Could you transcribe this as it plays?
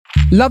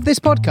Love this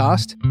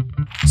podcast?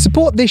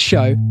 Support this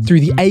show through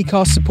the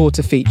Acast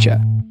supporter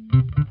feature.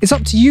 It's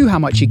up to you how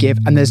much you give,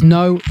 and there's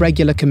no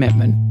regular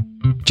commitment.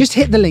 Just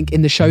hit the link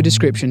in the show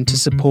description to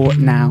support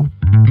now.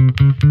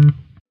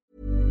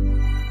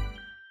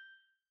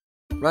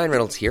 Ryan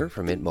Reynolds here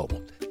from Mint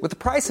Mobile. With the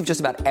price of just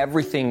about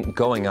everything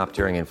going up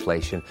during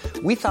inflation,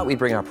 we thought we'd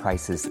bring our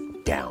prices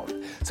down.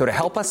 So to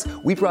help us,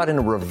 we brought in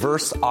a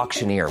reverse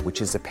auctioneer, which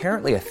is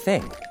apparently a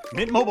thing.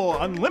 Mint Mobile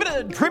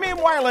Unlimited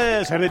Premium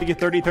Wireless. How to get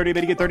 30, 30,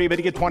 bit to get 30, bit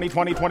to get 20,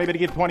 20, 20, bit to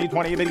get 20,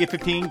 20, bit to get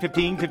 15,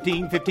 15,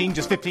 15, 15,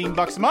 just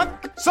 $15 a month?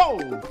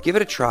 Sold! Give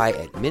it a try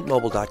at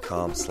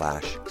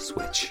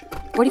mintmobile.com/switch.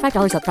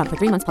 $45 up front for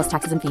 3 months plus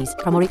taxes and fees.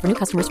 Promo rate for new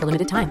customers for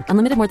limited time.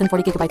 Unlimited more than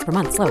 40 gigabytes per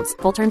month. Slows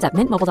full terms at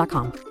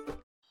mintmobile.com.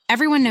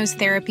 Everyone knows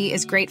therapy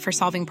is great for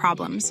solving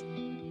problems,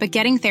 but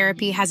getting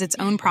therapy has its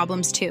own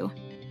problems too,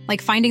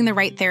 like finding the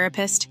right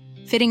therapist,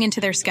 fitting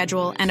into their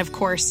schedule, and of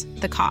course,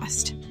 the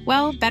cost.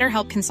 Well,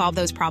 BetterHelp can solve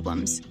those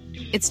problems.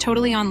 It's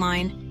totally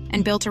online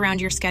and built around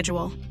your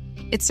schedule.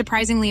 It's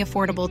surprisingly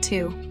affordable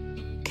too.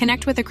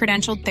 Connect with a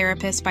credentialed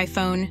therapist by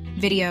phone,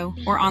 video,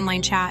 or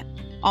online chat,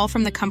 all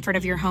from the comfort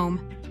of your home.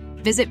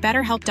 Visit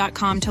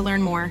BetterHelp.com to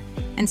learn more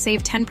and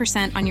save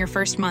 10% on your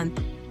first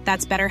month.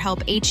 That's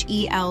BetterHelp,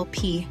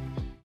 H-E-L-P.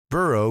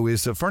 Burrow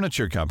is a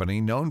furniture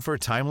company known for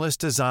timeless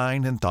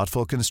design and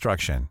thoughtful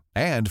construction,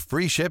 and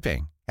free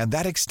shipping, and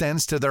that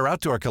extends to their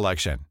outdoor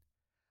collection.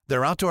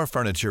 Their outdoor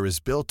furniture is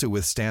built to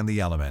withstand the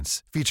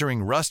elements,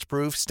 featuring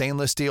rust-proof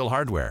stainless steel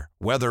hardware,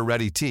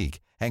 weather-ready teak,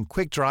 and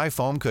quick-dry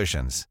foam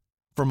cushions.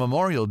 For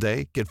Memorial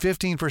Day, get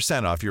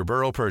 15% off your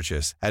Burrow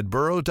purchase at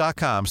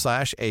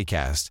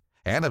burrow.com/ACAST,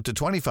 and up to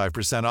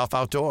 25% off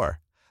outdoor.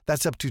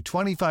 That's up to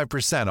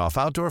 25% off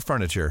outdoor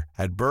furniture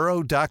at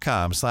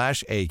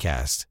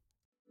burrow.com/ACAST.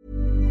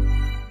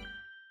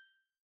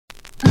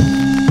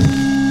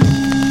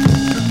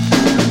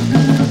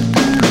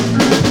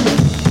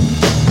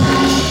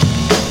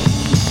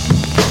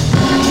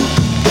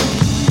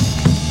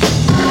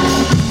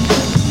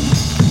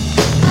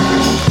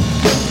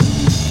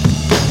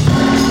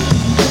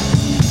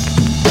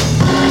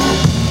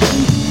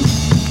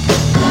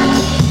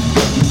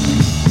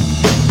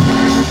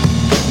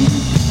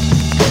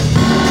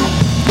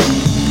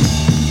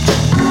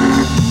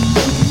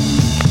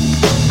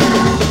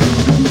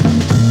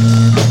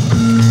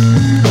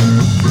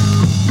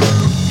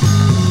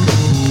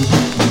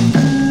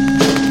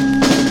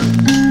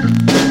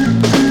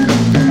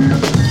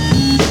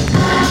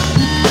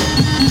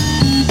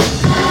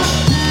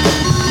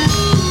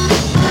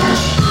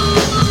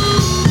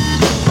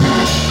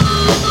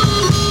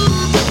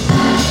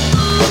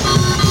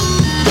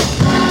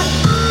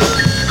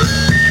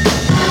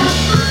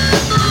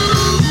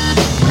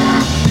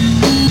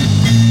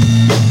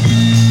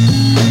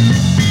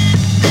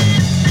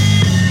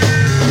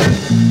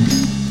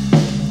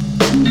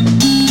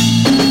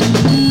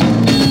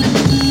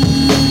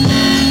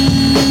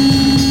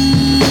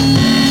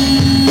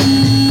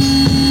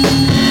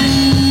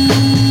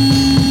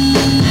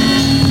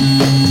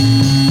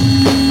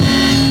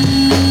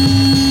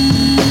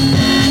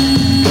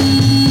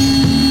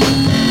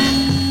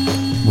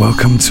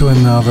 Welcome to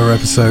another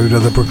episode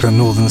of the Brooklyn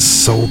Northern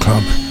Soul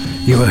Club.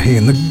 You are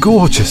hearing the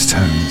gorgeous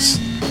tones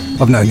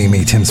of not only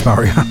me, Tim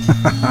Spurrier,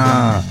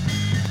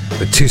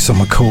 but Tucson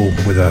McCall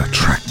with a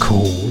track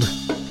called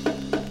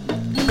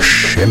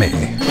Shimmy.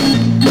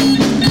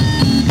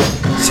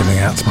 Sending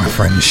out to my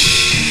friend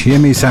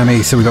Shimmy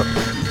Sammy. So we've got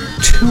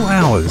 2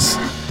 hours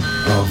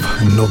of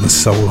Northern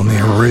Soul on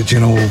the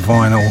original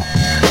vinyl.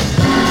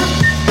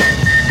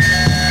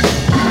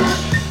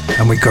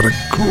 And we got a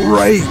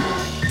great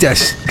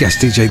guest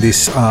DJ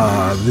this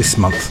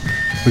month.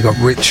 We got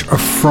Rich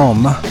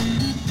from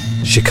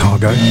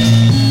Chicago.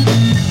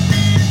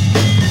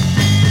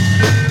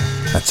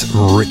 That's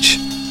Rich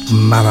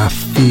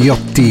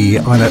Malafiotti.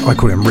 I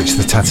call him Rich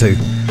the Tattoo,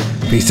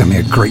 but he's done me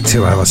a great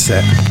 2-hour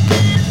set.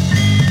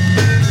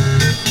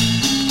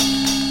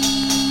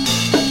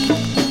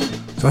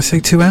 Did I say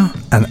 2 hour?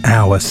 An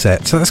hour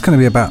set. So that's going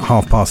to be about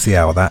half past the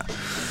hour, that.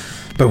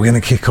 But we're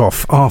going to kick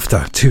off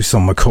after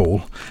Tucson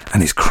McCall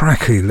and his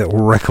cracky little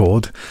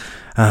record.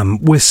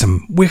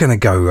 We're going to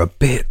go a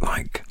bit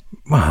like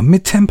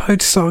mid-tempo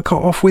to start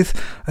off with.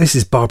 This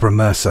is Barbara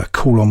Mercer,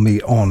 Call on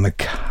Me on the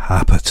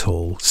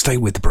Capitol. Stay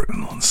with the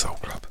Brooklyn Northern Soul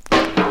Club.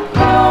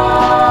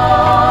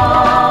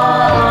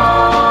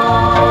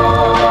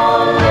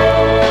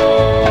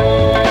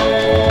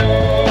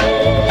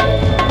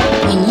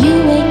 When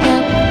you wake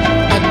up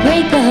at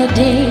break of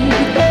day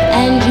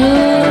and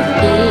you're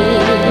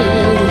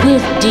filled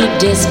with deep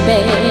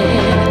despair,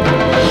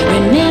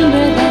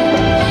 remember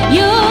that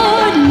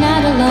you're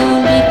not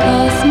alone,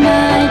 because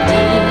my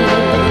dear,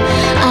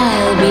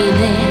 I'll be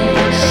there.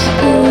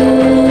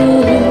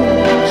 Ooh,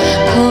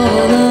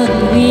 call on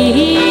me,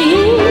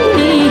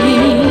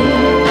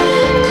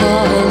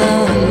 call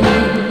on me,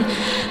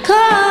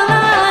 call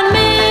on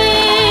me.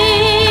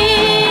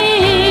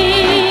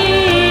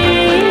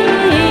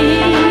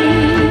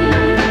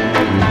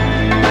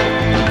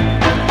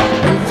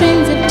 When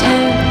friends have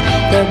turned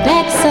their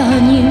backs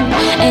on you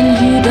and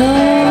you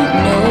don't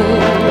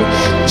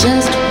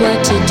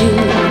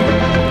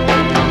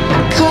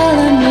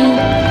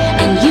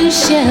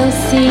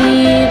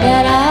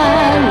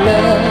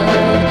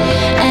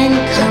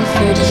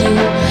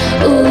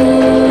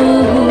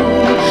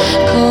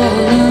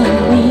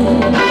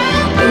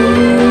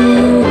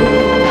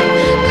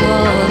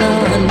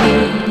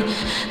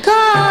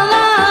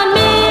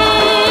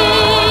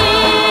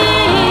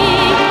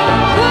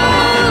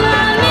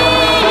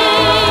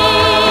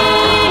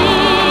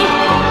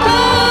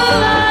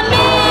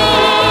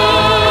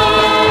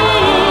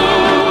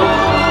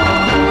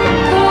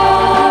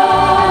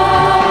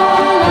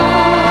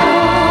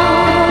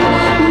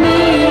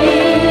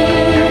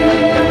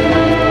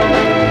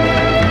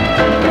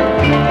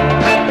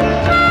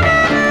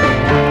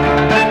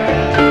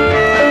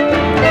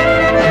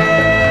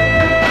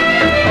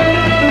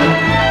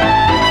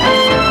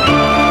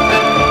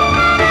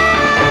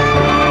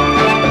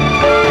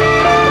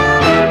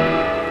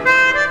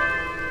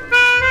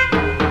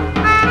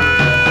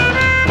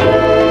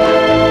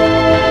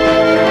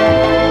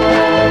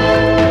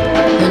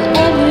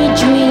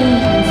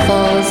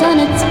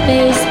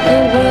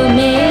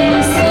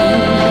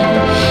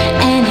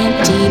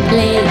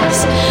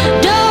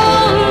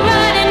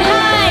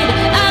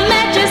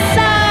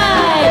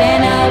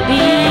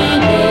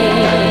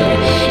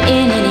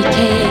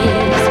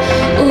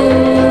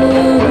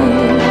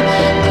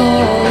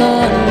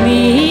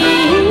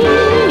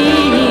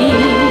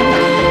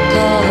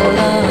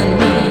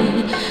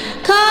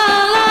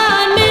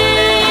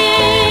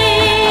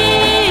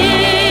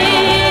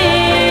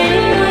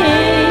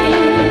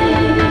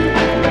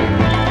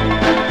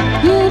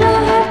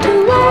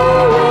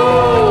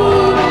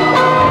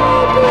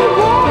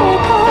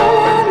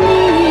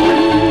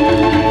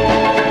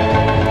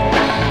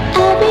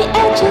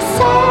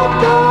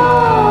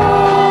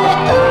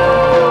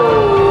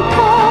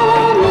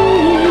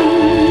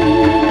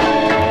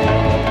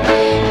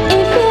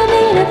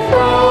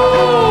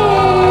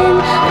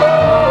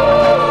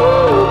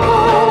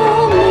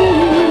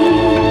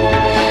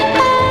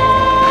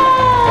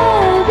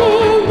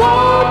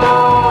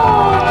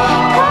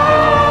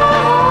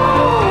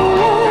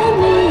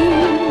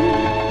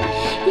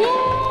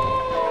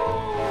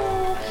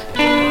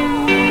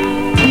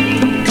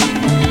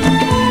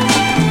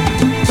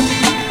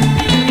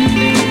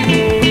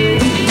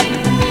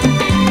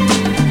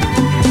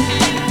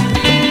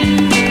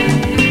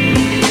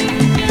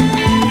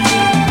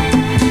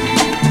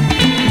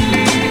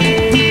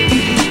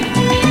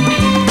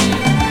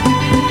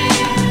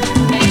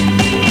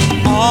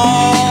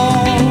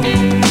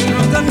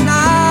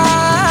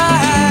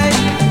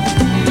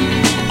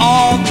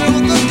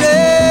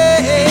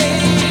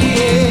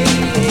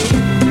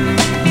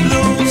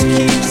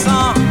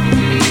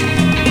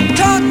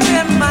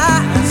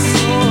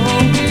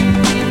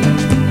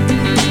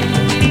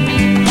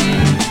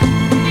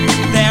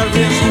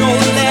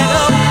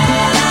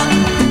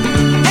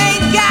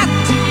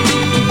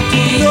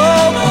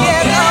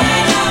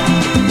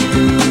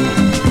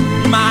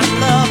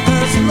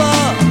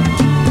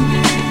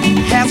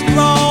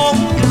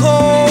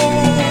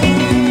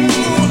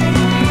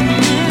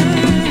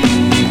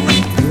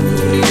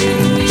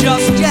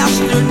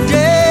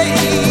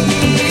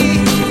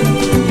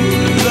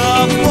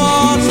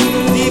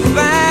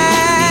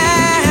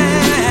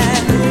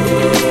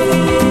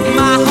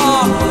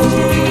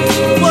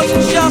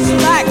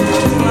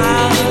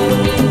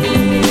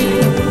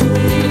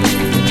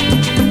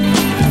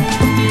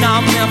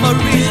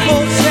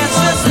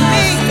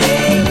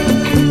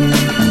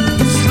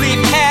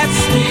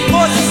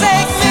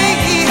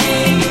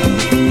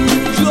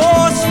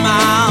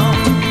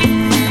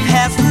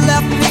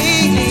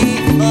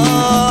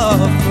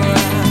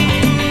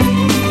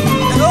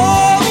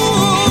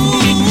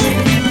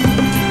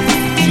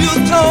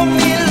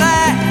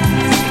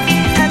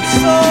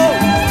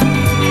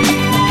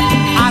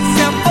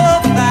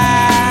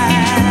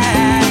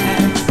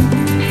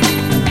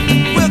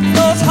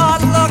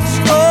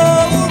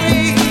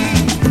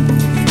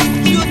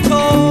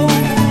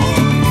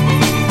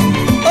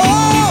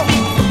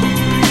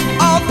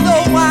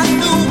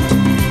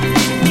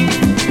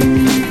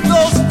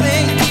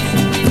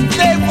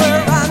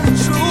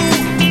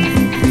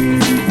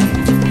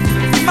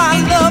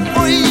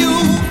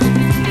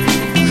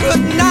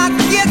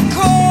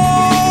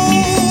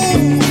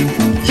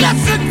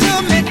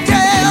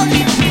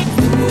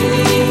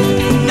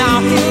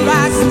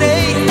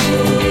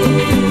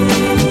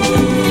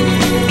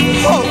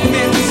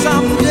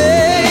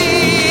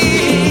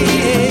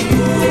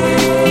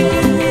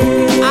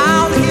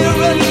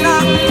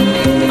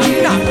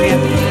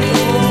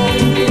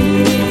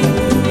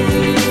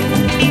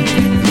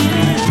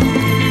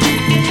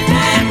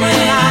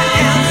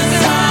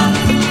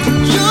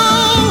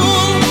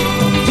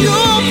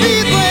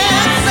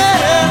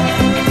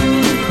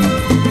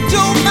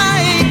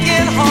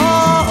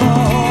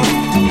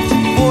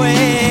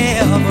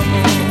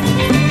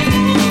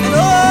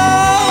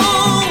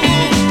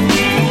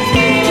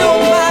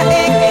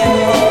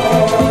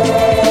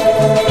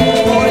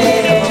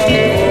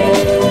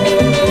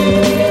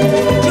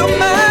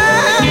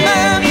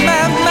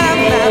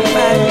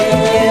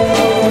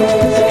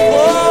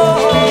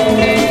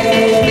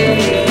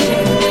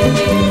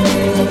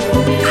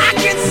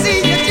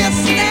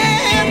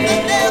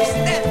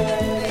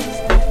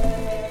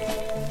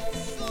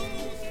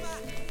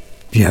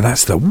Yeah,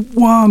 that's the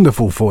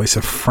wonderful voice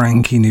of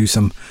Frankie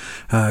Newsom.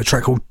 A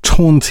track called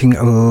Taunting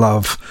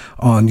Love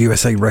on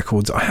USA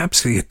Records. I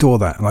absolutely adore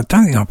that, and I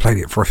don't think I played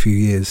it for a few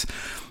years,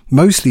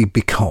 mostly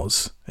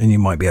because, and you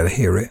might be able to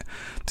hear it,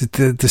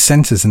 the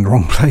centre's in the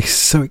wrong place,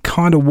 so it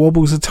kind of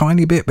wobbles a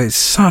tiny bit, but it's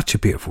such a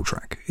beautiful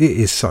track. It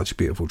is such a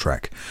beautiful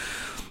track.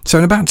 So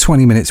in about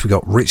 20 minutes, we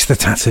got Rich the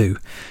Tattoo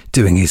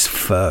doing his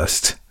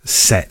first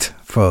set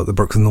for the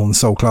Brooklyn Northern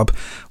Soul Club.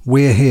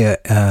 We're here,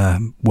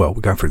 we're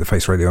going through the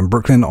Face Radio in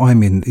Brooklyn.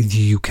 I'm in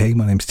the UK.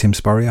 My name's Tim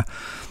Spurrier.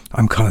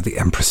 I'm kind of the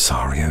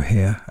impresario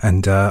here,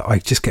 and I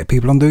just get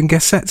people on doing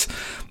guest sets.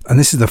 And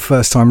this is the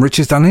first time Rich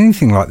has done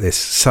anything like this.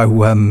 So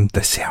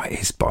let's see how it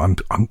is.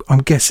 But I'm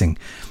guessing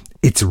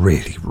it's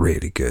really,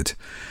 really good.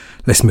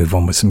 Let's move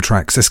on with some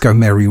tracks. Let's go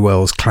Mary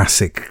Wells'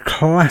 classic,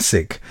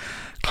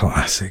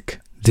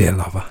 Dear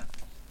Lover.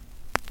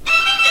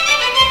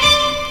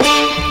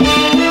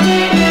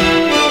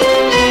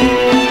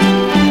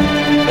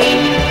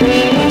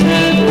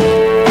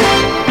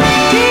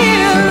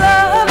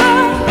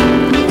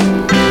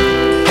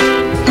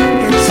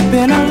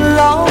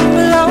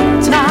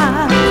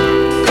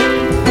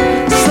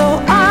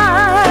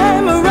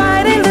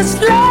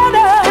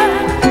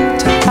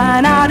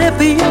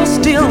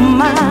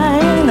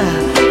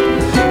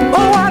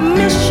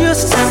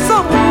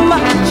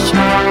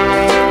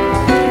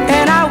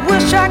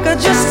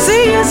 Just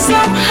see you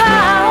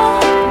somehow.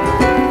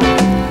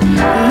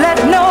 Let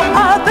no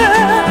other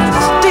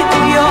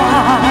steal your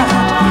heart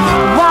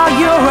while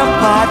you're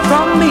apart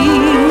from me.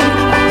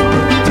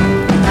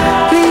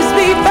 Please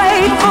be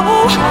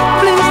faithful,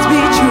 please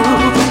be true.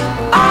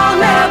 I'll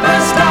never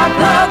stop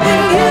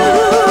loving you,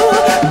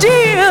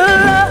 dear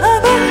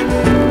lover.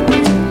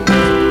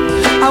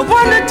 I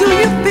wonder, do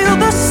you feel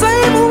the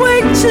same way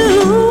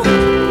too?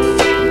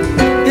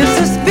 Is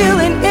this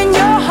feeling in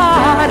your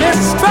heart as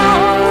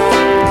strong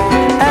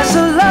as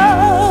the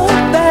love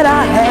that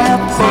I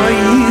have for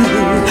you?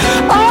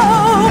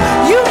 Oh,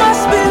 you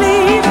must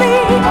believe me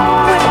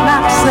when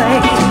I say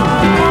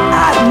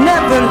I've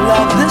never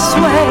loved this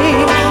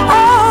way.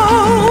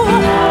 Oh,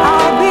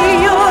 I'll be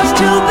yours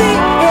till the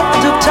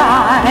end of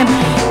time,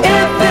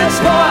 if it's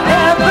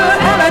forever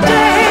and a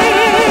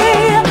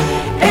day,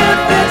 if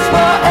it's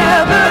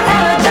forever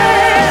and a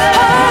day.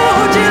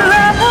 Oh, dear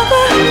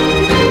lover,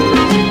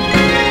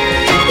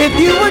 if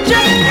you would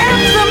just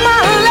answer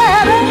my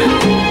letter,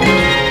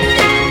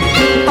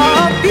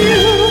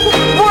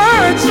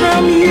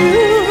 from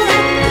you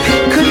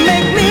could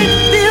make me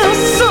feel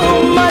so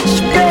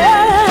much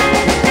better.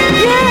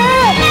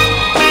 Yeah.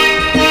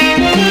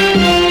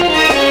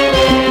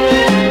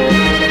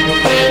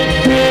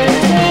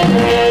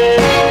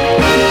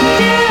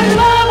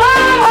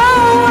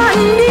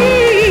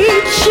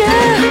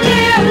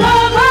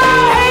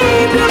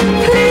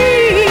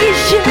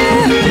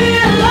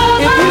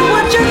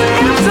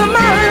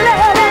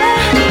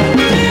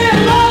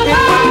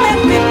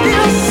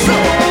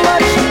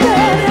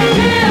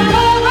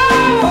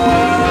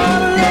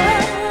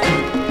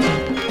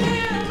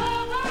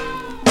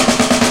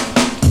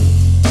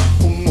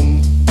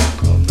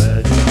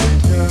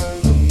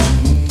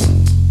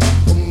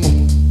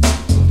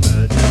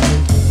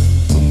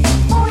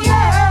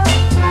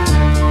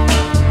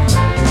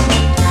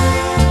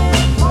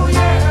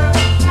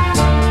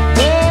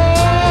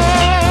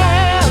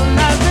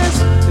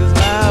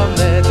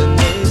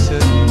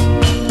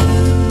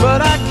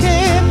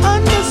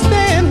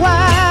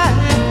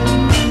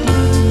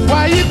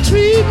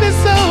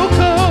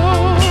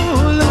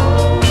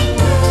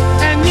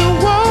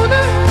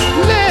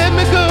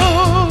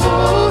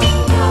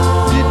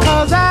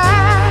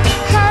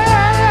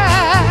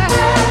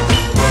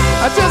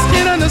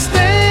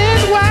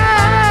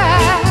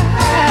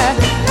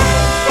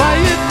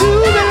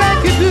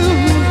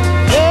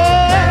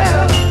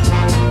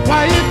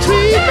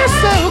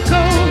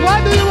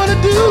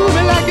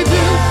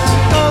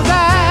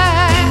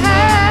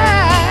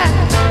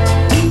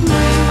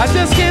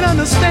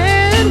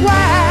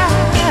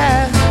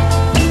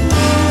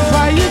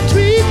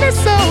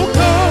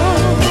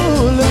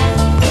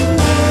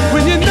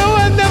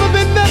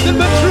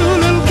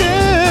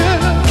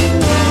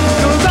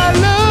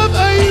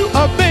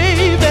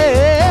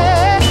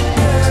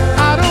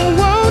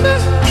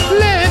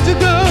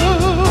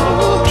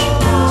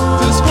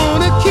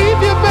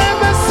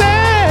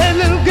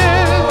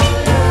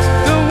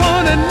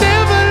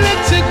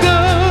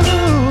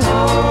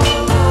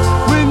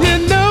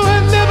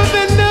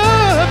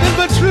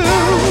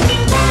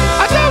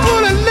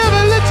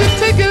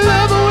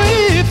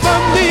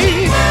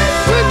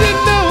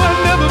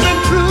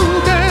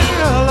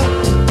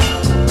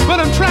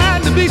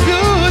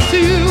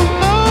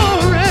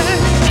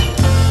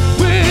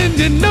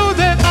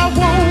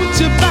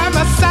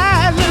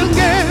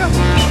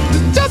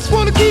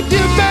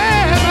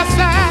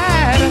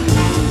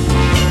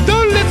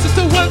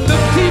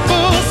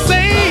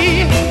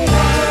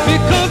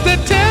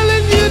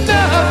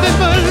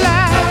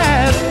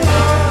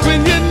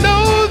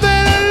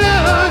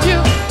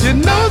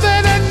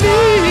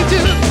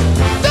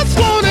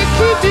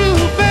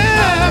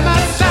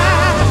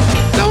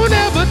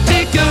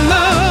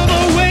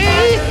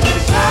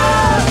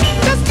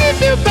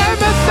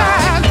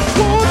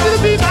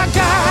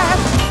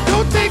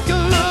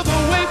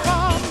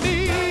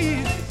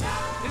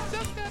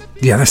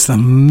 Yeah, that's the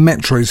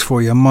Metros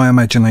for you, My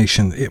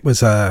Imagination. It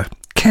was a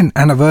Kent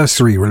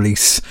anniversary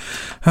release.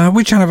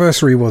 Which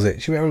anniversary was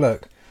it? Should we have a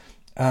look?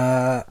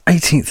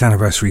 18th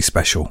anniversary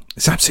special.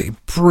 It's absolutely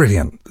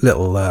brilliant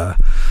little, I'm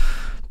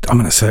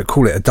going to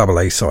call it a double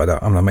A-side. I'm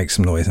going to make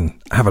some noise and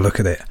have a look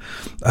at it.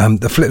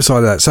 The flip side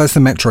of that, so that's the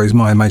Metros,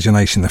 My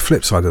Imagination. The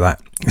flip side of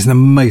that is an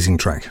amazing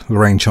track,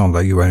 Lorraine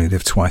Chandler, You Only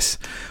Live Twice,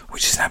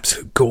 which is an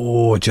absolute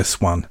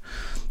gorgeous one.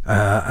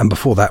 And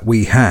before that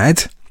we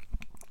had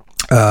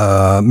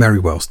Mary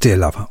Wells, Dear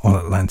Lover on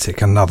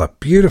Atlantic, another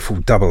beautiful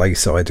double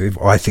A-side.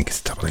 I think it's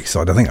a double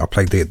A-side. I think I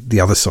played the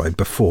other side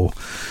before,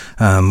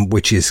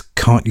 which is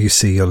Can't You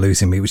See You're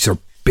Losing Me, which is a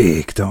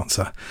big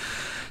dancer.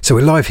 So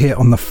we're live here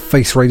on the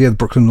Face Radio, the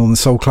Brooklyn Northern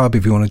Soul Club.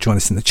 If you want to join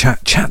us in the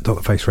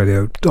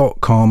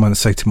chat.thefaceradio.com, and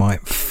say to my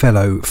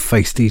fellow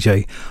Face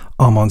DJ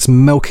Armand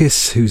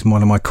Melkis, who's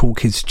one of my Cool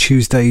Kids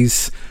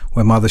Tuesdays,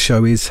 where my other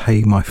show is,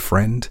 Hey My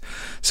Friend.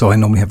 So I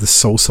normally have the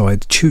Soul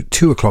Side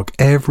 2 o'clock,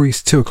 every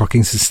 2 o'clock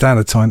Eastern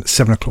Standard Time,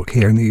 7 o'clock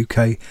here in the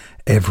UK,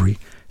 every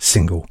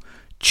single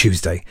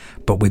Tuesday.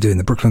 But we're doing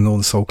the Brooklyn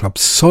Northern Soul Club,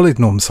 solid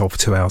Northern Soul for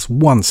 2 hours,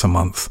 once a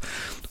month.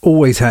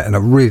 Always had a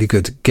really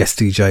good guest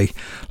DJ.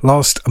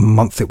 Last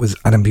month it was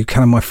Adam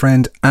Buchanan, my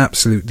friend,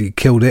 absolutely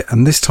killed it.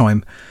 And this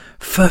time,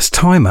 first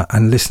timer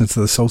and listener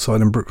to the Soul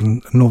Side and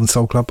Brooklyn Northern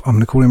Soul Club, I'm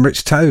going to call him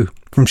Rich Tattoo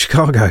from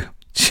Chicago.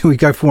 Shall we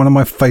go for one of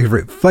my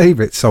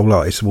favourite soul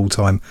artists of all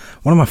time?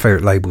 One of my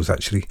favourite labels,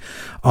 actually,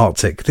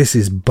 Arctic. This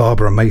is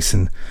Barbara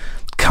Mason,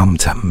 Come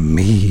to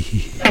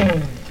Me.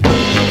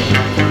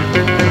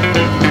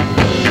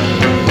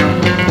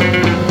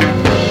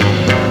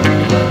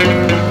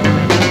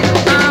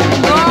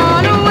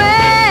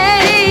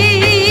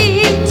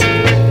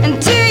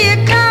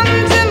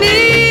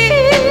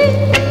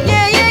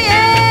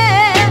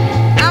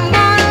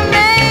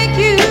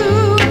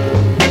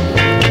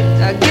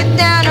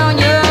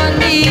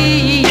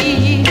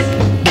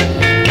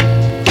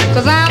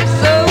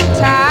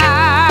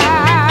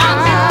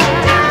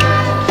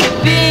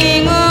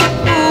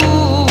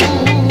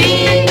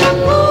 Being a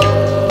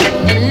fool.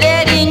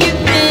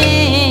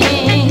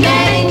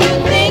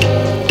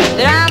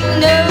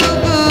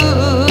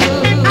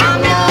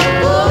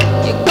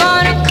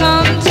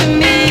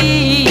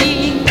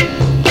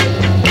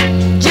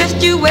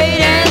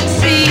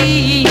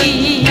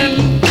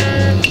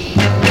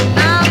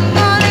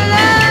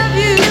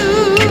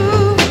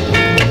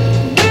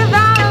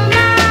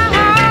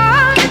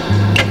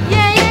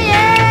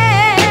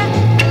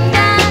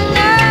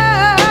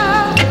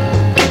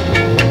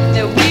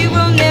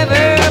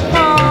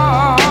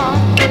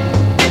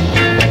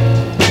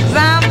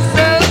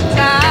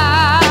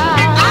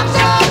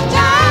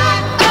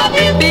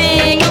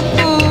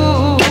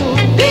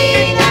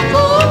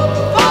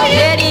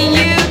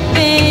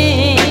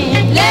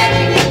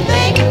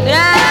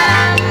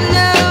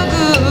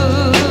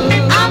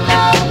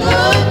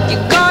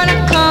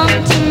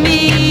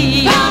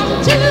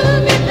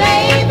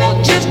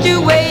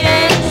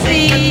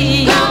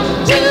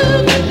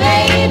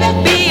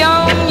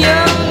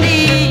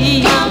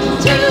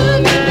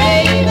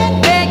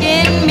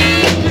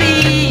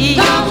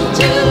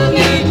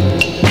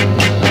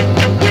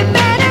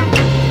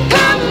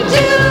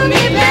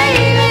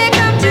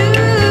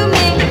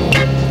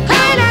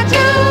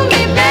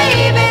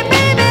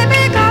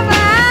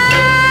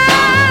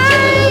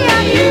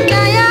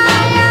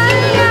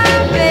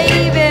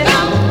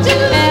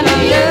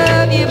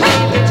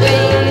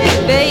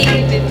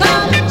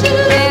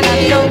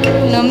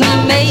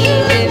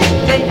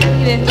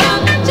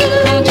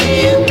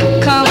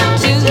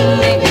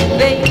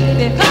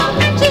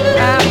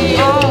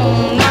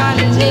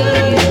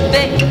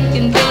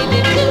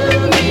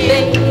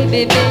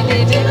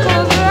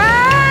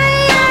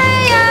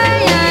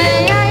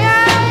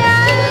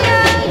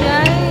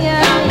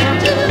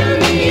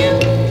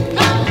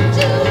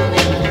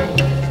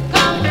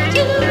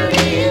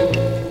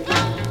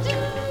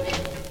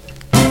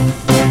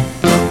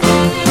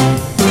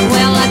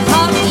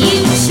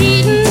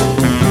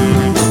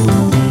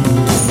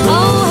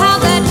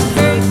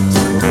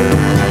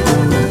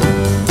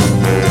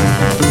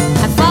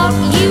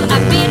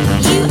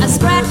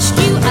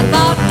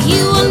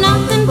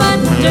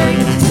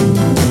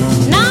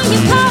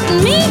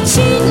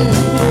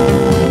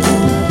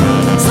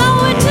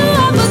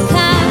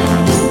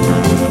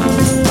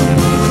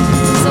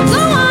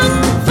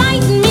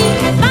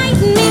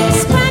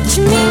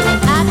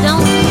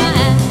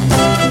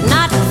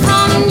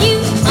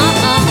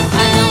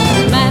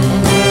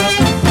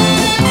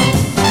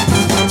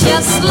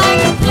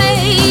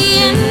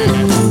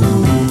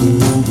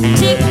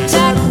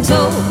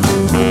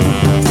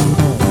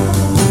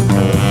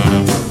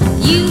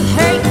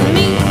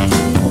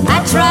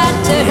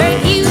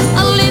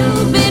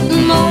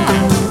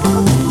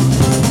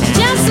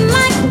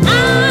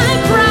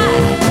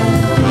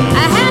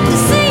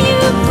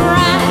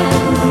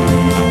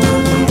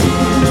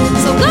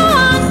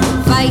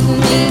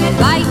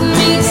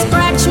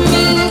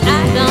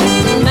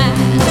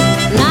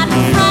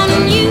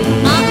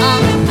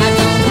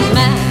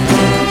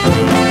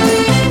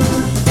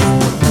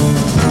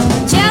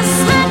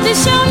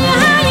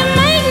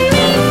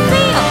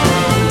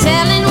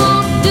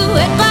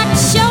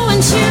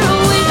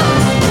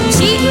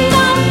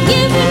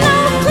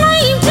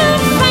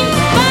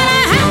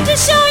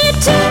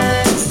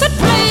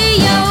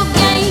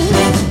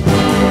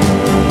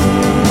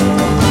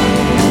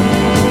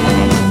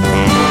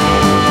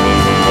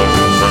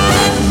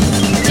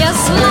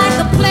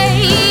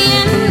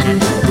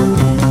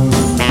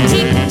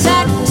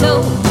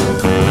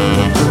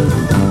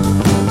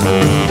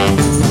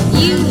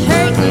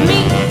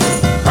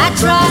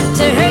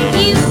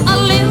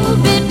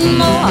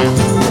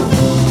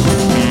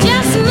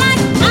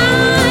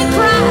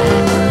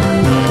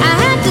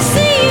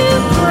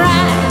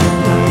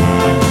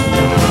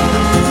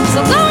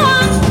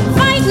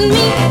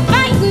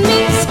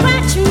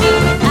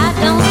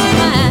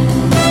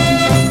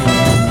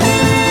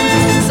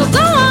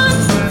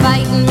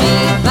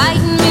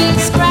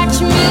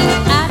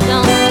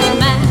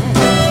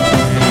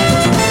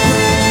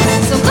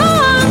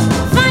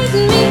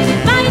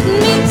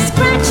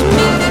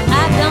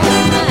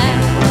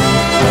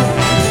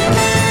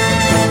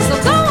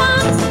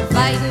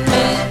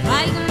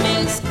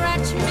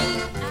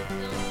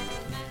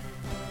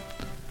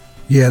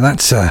 Yeah,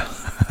 that's a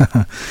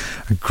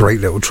great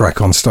little track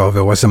on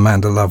Starville. As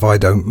Amanda Love, I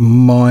Don't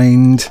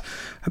Mind.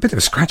 A bit of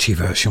a scratchy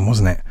version,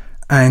 wasn't it?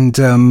 And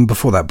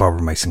before that,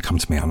 Barbara Mason, Come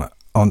to Me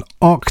on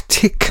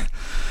Arctic.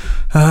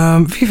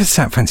 Have you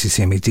ever fancy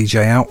seeing me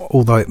DJ out?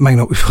 Although it may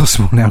not be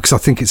possible now because I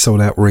think it's sold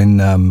out. We're in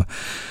Out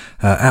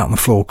on the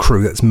Floor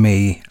crew. That's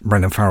me,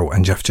 Brendan Farrell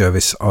and Jeff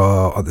Jervis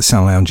are at the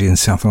Sound Lounge in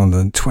South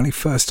London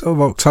 21st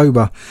of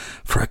October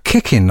for a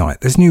kick-in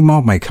night. There's new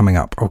Mildmay coming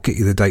up. I'll get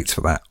you the dates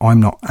for that. I'm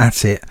not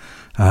at it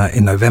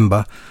in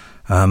November,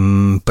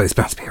 but it's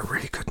about to be a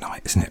really good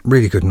night, isn't it?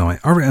 Really good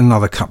night. I reckon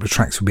another couple of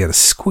tracks we'll be able to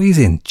squeeze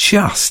in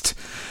just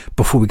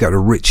before we go to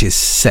Rich's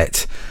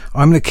set.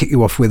 I'm going to kick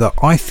you off with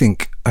I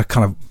think a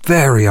kind of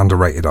very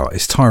underrated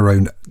artist,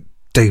 Tyrone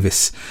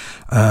Davis,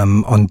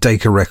 on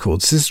Dacre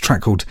Records. This is a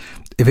track called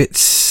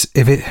Is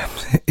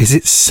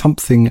It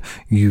Something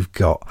You've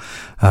Got?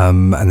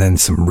 And then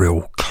some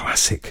real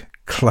classic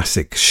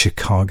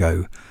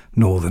Chicago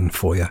Northern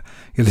for you.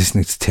 You're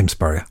listening to Tim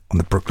Spurrier on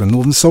the Brooklyn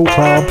Northern Soul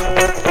Club.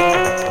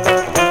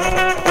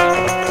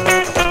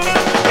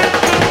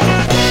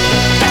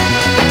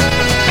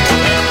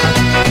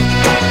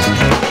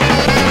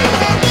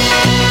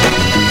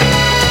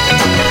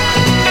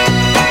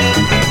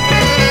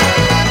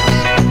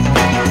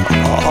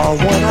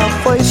 When I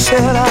first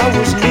said I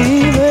was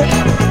leaving,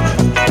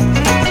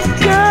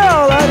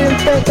 girl, I didn't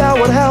think I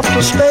would have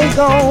to stay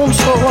gone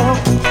so long.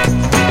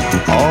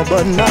 Oh,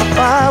 but now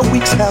 5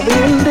 weeks have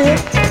ended,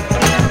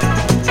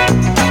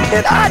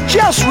 and I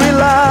just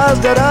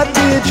realized that I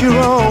did you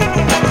wrong.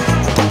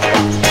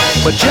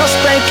 But just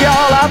think,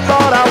 y'all, I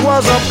thought I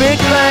was a big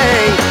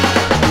thing,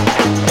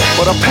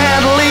 but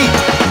apparently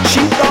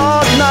she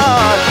thought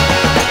not.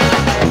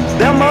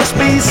 There must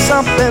be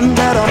something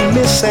that I'm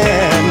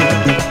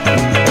missing.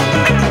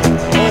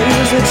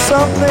 Is it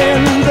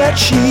something that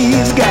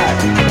she's got?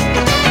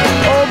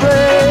 Oh,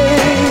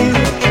 babe,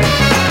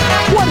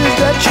 what is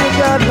that you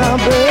got now,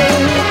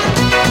 babe?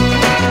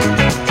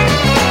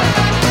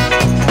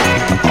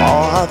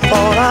 Oh, I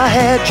thought I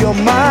had your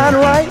mind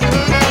right,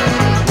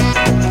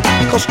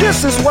 'cause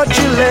this is what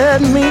you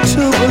led me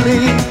to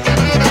believe.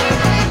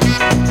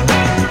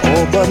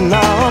 Oh, but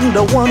now I'm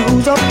the one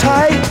who's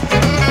uptight,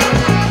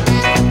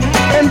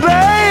 and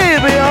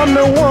baby, I'm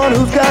the one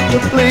who's got to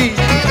please.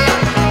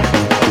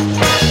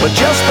 But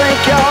just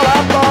think, y'all,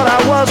 I thought I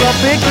was a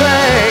big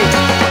thing,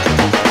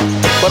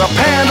 but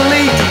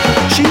apparently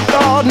she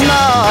thought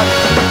not.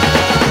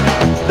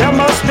 There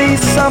must be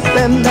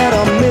something that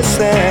I'm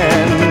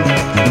missing.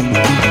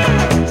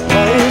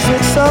 Or is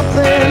it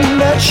something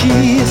that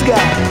she's got?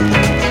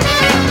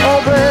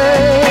 Oh,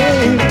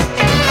 babe,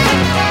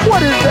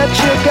 what is that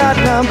you got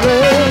now,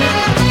 babe?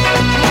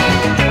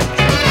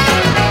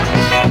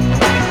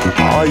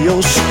 Oh,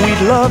 your sweet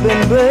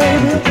loving,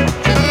 baby,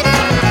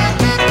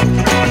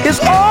 it's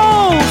oh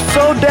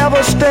so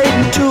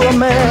devastating to a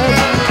man.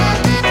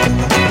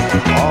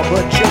 Oh,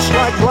 but just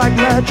like black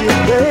magic,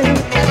 babe,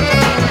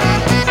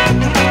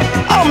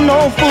 I'm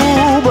no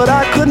fool, but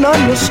I couldn't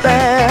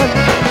understand.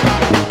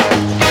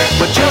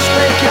 But just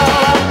think,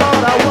 y'all, I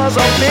thought I was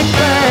a big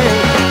thing,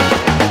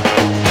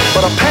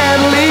 but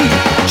apparently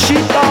she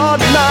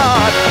thought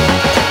not.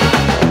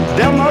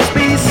 There must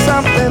be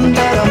something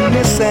that I'm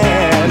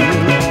missing.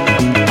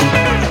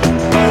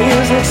 Or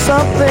is it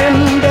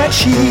something that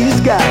she's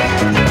got?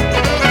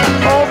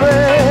 Oh,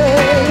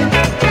 babe,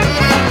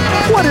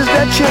 what is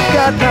that you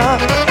got now?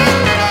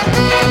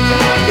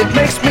 It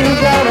makes me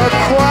wanna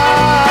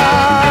cry,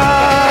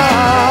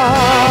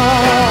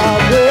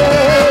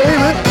 baby.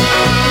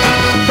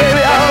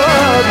 Baby, I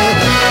love you.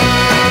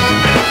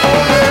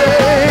 Oh,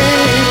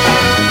 babe,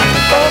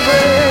 oh,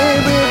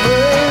 baby,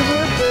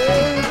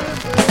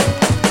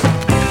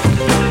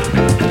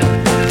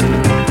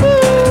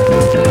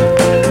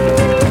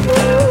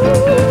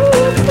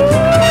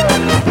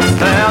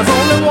 There's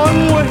only one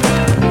way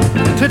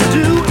to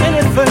do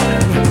anything,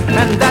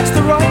 and that's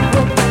the wrong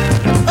way.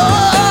 Oh,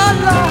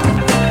 Lord,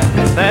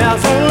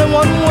 there's only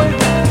one way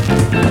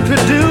to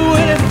do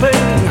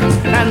anything,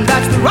 and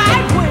that's the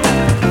right way.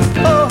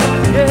 Oh,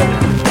 yeah.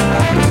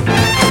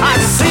 I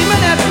see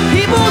many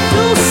people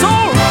do so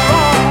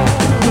wrong,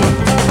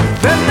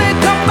 then they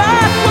come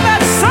back with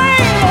that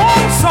same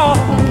old song.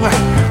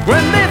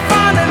 When they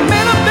find they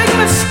made a big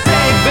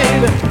mistake,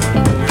 baby,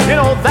 you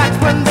know, that's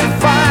when they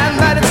find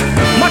that it's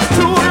much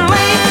too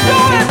late. Do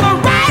it the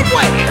right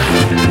way.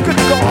 Good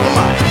God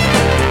Almighty.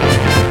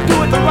 Do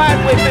it the right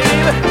way,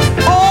 baby.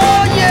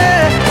 Oh,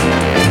 yeah.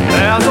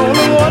 There's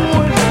only one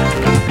way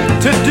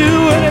to do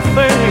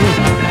anything,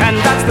 and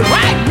that's the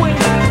right way.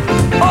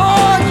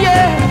 Oh,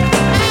 yeah.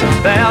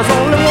 There's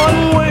only one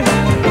way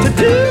to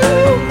do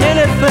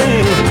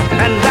anything,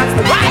 and that's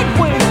the right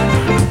way.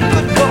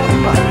 Good God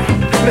Almighty.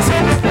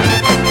 Listen.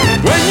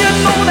 When you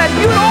know that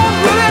you don't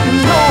really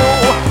know,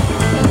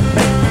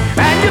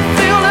 and you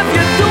feel if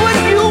you do it,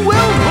 you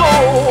will go.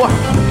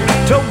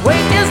 To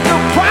wait is the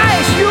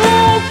price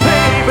you'll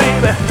pay,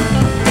 baby.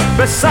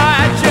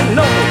 Besides, you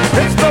know,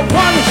 it's the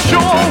one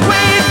sure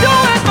way. Do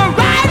it the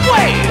right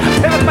way.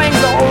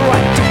 Everything's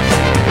alright.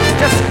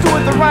 Just do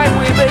it the right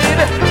way,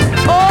 baby.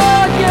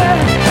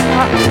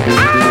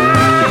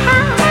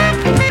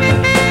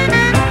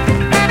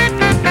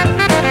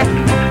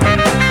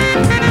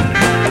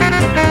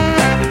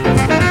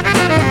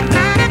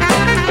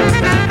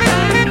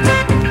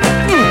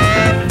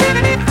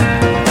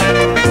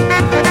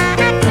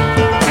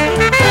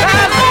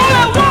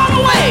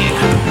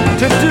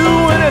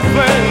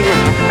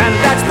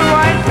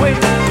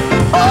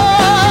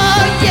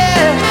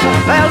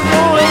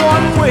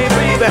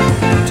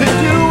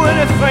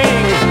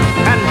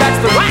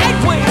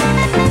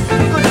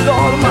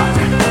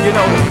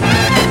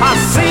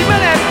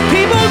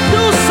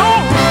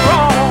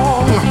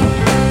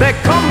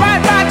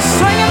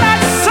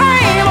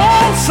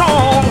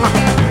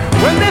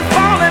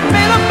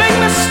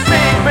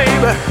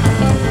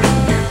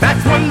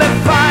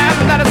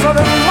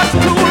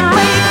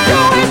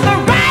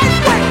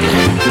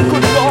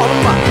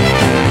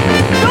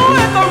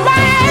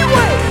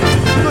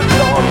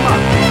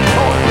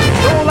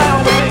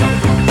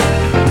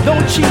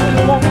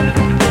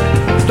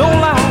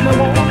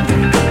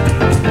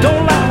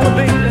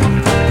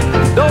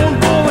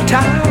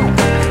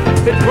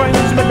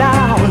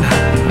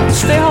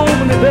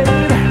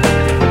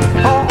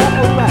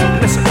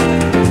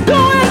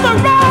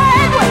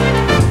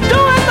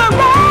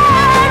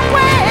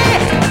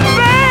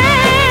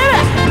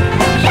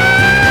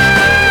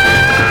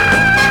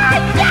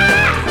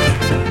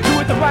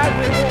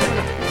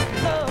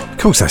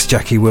 course, that's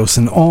Jackie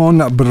Wilson on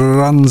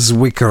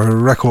Brunswick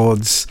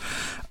Records.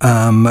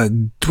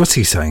 What's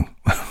he saying?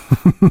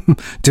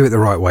 Do it the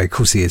right way. Of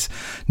course he is.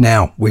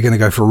 Now, we're going to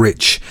go for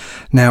Rich.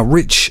 Now,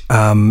 Rich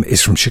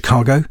is from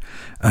Chicago.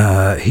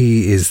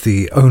 He is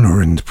the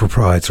owner and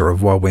proprietor of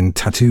Wildwind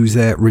Tattoos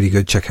there. Really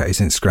good. Check out his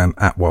Instagram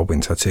at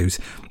Wildwind Tattoos.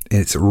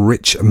 It's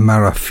Rich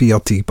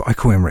Marafiotti, but I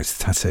call him Rich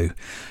the Tattoo.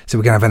 So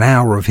we're going to have an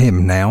hour of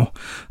him now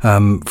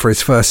for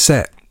his first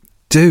set.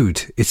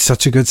 Dude, it's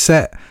such a good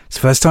set. It's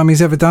the first time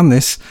he's ever done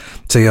this.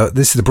 So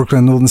this is the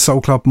Brooklyn Northern Soul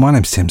Club. My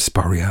name's Tim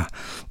Spurrier.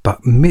 But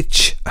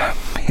Rich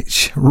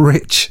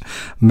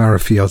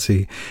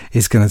Marafiotti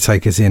is going to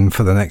take us in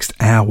for the next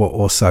hour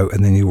or so,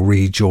 and then you'll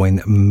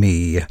rejoin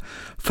me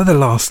for the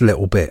last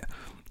little bit.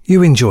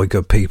 You enjoy,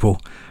 good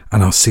people,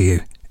 and I'll see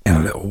you in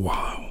a little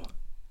while.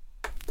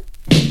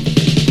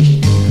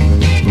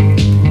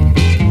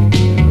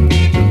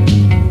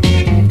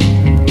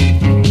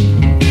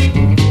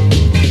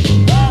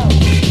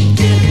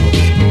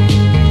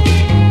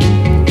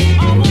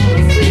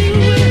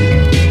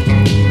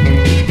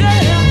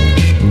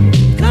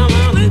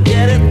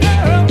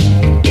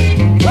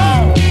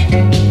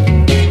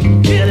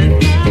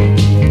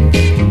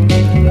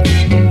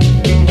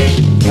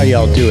 How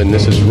y'all doing?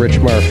 This is Rich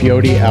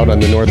Marafiotti out on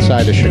the north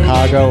side of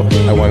Chicago.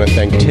 I want to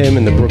thank Tim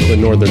and the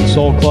Brooklyn Northern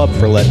Soul Club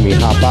for letting me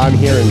hop on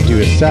here and do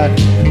a set.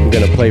 I'm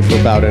going to play for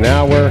about an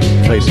hour,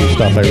 play some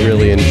stuff I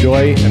really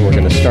enjoy, and we're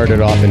going to start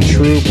it off in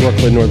true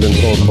Brooklyn Northern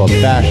Soul Club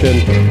fashion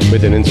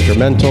with an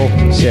instrumental,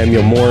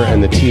 Samuel Moore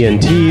and the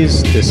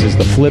TNTs. This is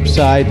the flip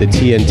side, the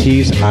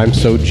TNTs, I'm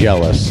So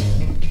Jealous.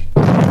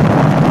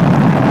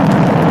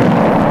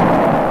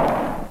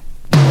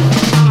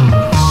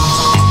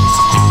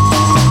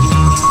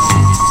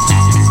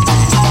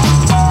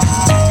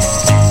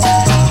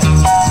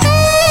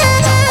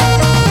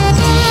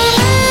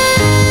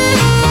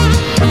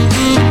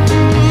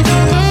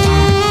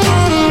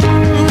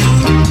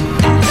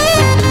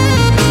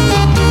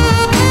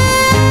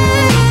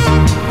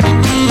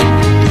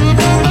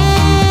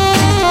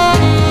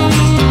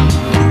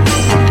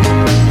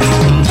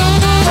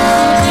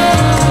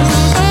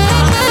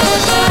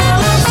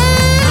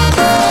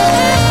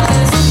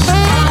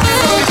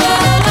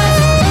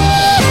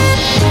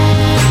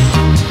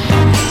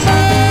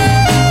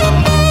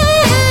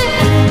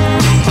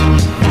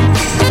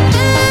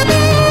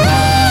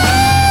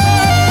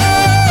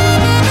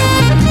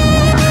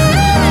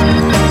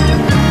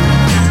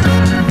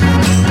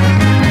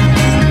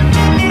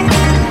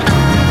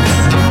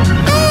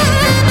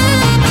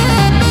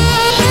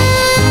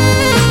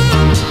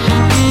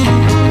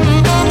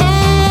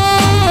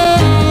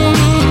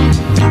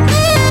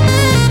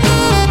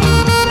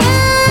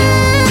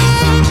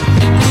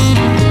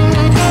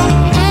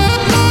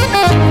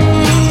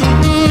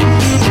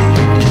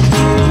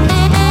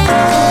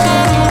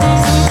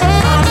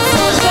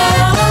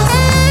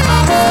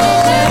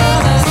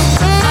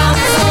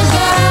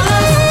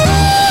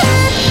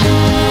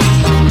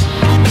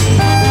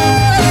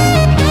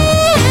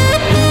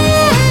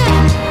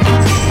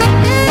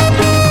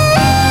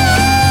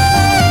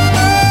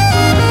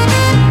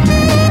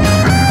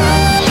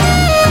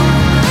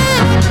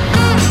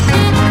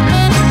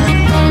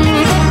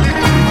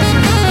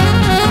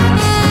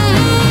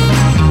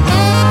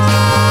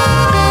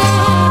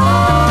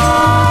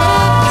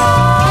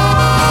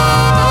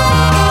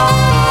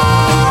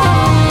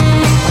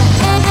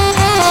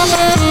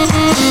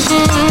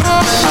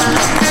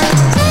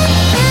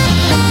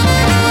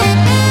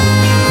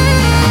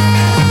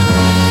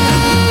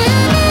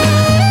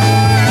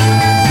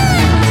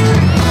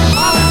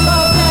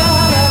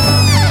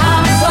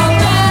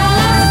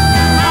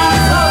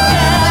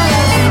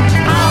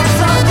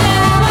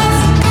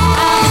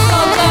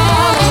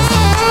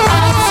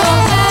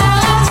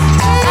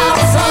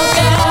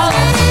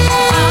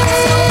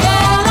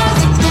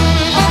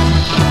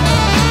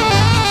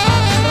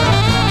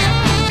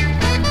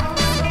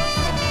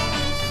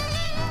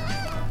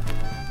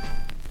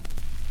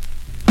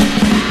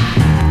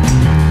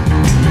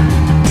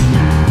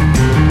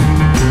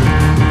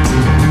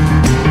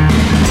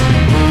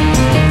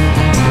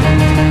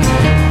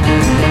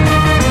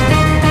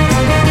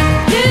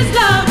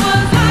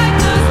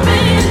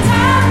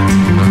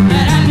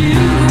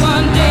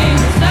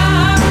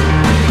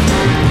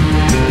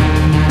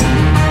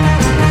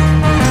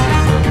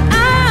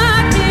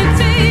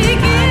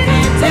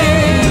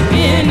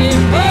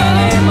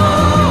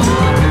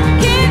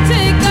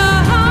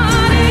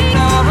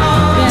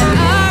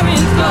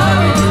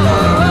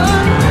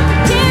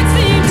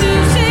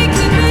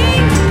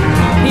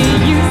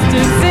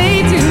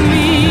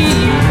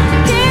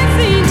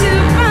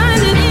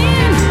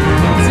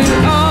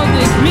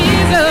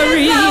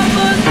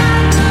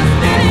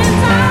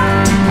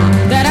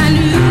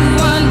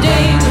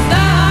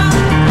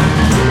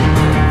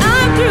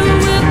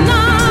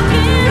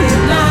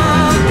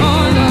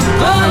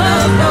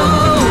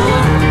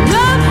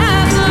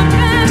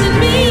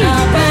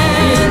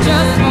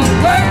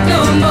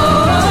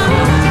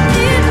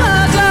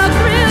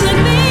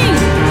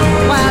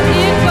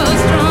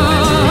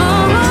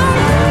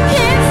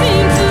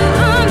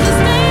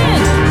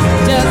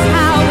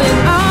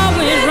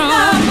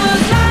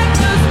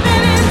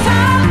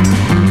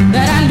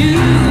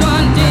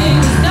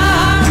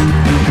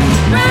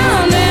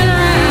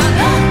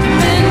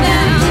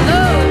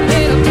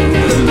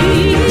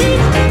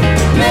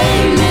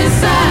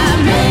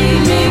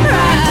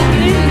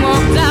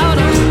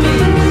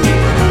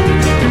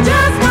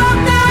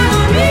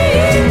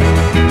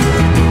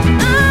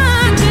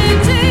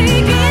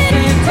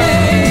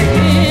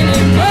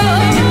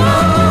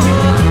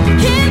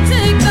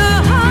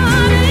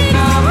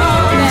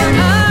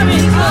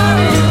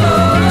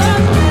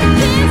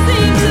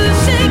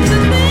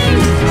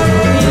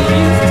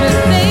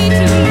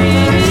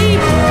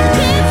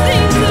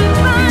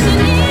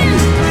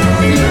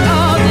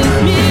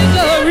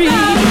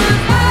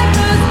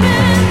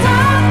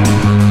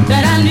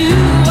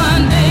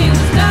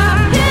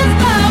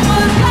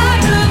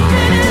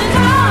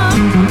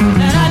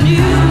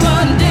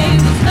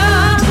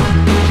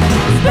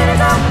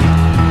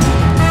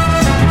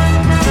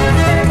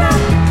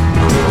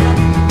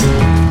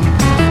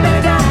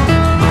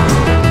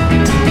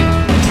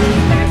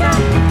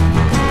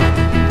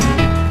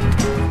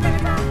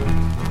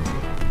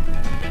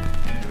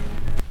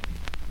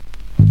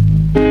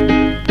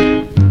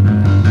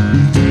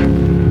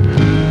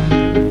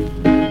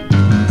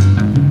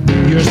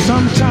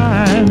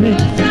 sometime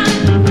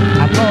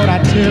I thought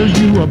I'd tell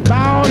you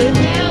about it.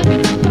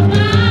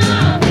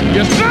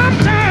 Yeah,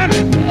 sometimes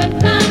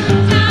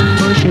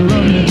first you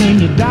love me, then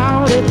you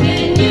doubt it.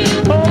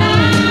 Oh,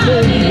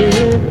 baby,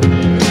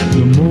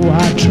 the more I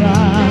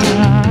try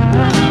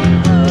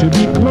to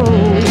be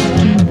close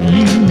to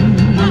you,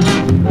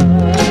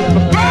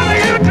 the farther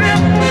you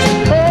drift.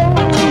 Oh,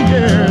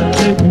 yeah,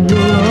 taking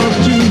your love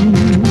too.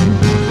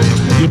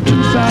 Your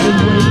two-sided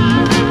way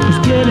is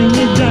getting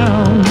me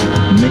down,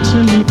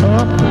 mixing me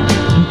up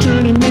and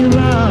turning me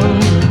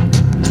around.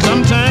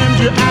 Sometimes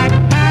you act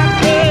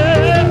happy,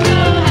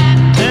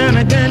 and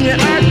again you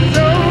act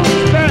so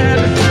sad.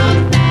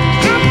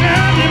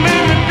 Sometimes you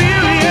make me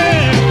feel,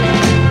 yeah,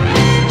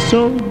 so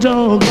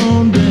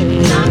doggone bad.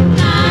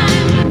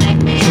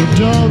 So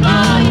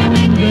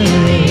doggone bad.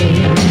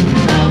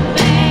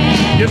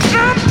 You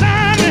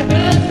sometimes,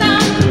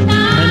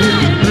 and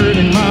it's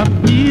hurting my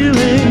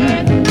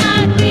feelings.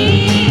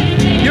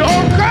 Your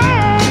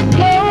cold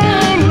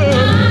love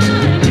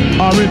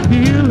are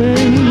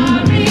revealing.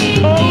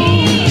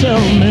 Oh,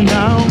 tell me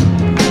now,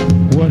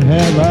 what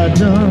have I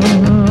done?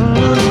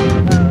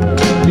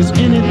 Is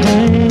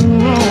anything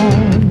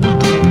wrong?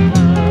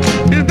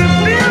 Is the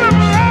feel of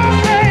love,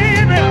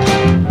 baby,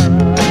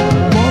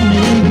 for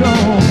me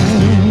gone?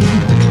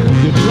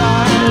 You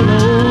fly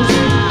those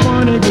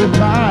funny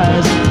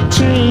goodbyes,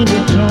 change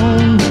the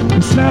tone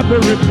and snap a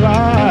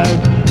reply.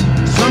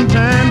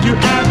 Sometimes you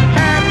act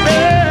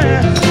happy,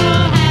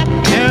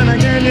 and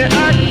again you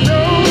act so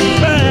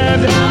sad.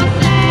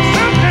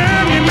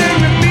 Sometimes you make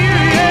me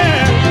feel,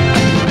 yeah,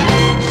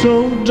 so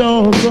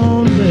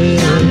doggone bad.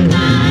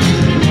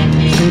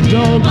 So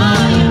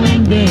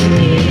doggone bad.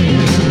 Doggone bad.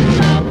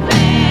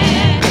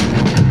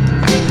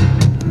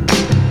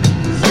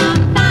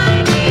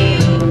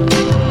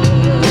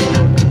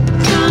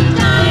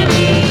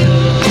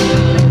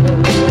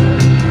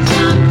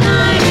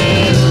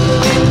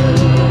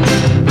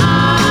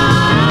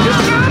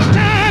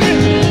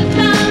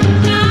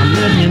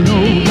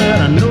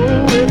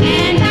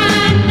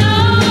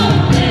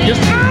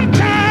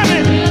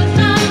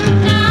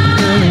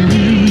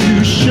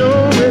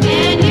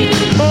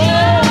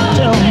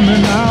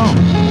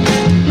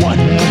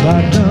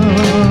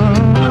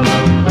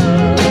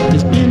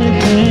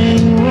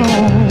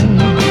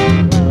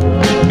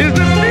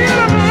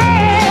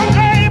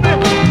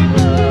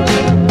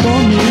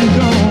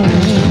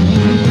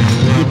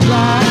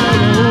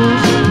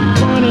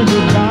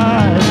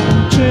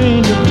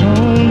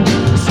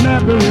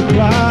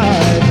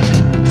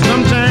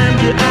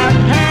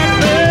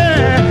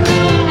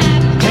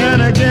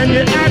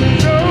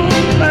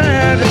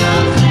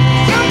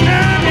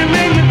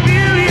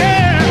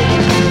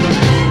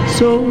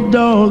 So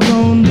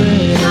doggone bad.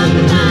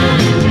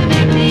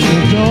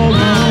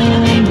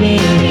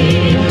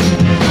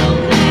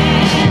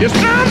 You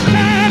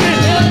sometimes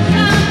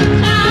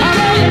I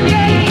don't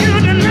get you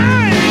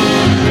tonight.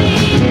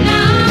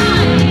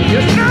 You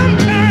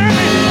sometimes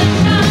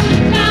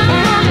I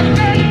don't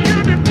get you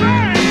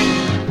tonight.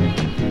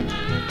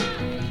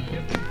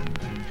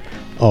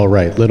 All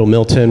right, Little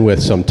Milton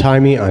with some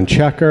Timey on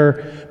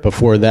Checker.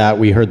 Before that,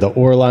 we heard the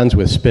Orlans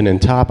with Spinnin'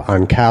 Top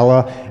on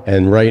Calla.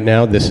 And right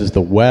now, this is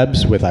the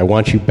Webbs with I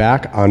Want You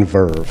Back on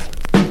Verve.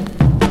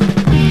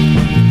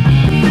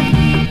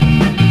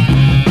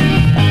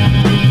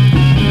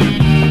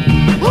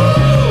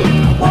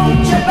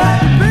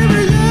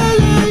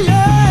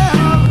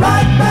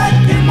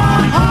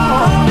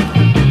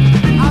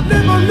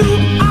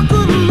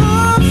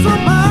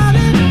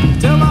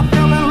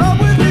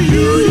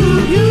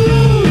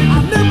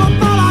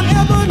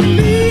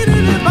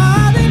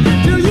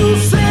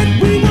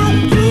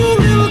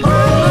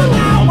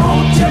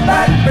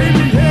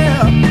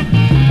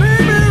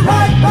 Baby,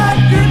 right back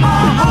in my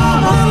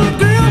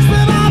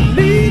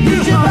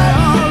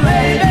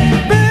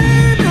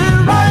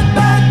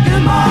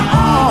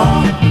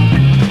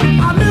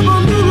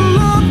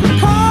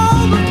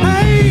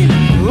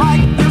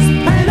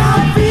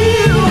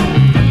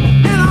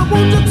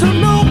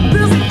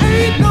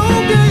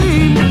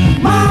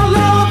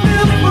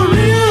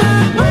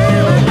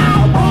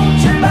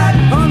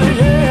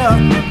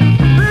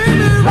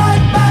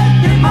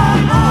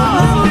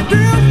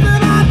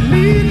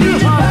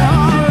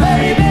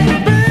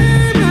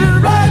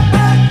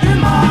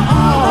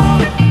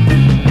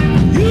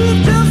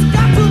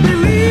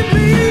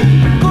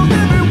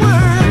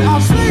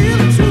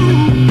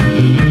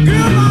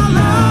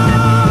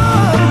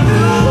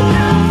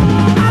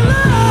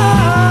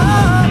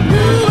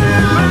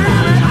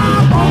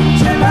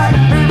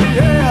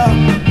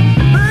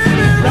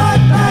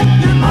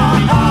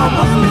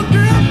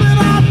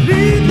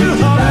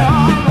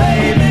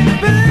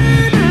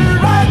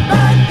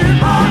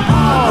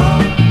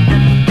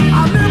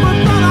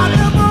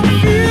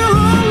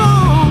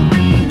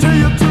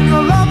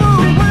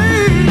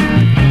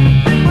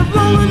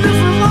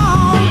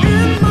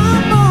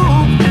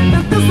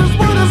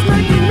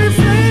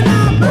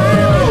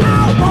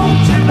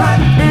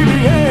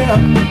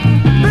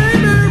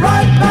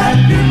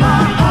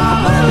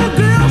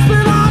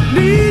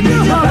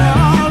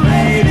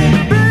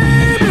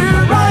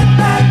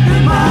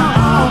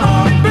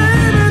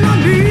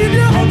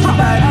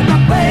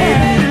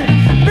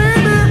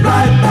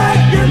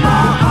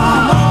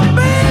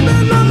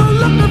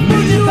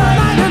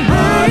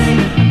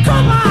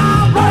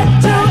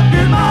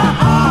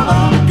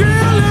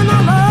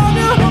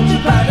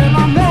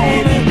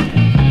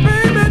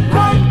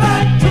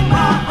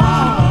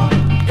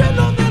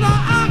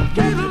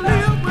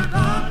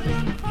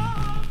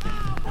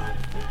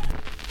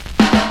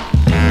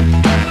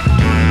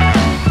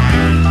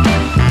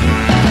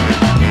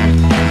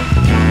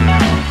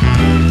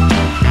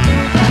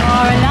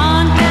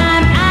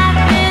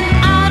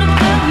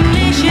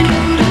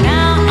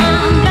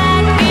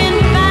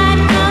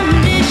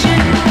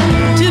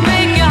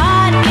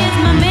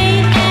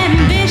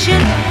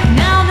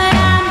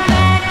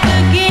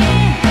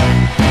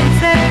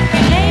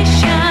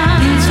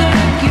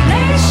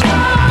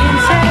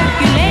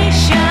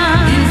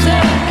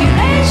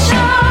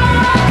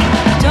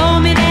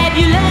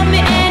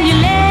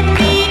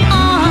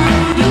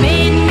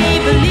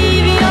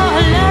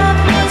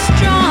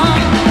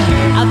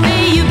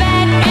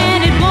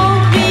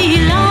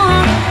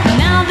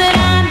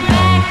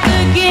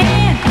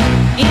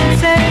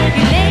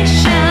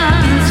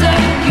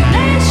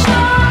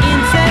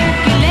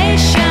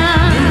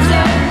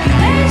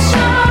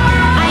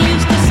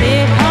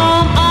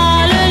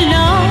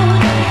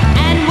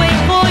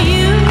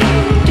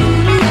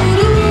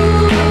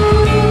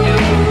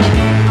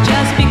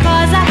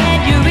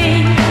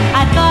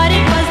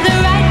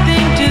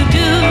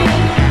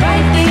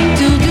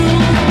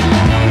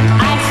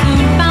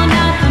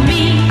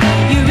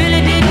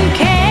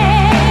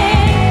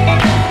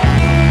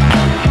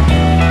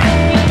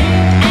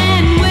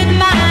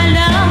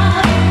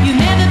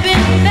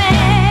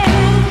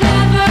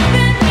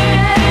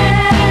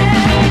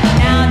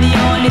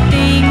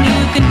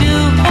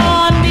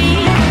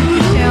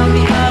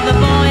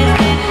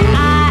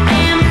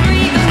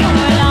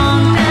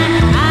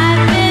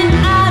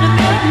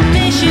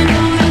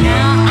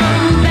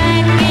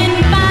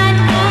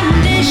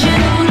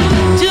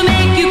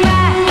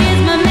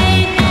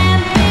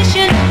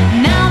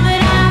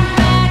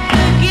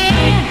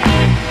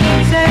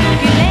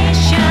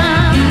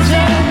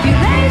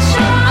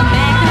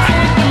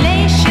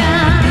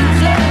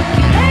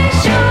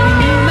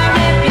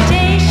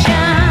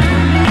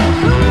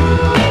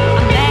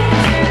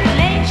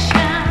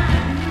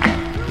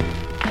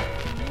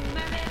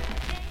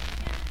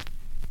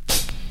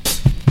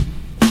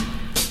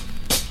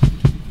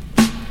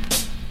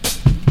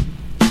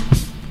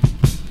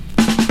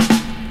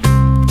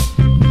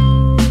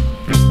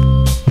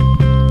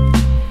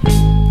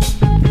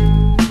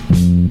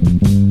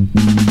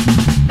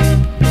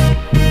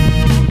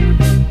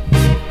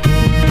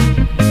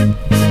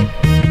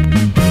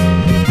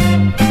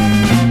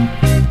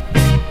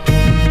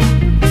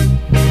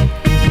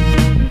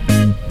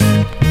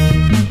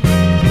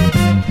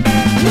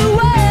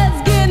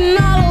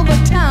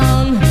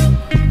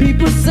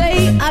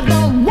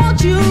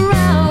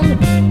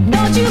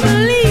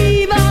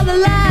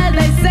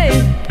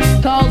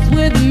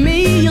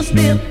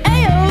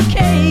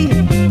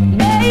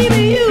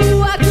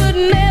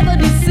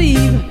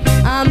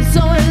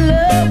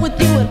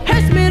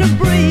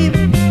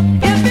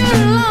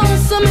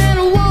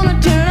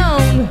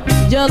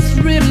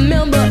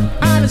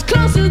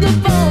close to the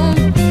phone.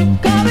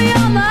 Call me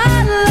on the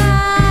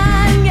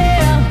hotline,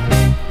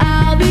 yeah,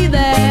 I'll be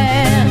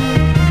there.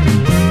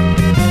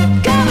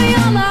 Call me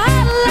on the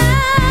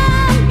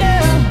hotline,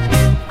 girl,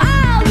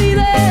 I'll be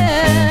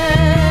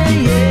there,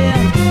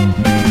 yeah.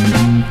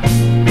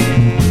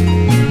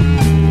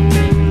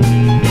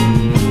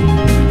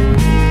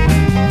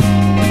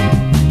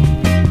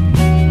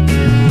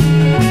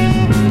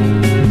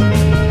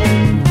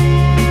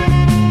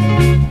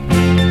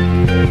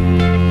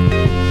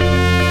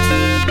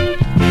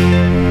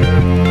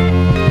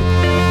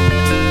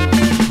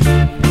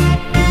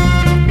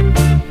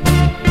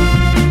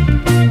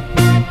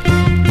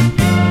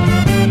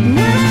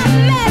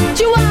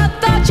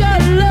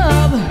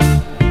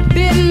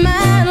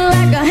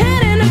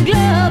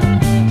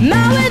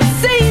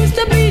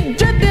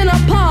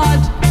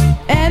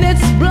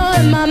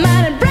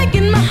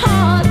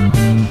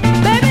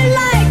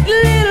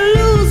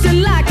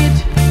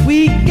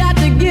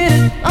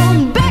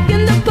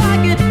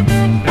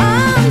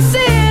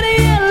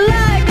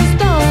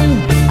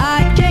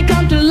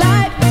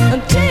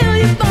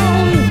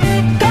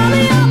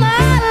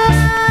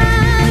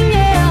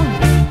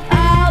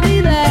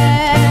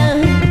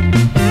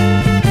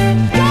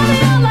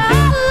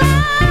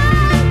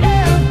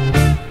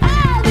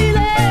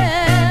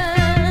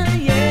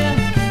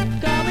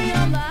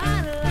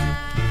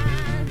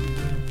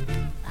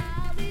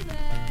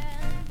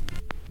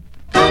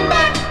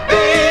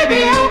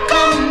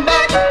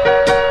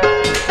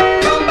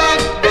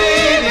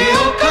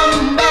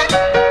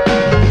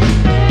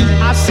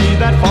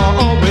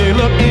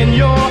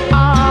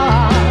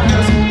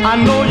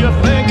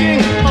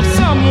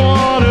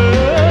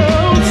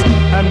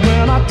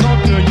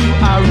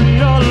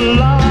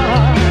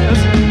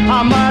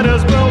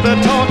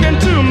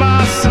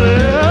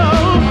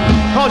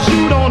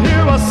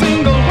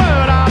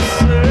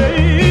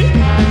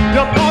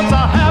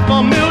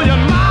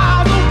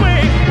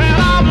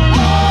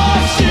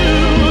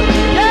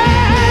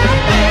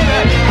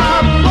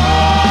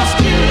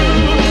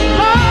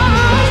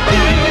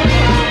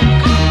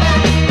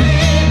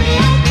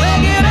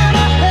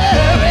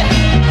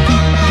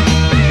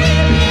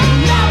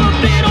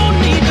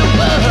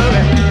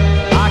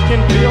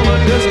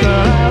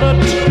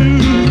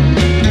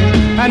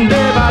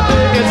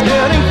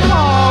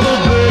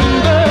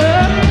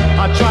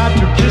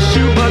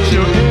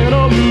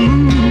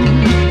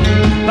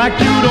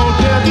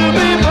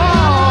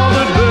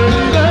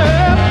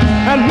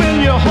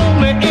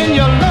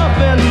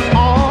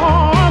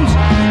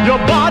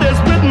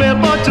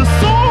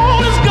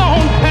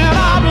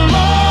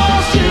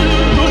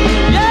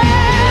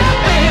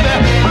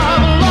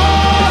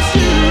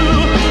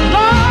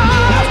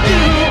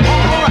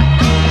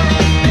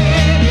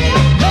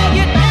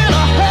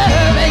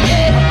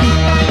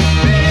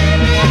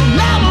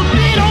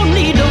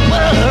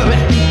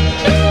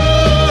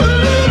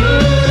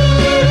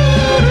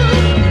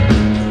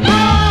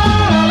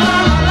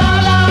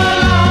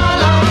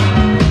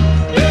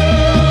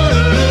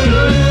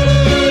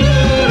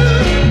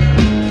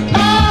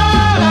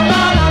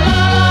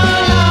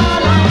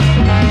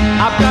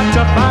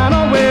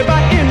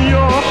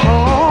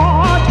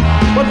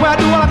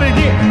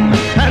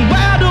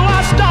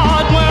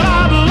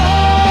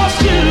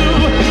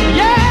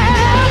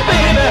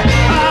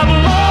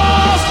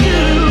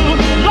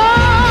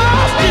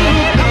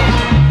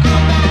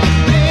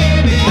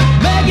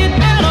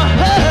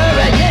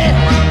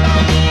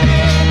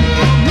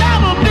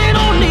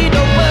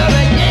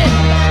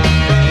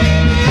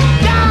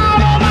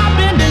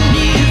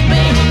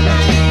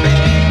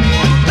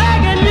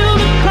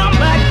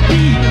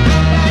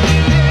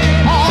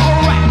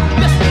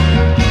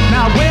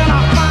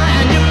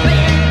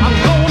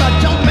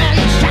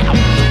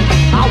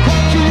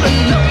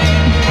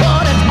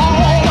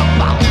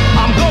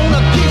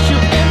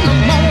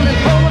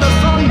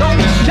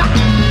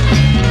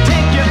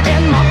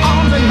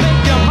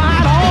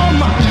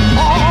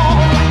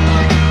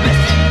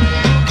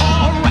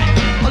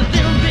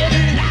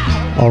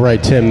 All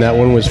right, Tim, that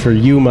one was for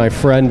you, my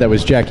friend. That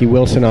was Jackie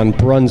Wilson on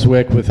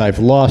Brunswick with I've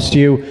Lost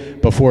You.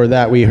 Before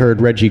that, we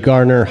heard Reggie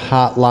Garner,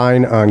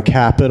 Hotline on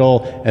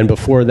Capitol. And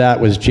before that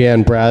was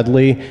Jan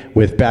Bradley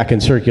with Back in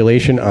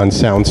Circulation on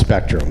Sound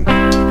Spectrum.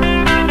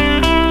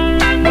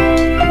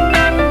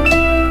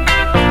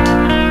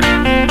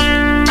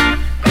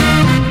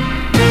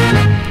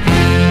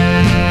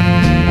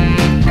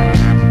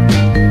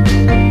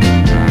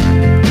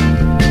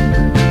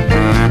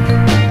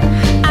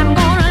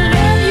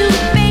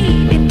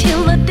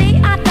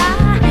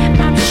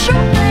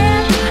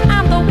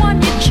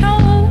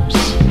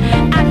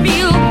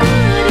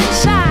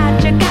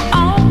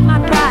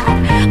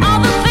 All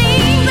the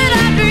things that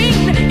I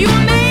dreamed, you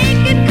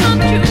make it come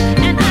true.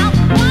 And I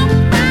won't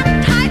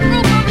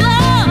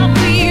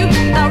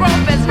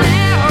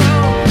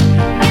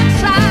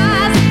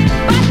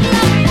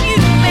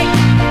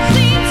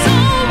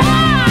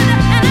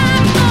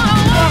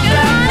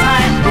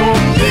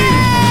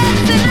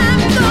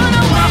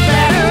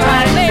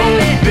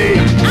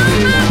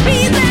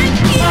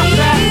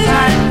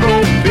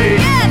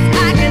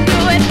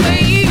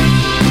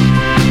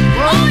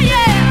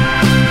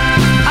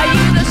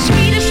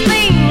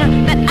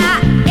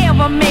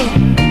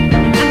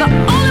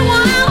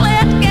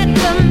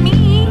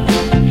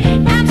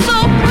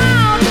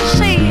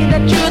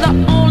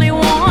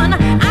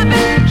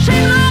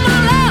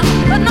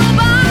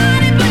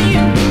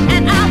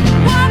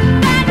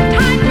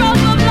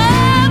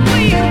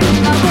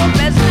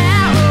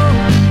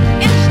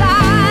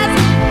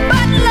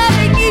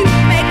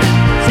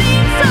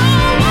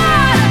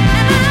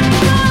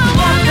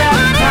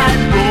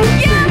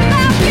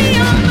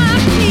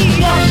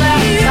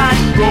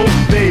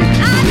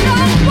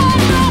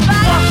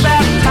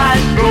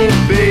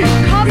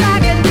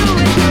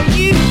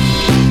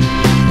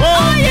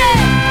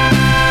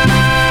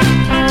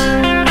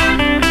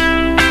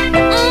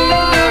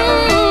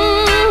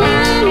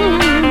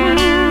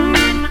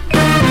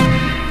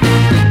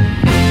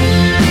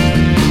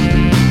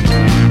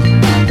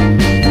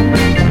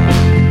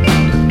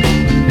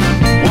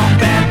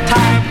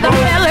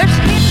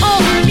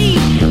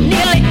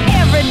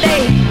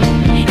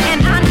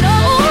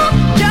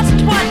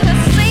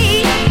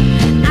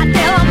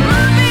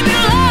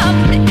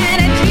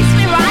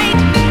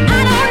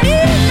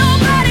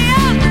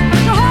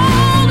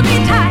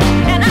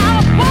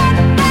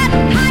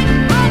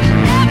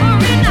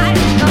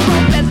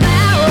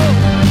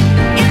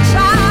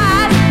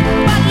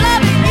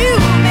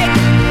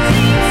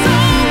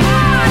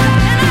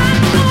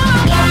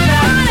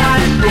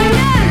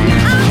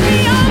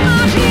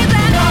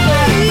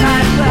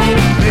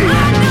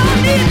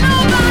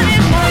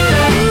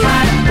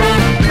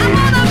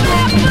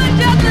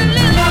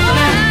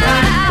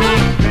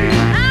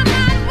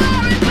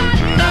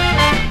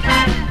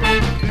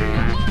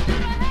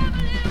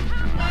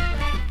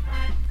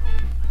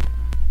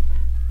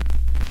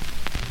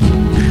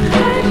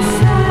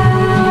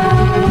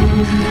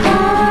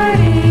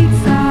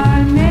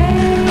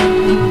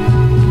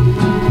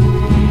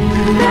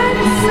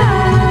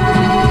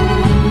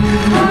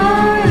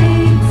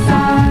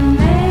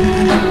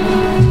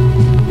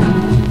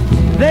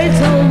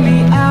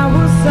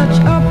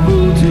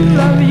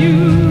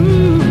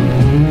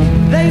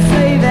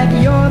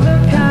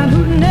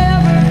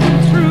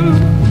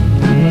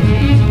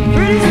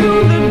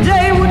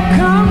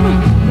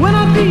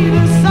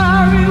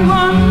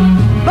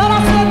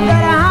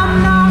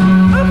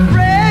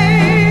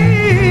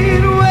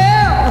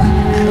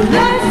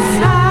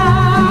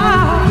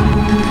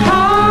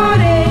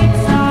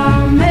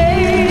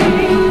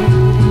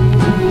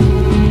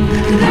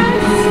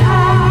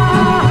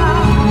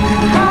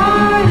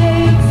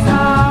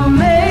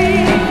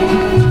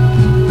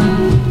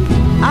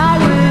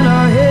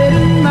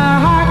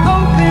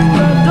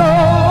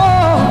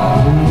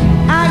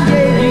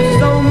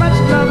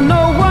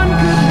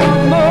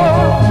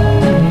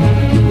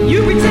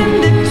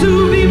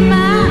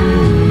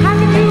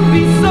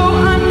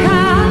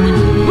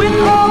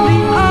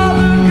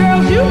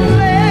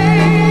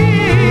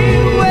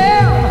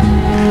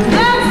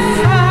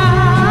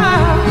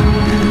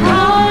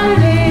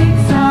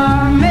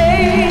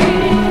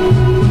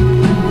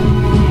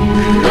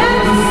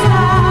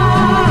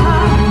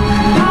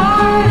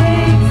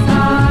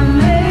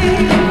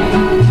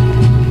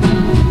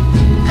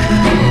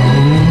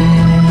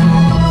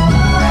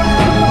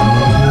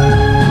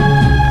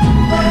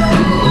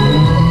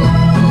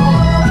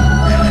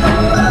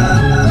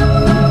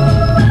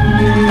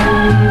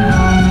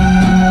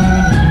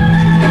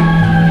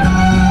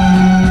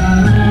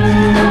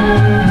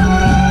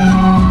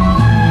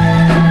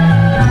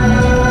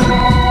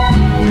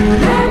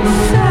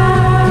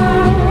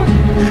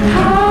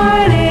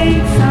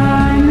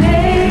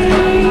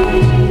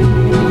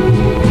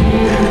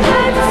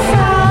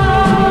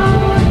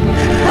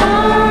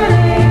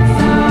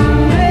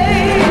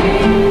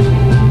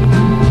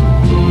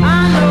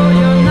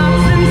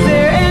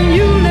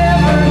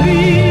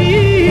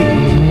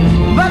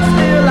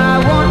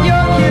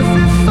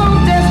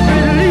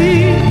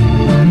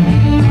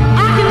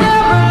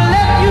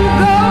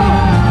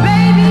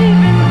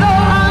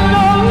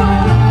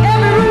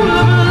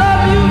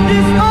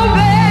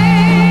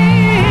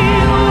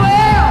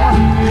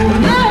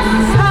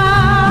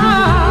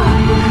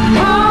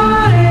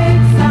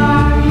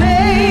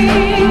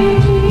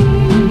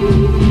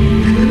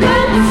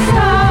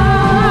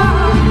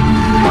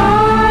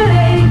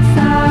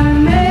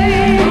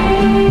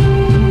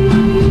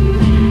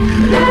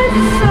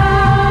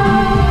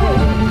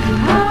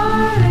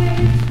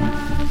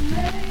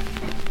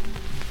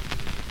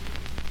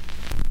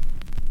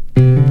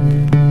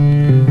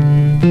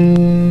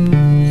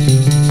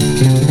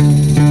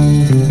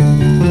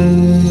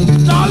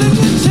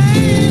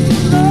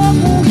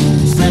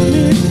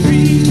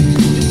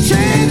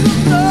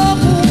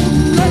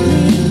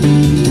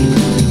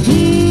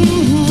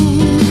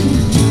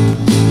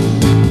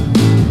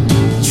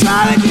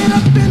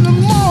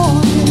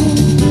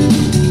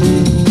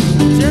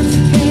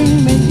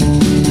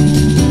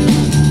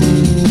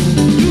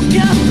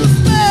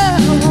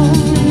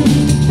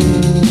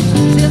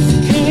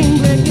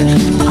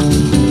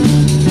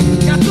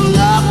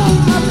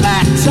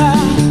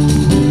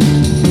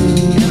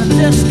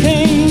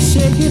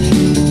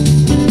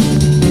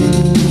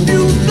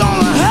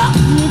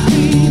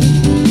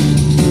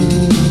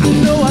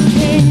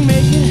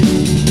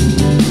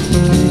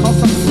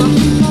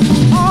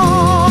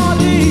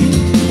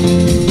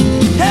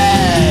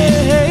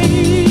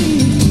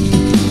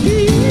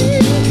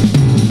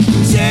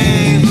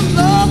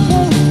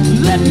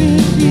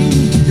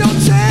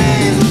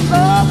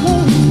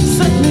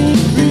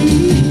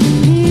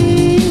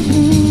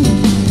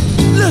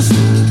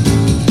Listen,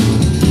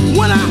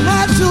 when I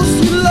had your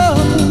sweet love,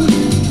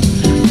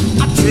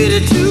 I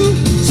treated you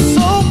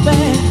so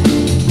bad,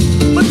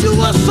 but you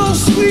were so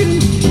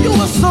sweet, you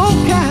were so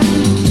kind.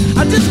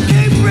 I just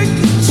can't break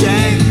this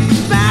chain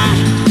back.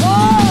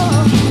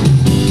 Oh,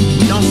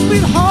 your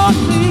sweet heart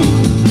beat,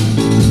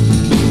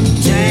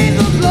 chains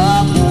of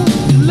love won't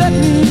let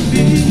me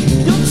be.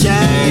 Your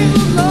chains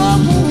of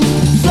love won't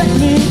set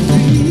me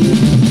free.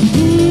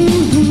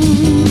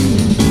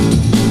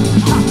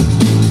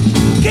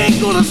 Can't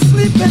go to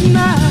sleep at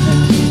night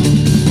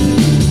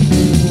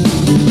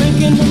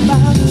thinking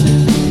about you.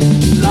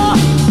 Lord,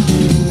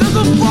 there's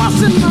a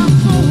voice in my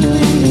soul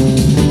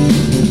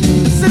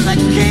that says I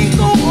can't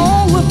go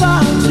on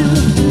without you.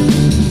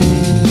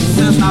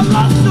 Since I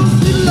lost your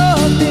sweet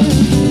love,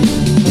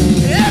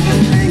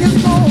 everything is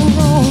going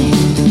wrong.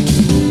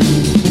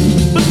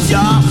 But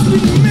your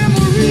sweet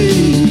memory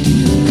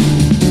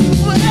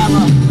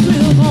forever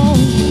live on.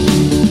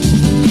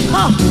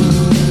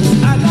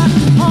 I got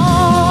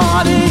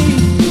heartache.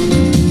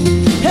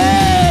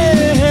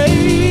 Hey,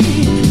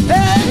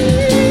 hey,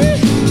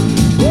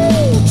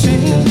 ooh,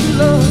 chains of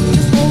love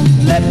just won't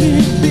let me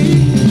be.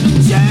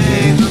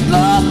 Chains of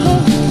love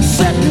won't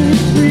set me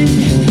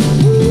free.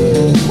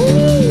 Ooh,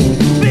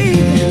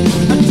 baby,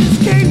 I just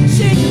can't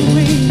shake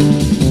me.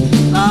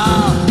 Oh,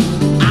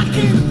 I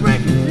can't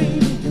break me.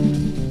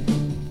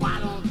 Why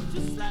don't you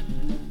just let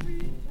me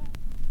free?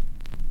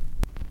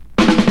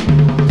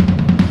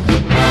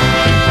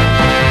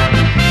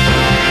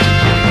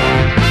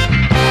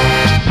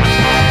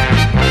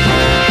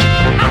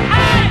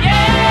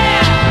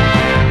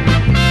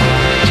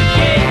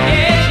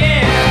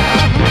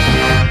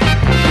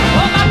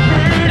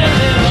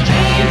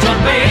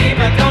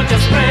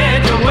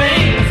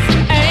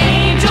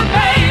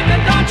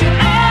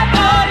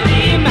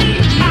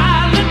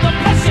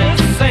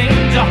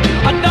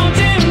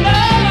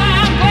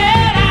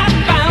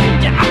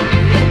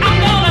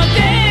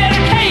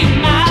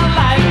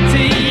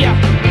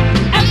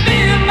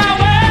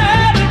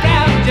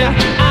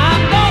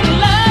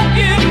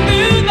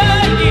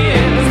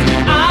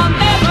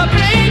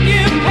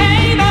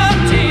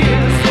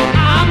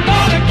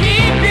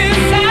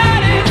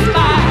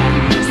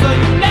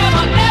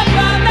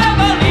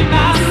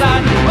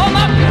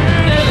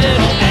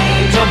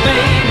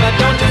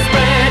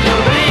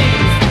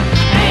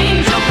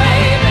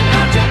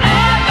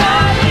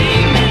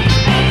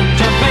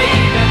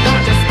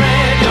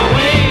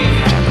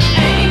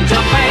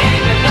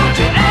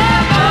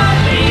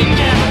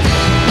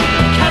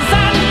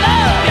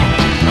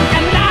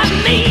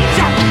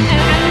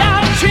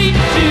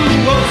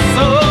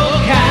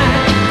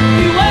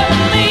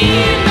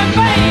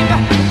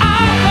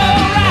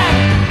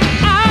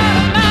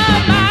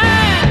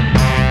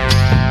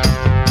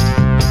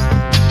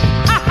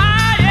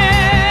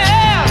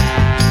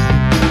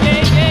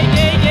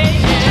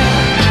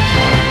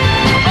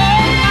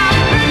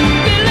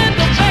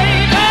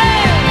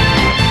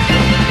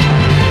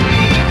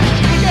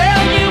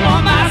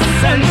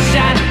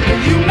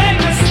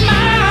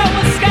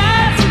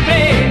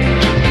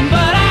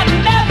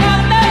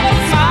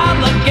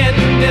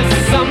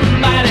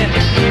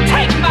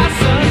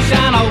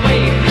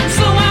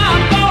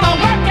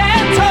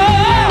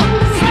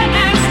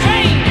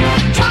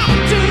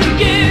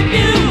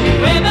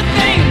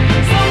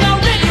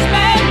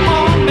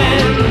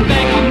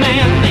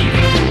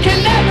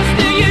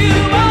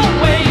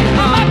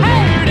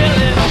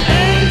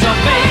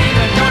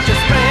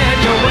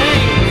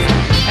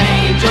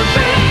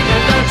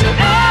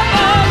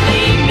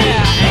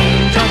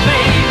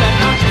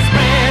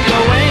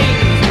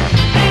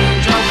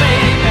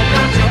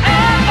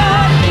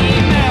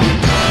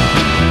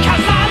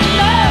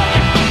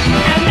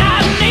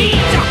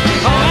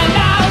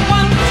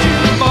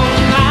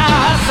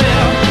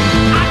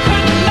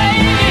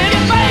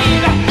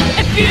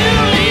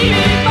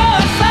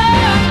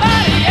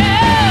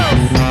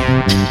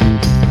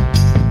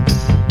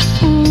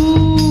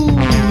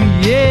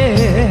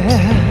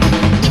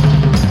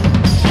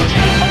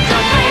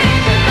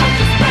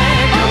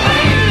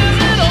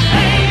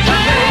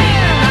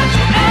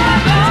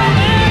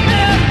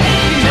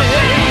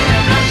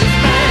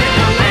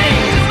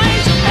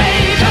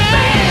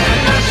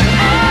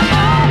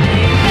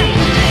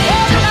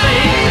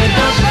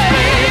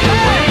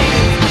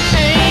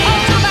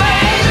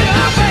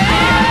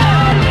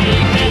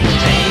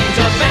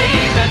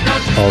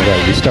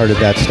 Started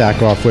that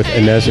stack off with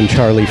Inez and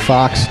Charlie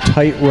Fox,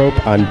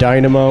 Tightrope on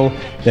Dynamo.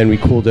 Then we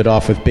cooled it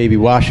off with Baby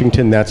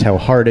Washington, That's How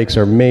Heartaches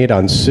Are Made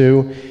on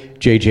Sue.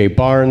 J.J.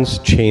 Barnes,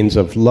 Chains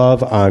of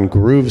Love on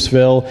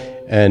Groovesville.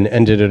 And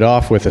ended it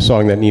off with a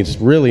song that needs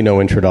really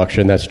no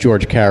introduction. That's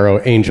George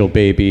Caro, Angel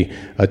Baby,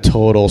 a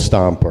total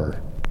stomper.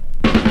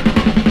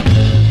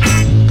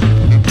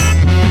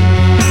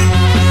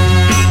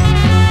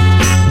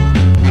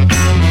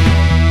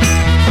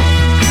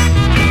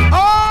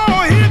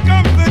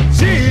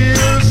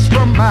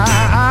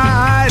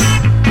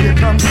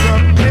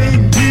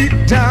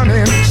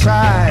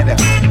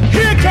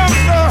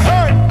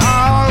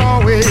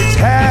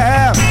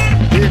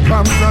 Here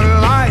comes the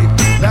light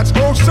that's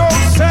oh so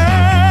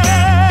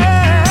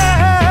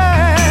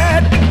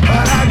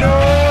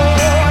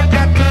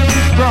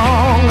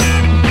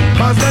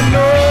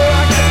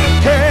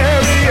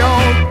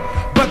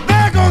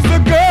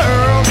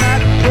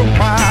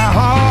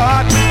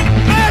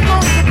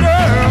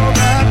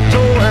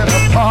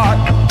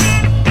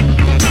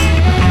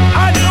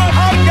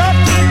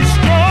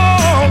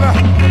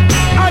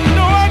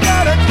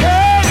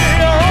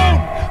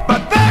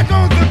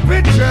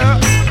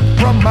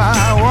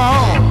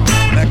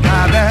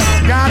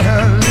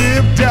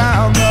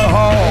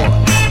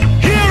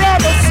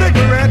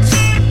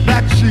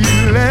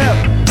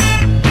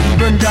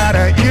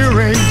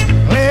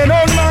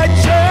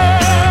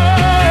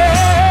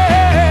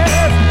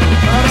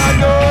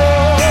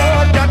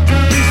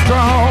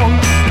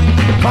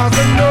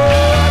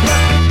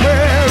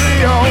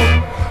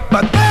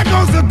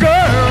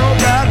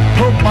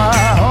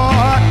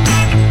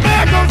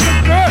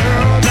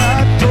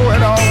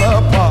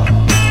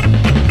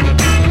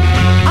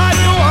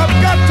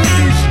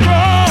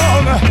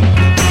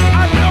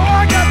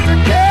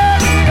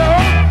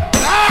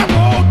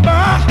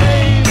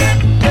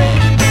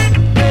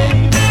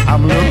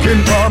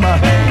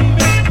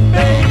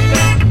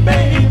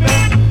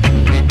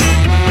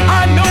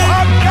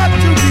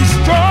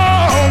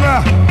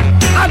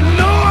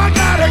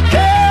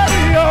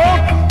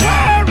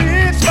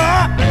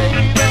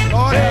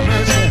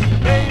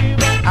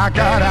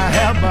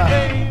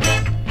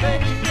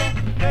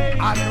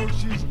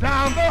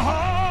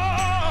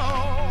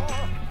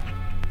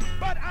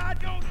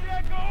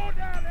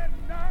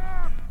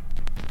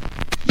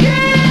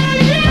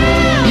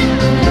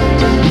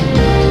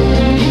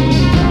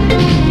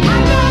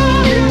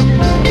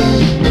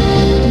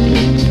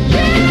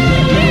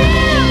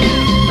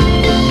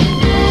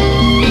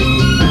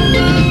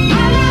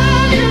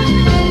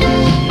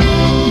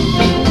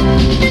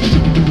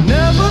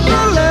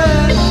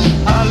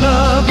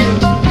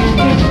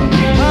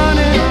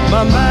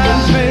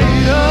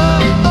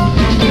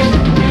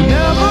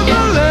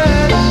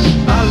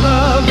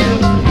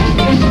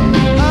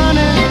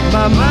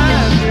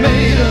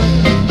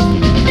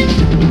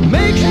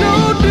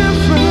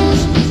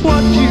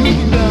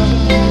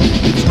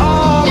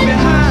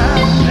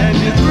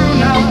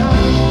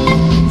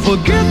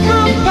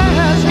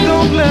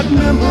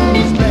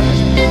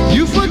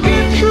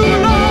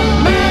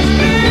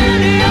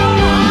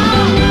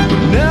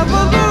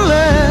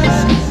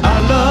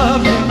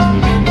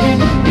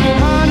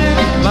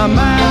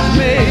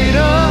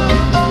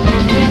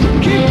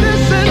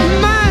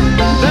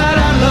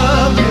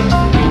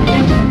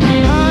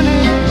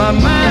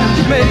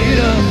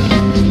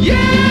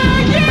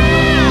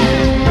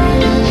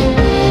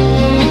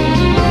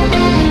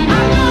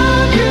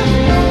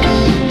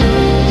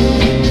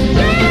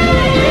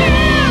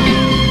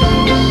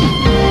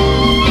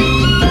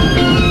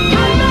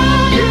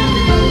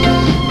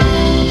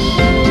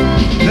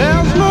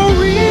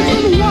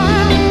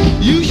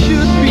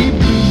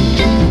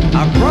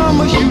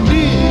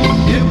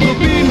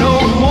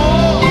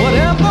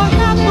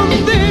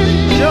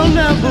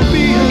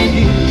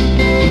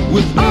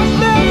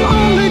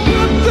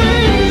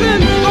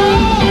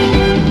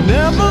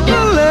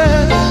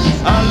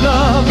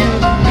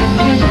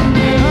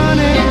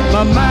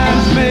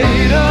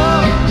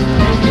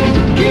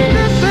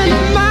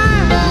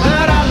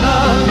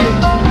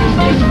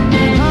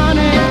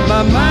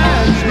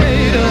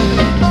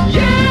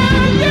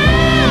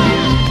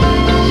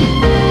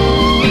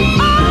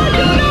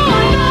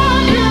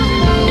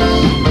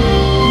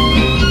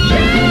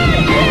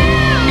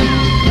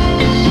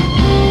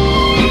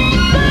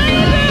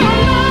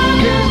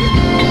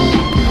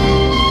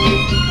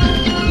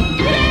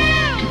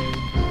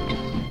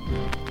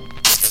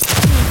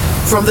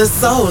From the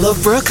soul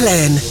of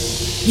Brooklyn,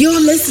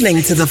 you're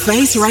listening to The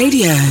Face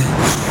Radio.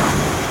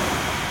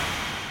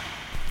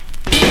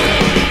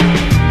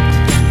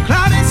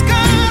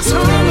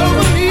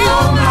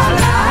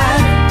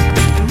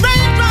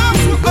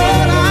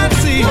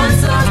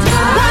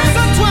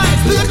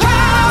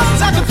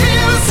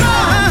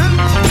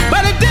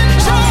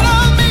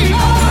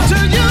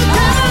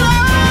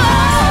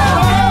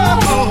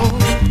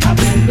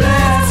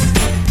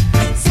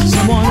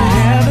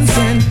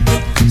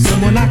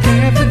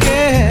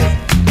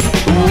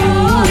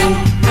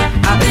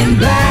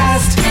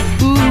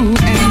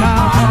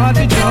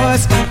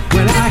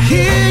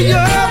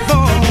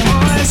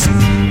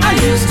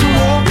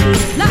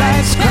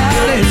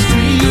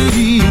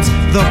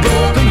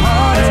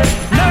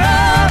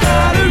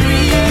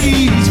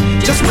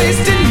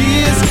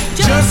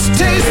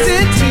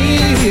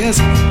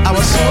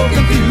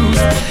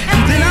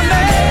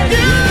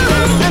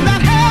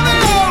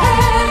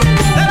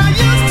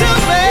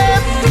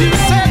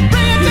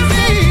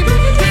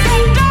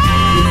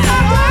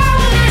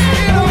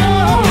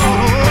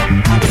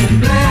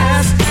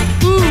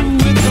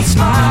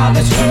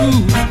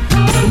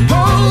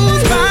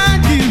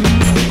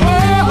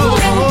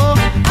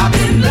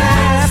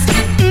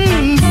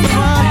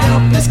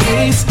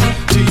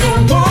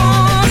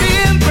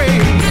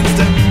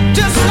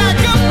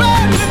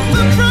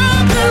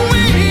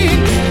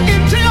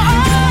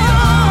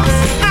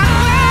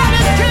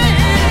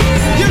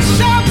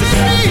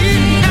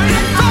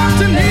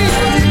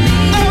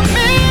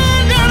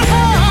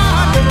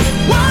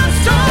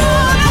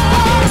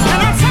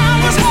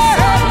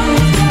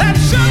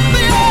 That's just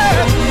the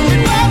earth.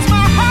 It was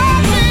my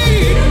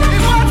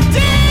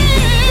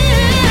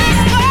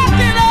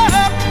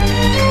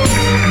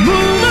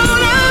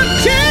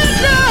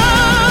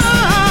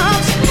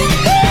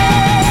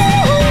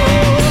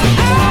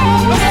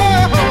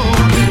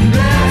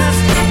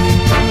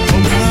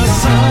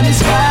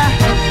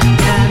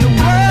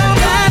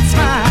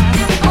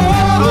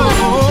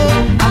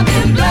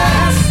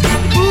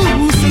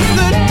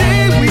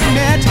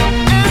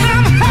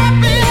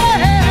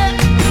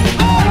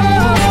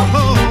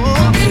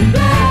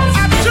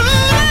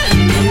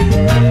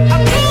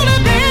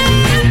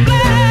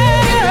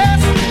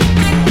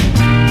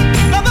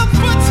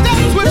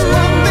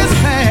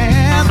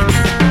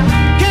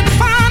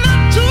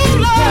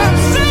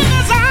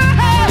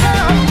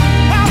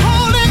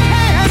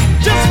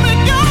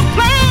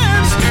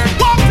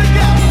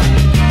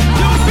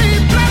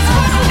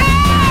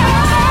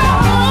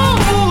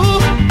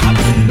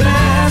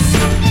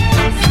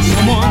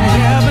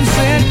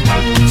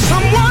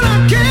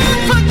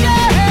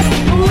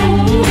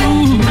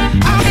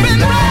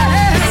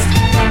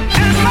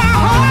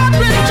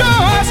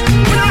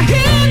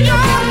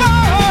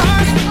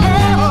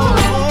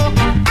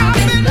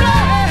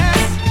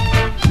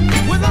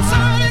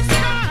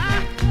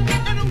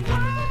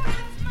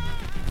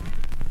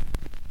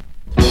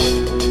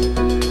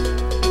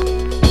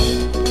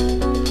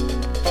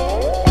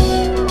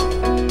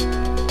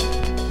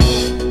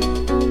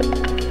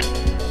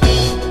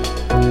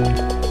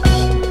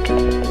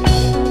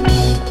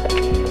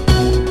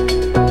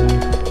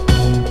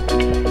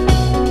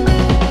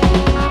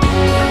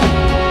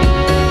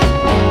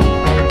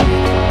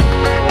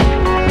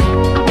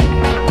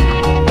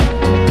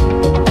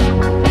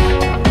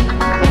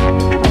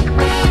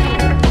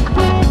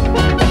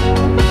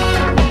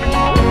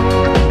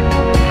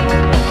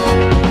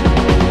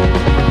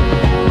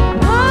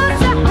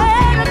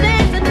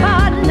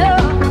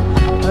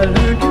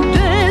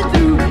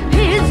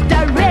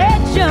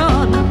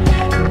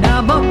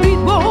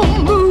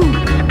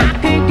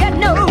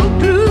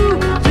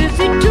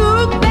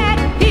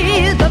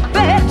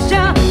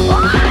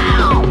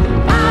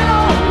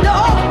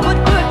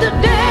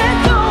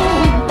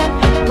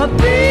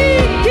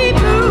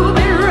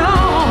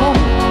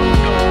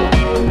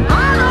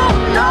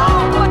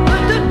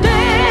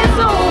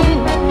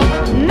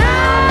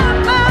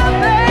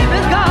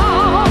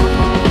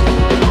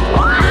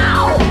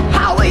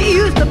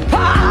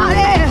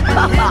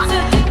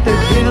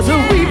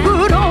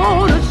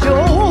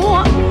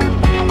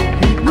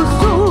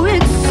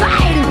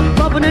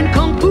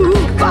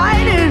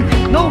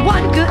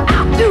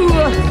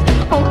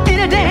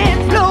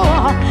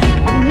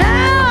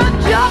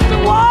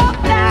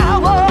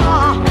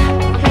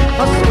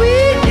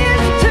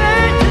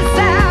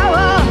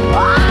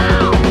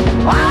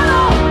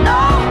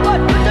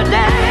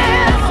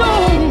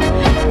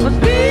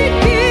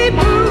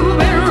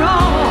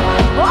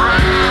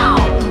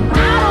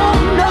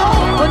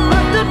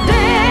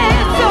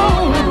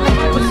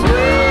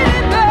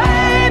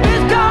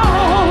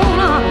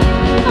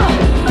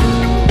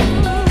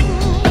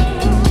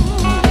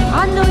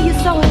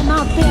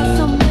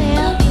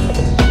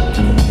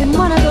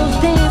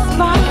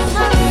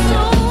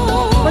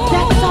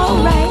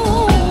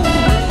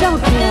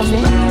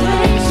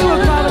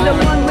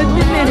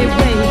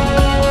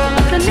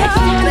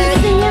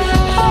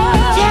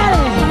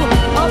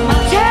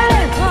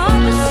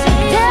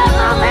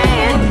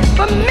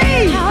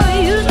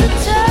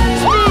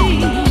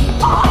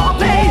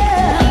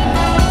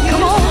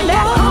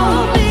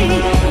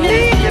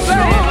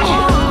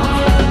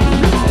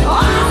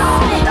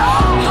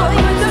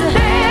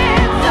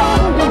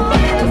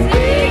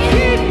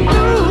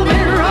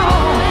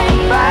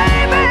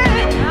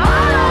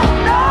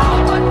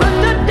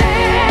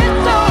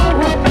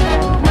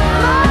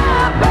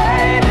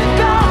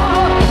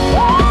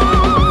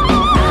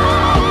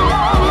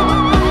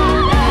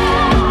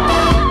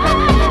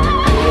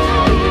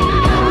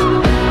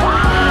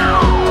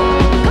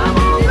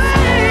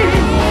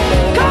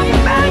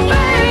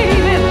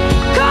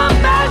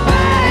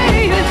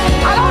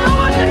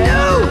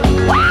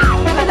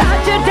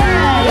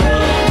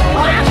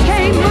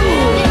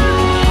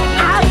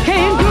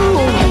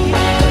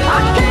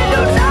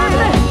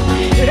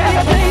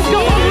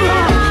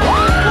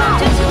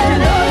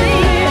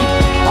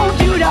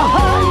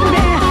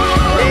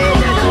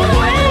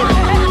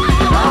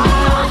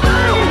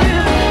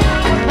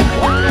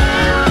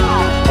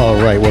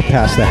right, we're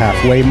past the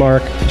halfway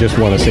mark. Just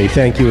want to say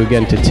thank you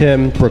again to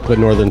Tim,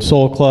 Brooklyn Northern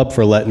Soul Club,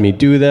 for letting me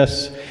do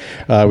this.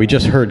 We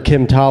just heard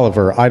Kim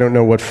Tolliver, I Don't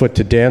Know What Foot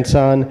to Dance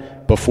On.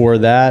 Before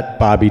that,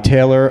 Bobby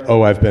Taylor,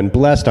 Oh, I've Been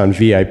Blessed on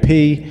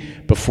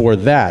VIP. Before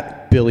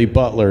that, Billy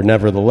Butler,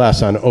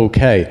 Nevertheless on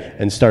OK.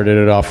 And started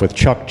it off with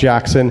Chuck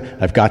Jackson,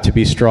 I've Got to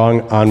Be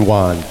Strong on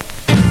Wand.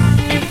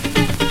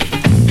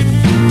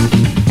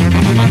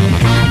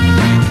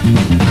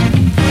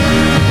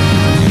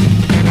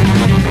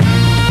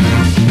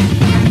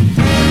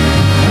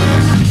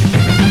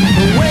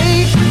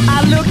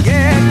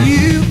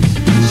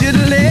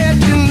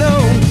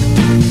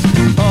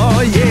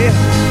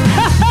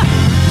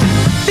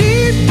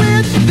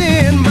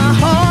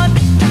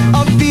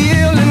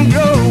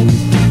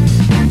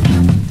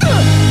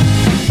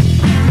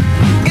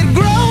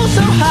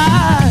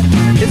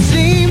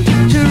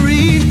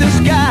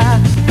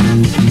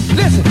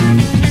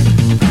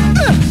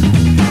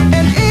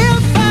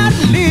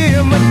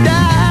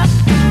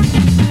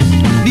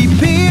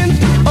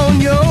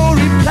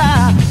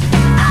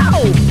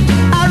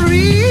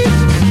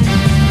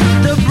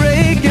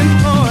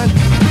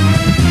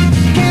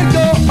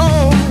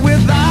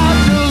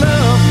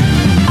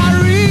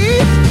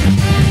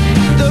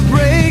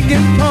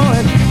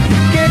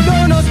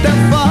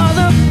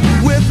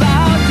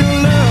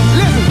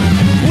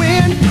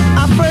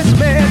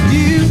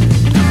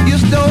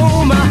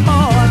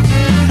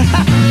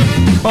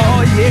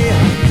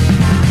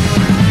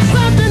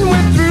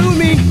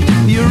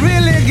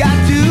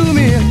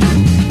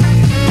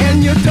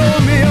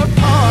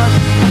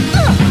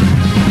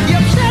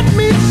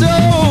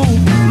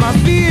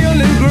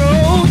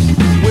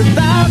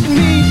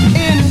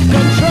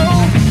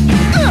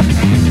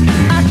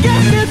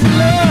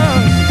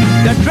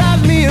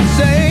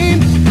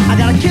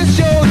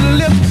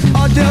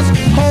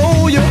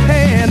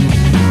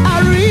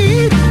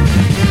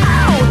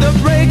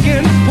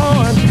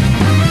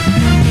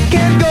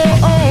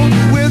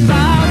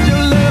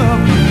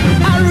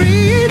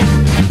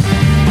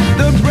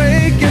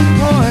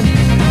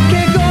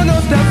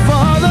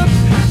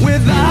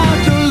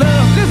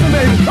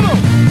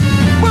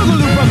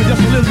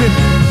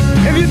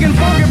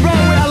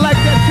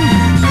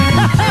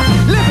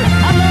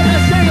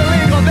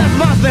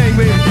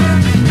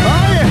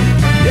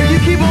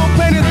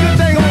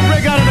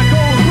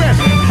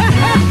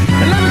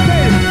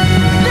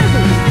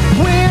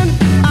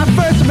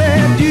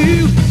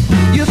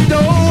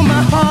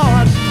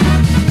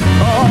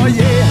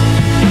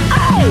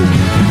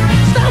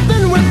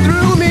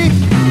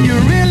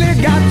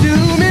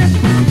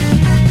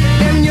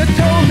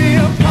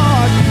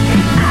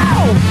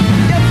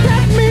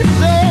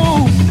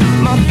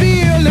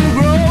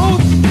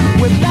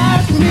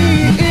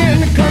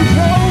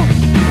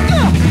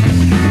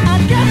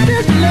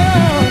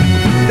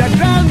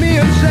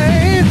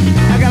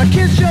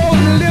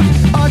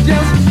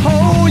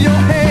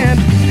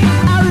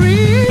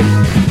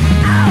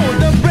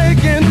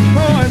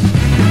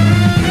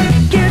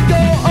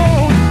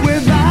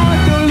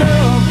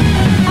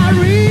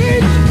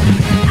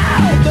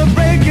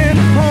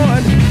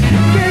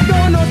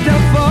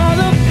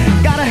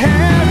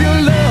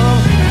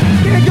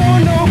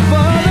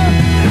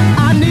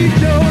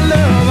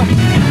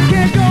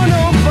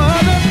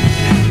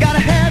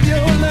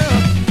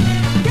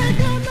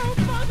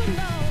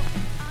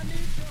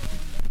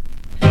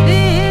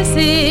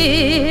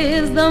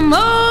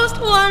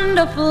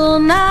 wonderful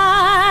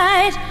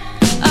night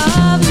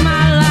of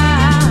my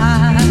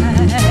life.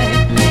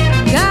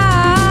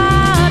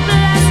 God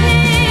bless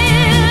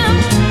him,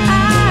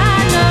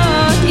 I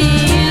know he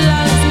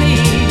loves me.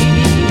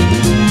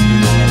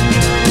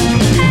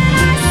 And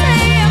I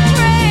say a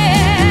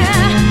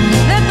prayer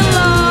that the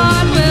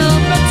Lord will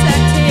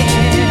protect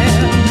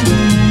him.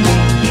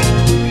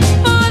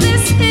 For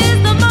this is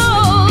the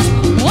most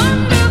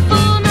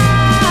wonderful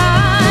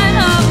night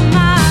of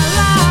my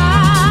life.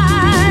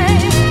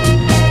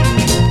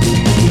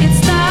 It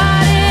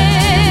started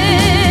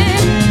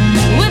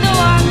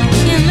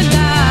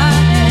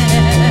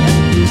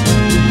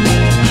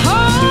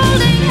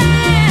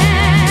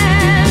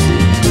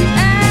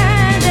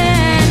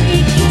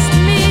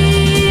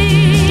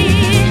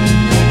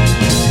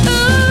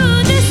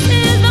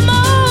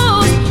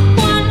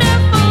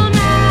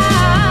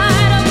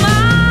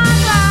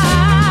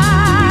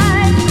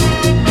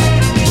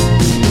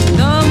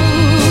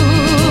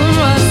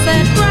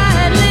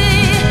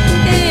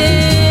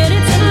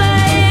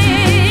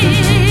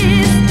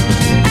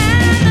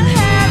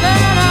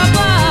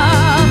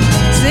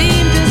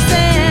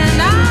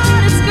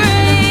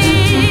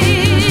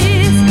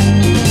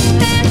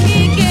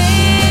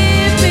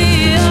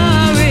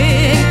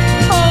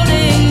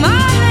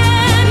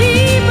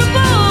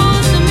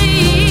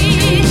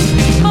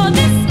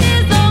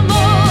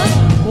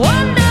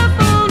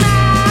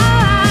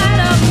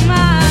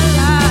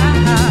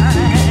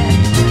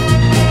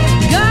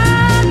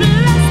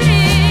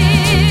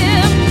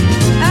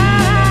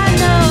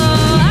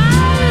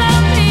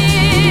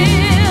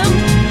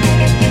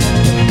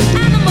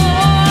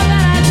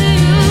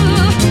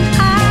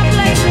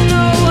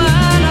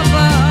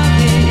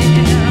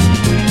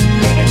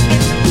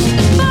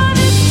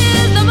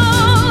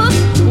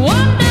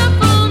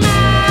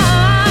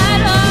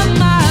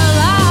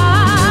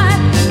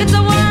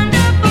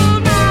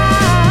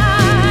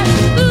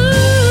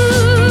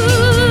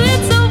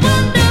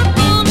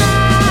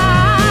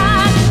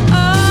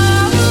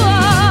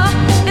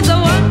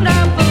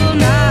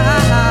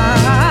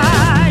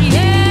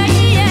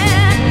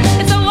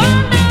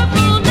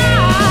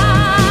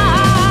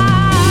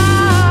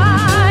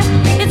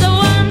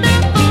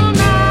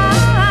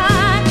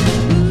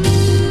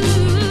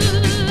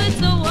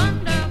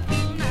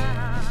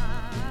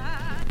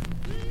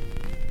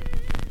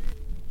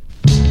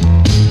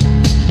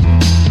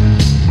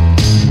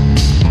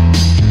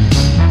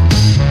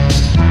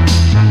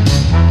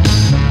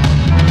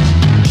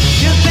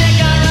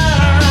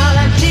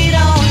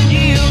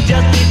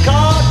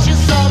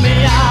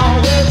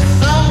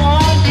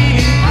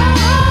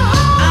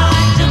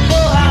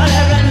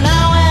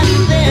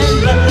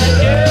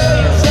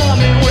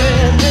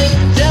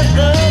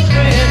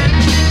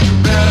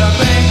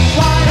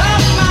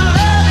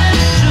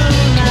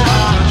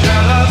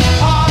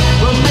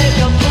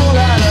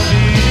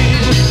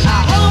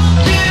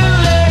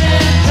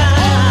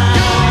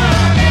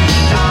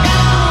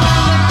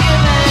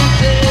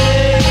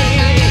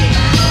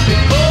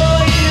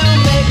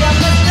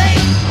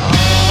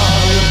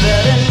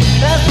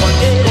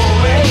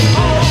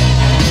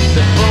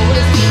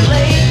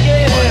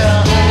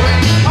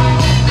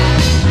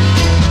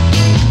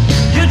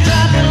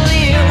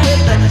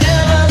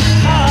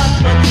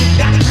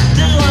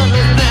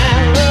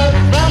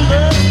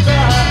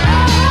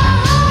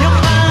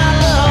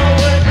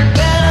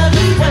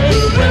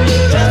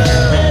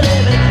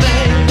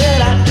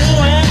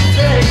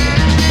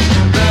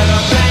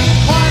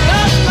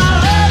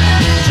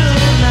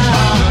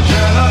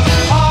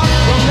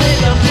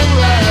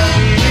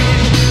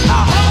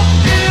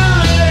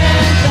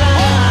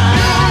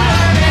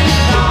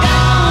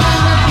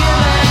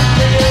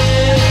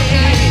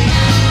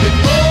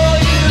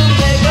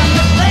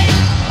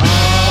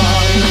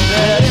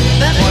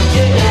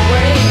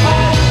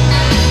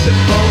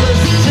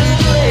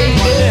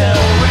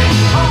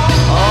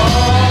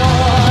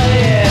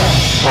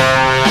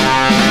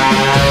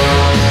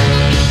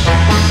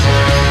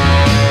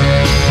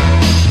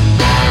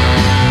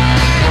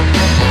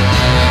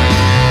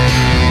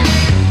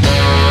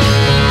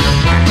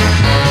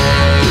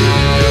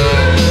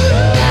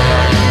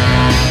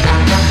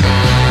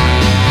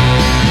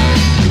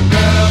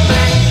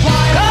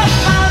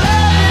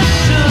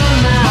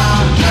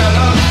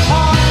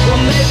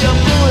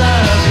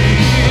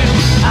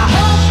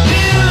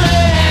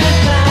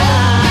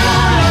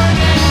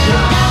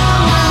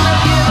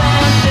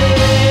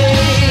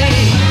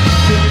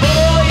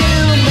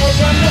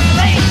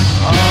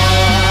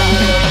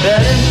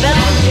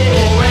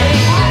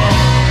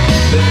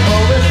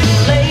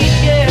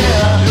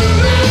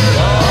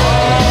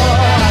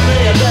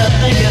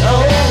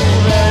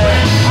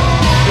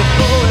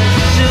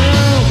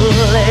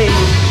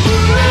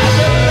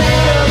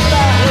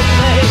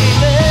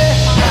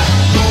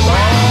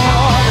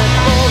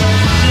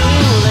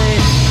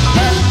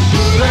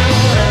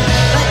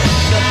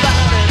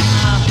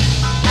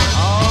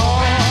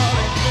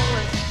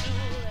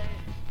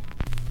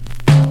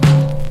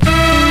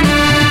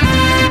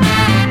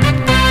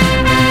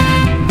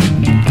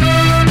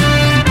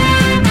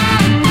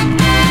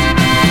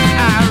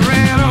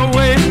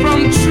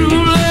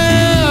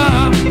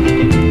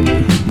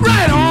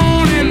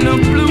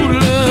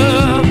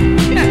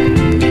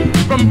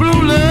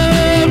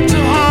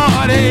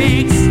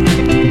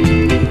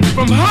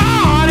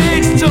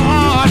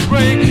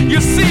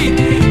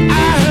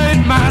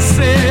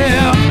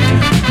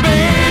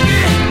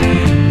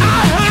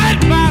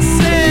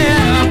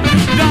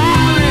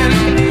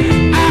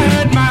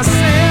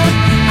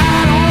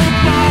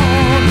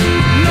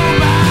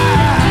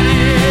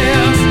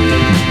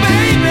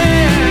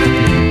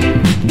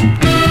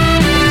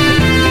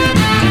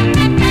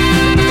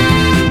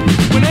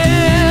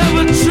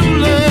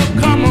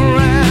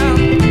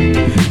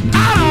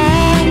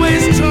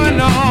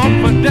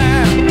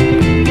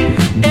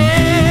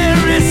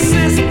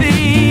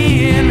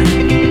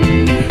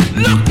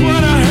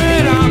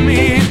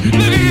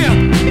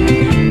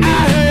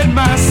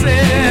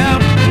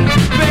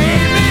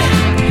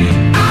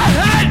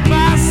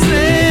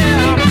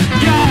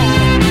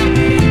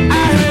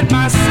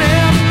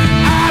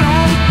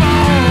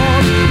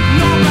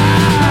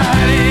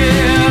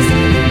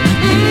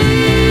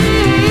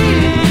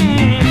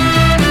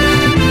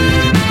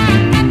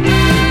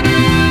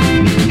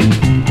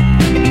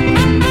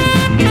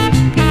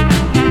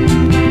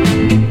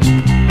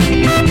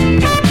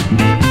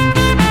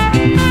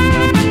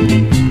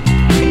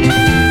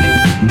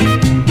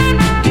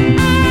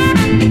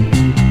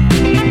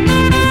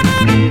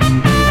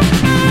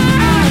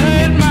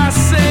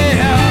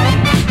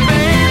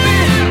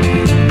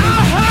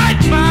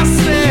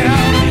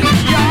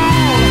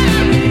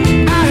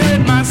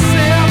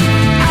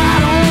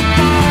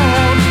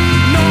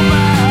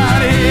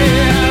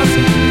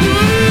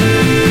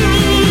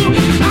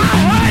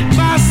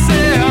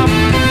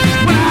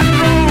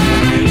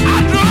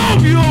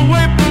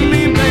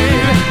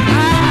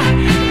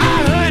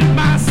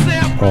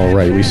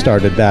right. We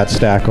started that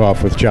stack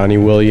off with Johnny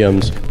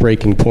Williams,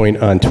 Breaking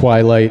Point on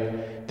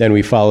Twilight. Then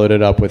we followed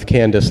it up with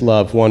Candice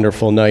Love,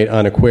 Wonderful Night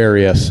on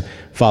Aquarius,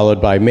 followed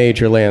by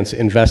Major Lance,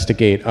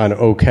 Investigate on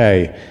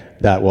OK.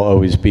 That will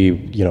always be,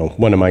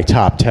 one of my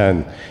top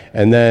 10.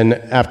 And then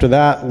after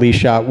that, Lee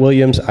Shot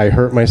Williams, I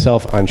Hurt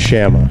Myself on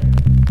Shama.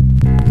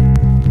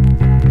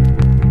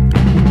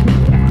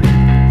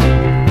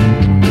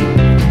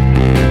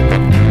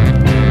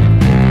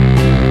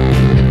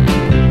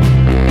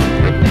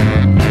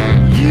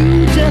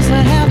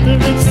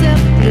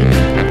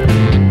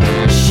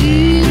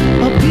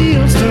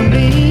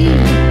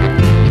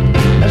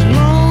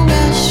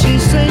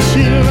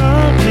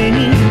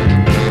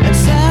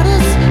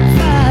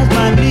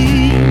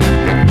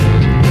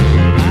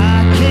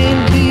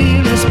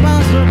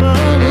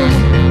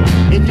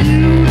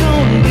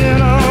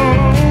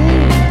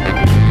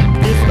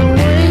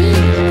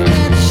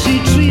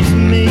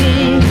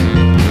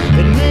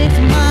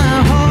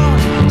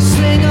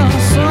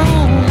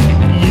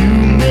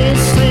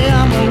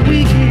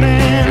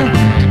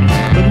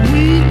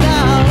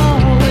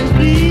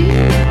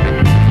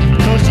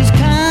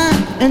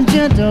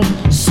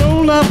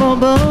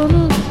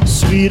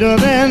 Sweeter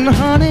than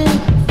honey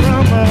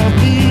from a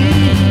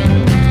bee.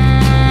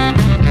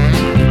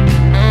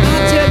 I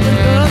tell you,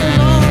 love is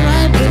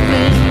alright with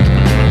me.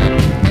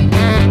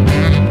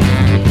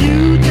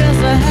 You just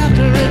have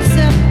to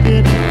accept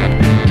it.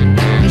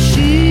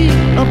 She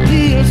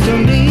appeals to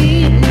me.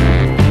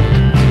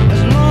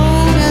 As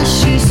long as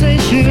she says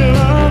she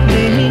loves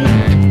me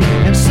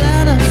and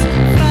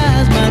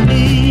satisfies my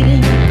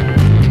need,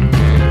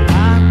 I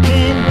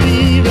can't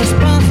be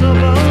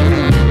responsible.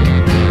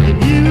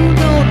 You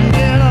don't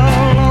get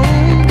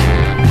along.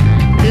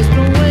 It's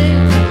the way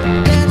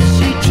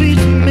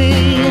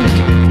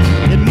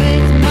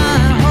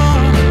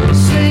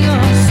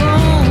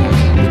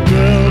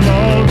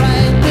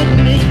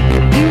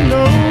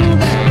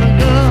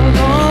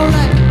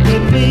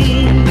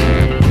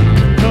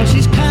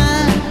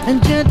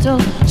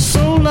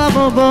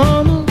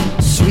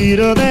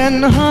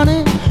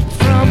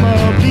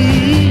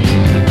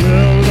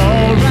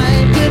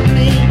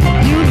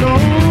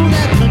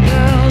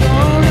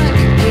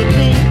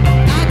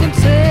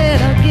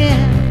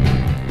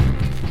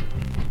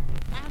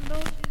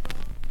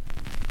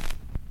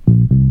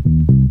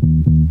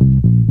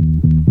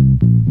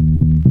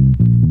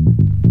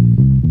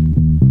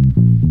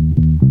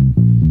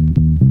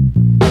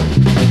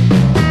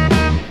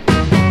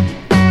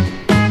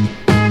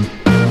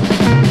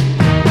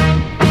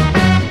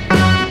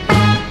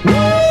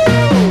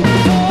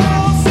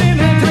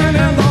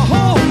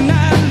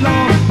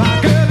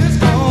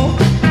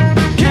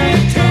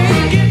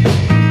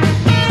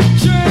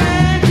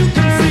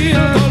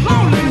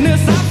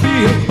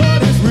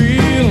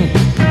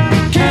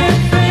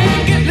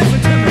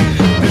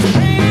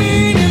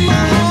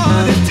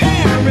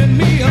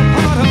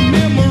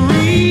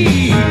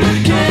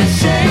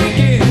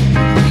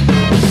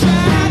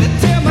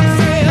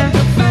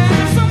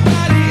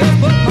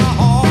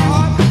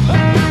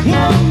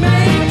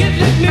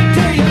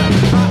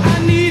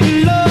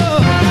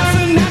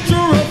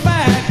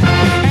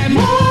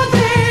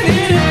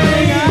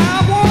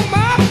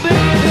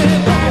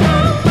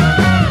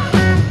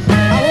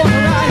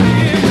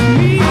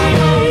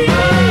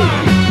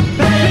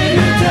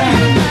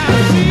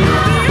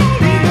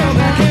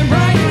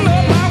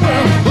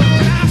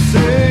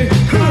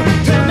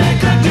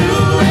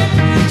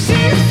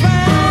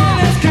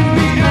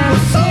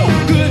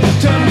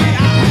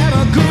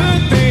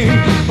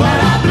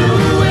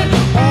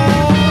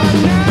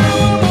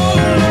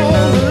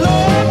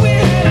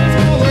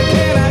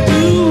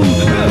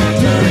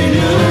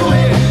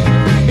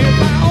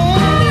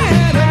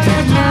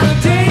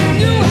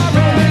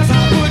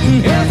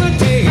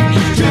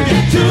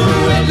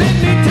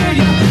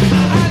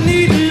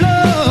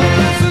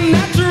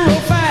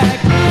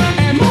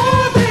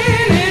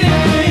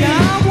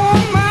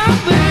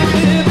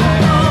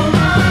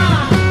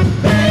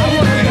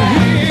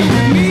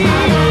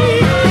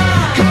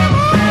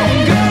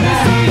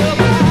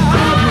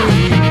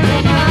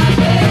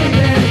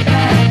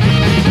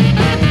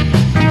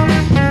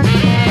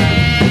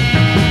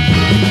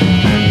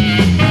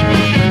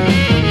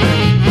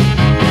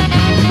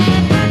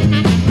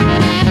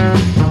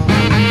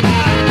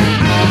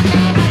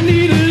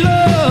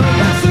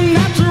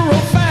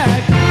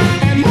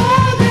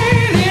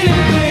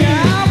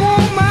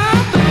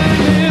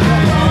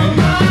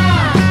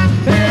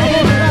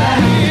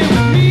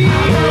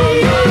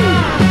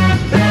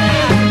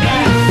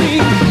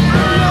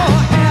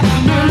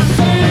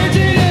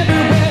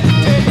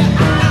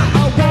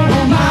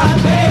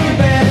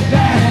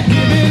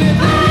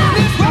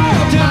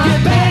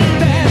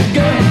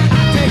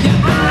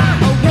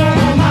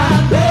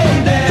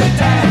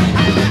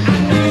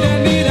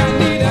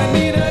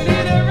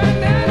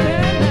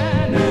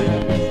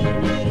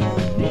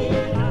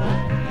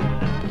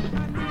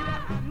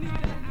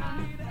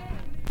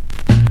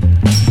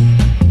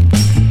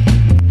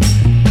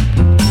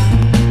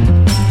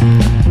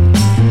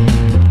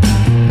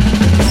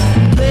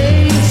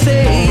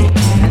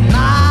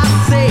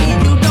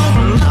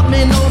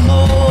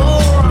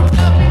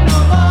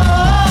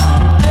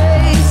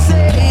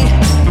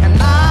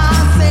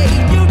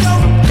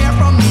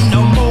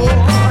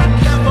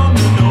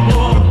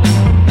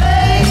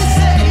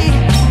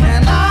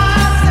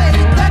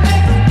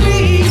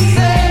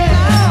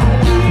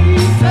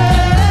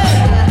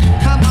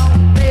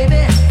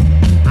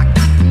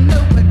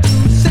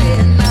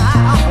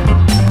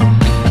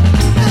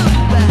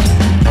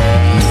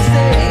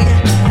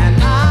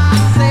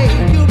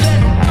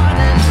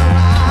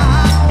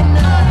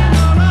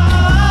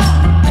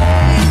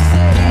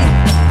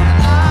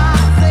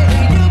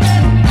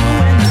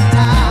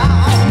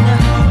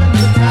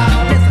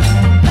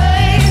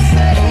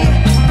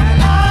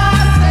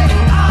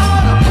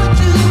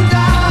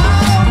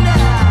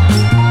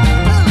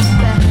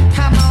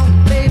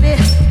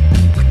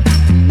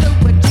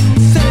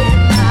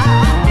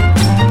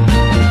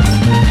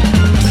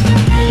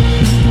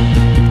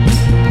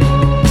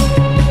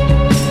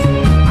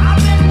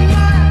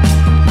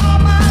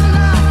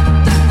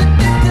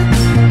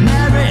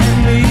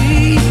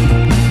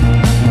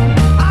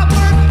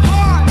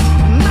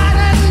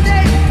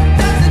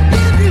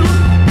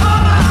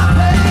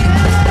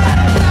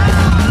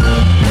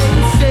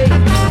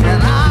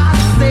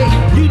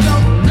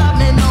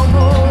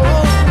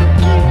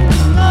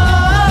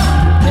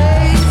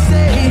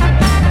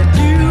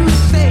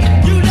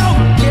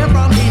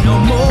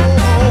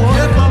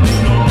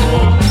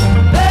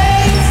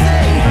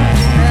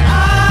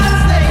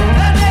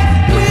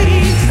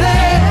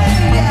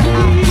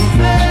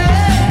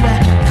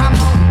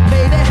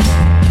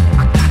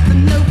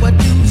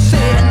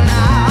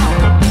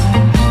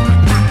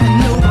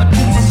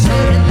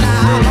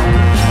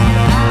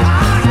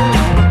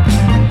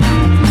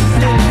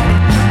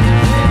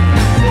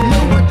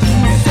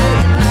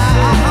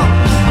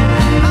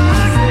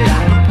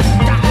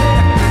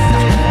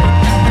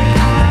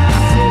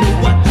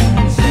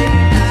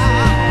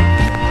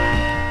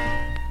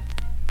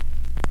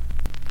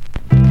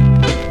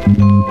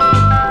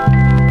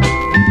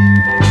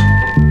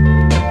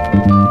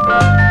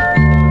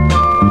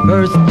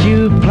First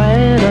you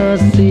plant a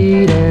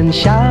seed and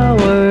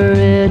shower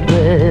it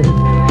with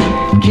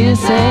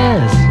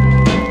kisses.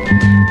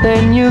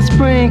 Then you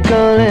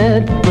sprinkle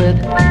it with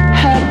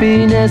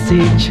happiness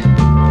each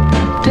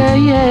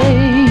day.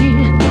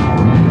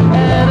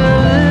 And a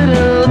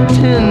little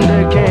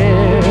tender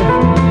care.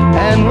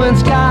 And when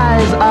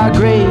skies are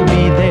gray,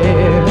 be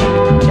there.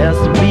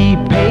 Just be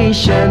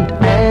patient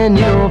and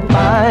you'll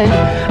find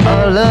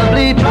a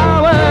lovely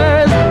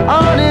flower's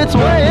on its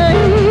way.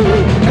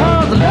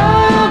 'Cause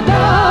love,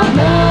 love,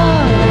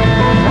 love,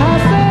 I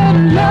said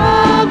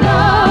love,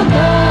 love,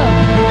 love,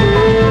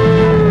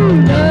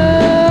 ooh,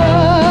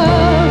 love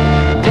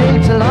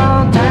takes a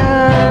long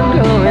time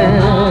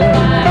growing,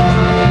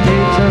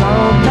 takes a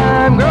long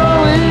time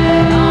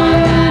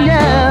growing,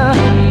 yeah.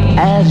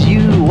 As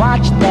you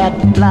watch that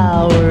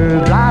flower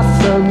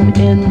blossom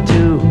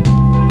into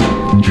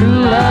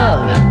true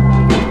love,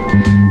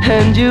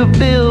 and you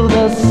feel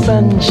the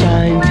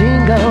sunshine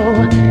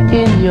tingle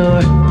in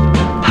your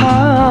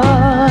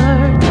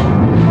heart.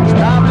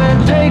 Stop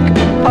and take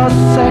a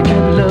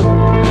second look.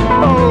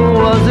 Oh,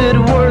 was it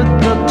worth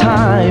the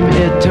time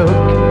it took?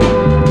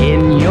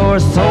 In your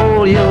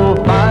soul you'll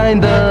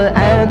find the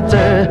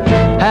answer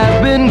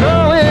has been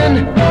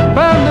growing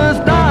from the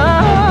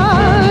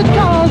start.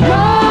 'Cause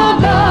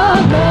love,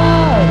 love,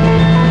 love,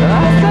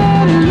 I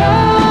said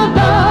love,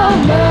 love,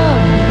 love,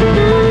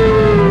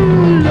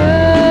 ooh,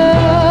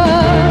 love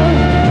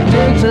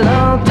takes a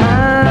long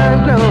time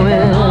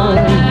growing,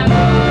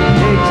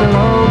 takes a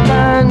long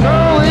time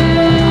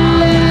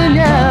growing,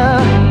 yeah.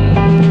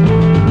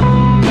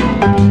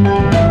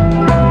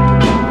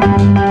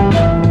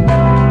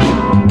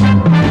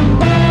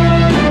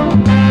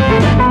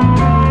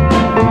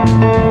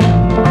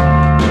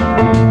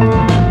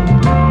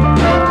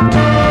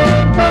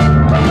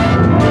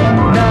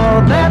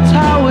 Now that's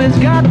how it's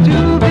got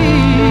to be,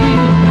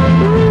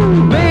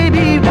 ooh,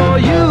 baby, for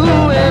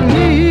you and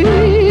me.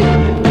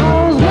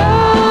 'Cause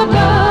love,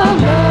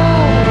 love,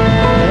 love,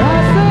 I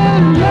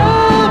said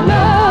love,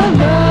 love,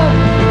 love,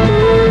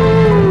 ooh,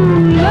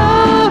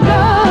 love,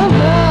 love,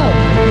 love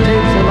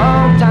takes a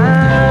long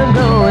time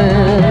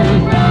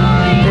growing,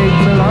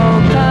 takes a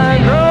long time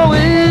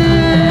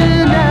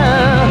growing,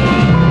 yeah.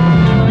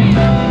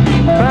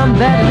 From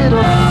that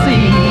little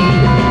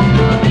seed,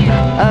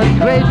 a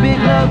great big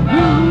love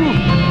grew,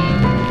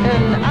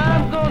 and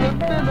I'm gonna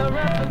spend the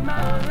rest of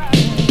my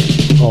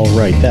life. All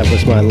right, that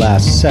was my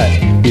last set.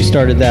 We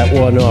started that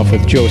one off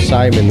with Joe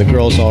Simon, The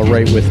Girl's All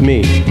Right With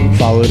Me.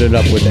 Followed it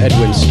up with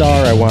Edwin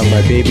Starr, I Want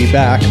My Baby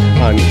Back,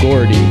 on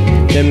Gordy.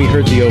 Then we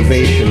heard the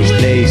Ovations,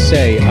 They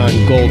Say, on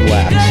Gold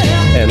Wax.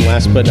 And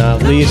last but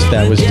not least,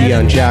 that was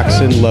Deion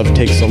Jackson, Love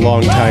Takes a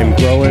Long Time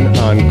Growing,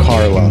 on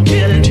Carla.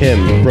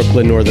 Tim,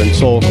 Brooklyn Northern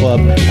Soul Club,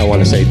 I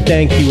want to say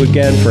thank you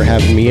again for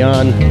having me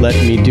on,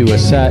 letting me do a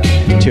set.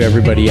 To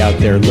everybody out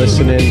there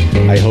listening,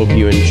 I hope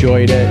you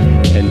enjoyed it.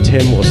 And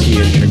Tim, we'll see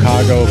you in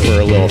Chicago for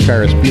a little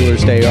Ferris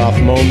Bueller's Day Off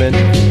moment.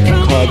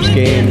 Clubs,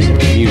 games,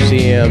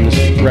 museums,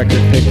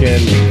 record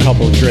picking,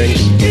 couple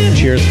drinks.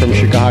 Cheers from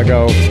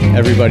Chicago.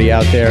 Everybody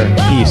out there,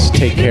 peace,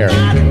 take care.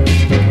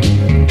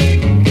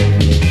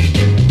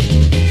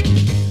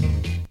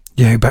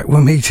 Yeah, back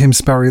with me, Tim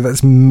Sparrow.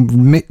 That's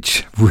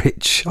Rich.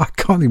 I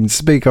can't even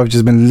speak. I've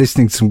just been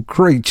listening to some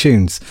great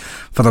tunes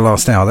for the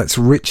last hour. That's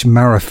Rich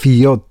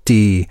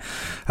Marafiotti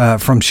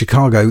from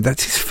Chicago.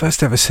 That's his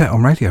first ever set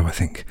on radio, I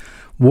think.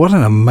 What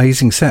an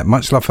amazing set.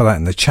 Much love for that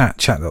in the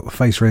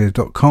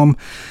chat.thefaceradio.com.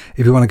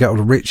 If you want to get hold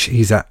of Rich,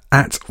 he's at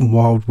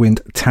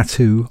Wildwind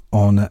Tattoo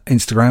on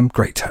Instagram.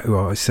 Great tattoo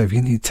artist. So if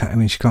you need a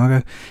tattoo in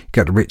Chicago,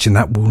 go to Rich, and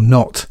that will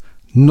not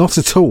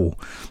at all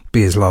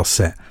be his last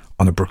set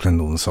on the Brooklyn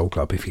Northern Soul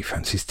Club if he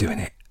fancies doing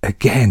it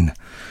again.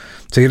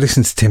 So you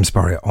listen to Tim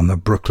Spurrier on the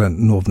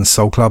Brooklyn Northern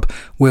Soul Club.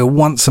 We're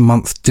once a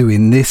month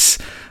doing this.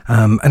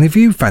 And if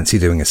you fancy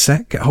doing a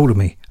set, get hold of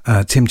me.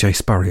 Tim J.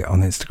 Spurrier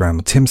on Instagram,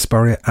 or Tim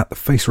Spurrier at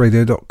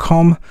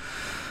thefaceradio.com.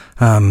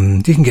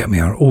 You can get me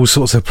on all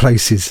sorts of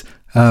places.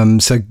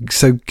 So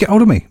get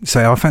hold of me.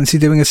 Say, I fancy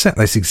doing a set.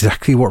 That's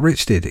exactly what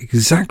Rich did. And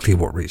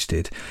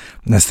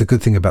that's the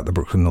good thing about the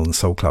Brooklyn Northern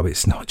Soul Club.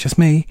 It's not just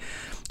me,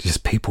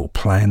 just people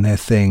playing their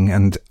thing.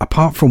 And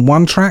apart from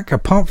one track,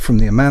 apart from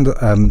the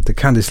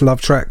Candice Love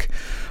track,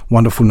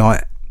 Wonderful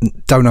Night,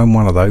 don't own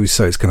one of those,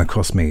 so it's going to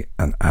cost me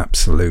an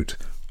absolute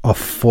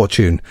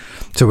fortune.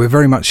 So we're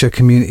very much a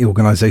community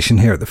organisation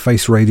here at the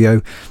Face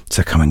Radio,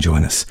 so come and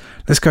join us.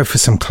 Let's go for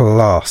some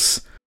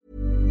class.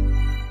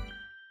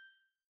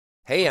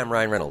 Hey, I'm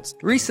Ryan Reynolds.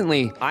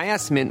 Recently, I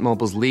asked Mint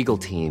Mobile's legal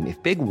team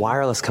if big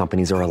wireless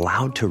companies are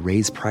allowed to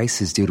raise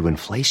prices due to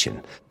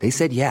inflation. They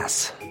said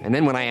yes. And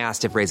then when I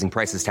asked if raising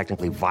prices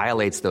technically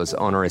violates those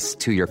onerous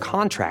 2-year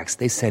contracts,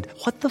 they said,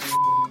 "What the f***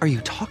 are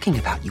you talking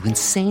about, you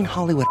insane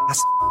Hollywood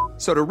ass?"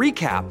 So to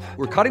recap,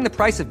 we're cutting the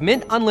price of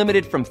Mint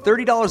Unlimited from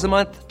 $30 a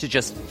month to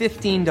just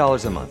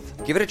 $15 a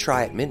month. Give it a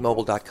try at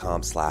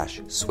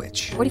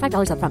mintmobile.com/switch.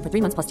 $45 up front for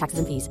 3 months plus taxes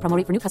and fees. Promo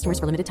rate for new customers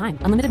for limited time.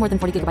 Unlimited more than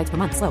 40 gigabytes per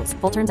month. Slows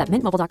full terms at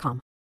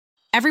mintmobile.com.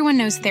 Everyone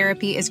knows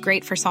therapy is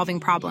great for solving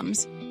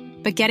problems.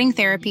 But getting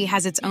therapy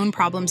has its own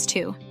problems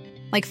too.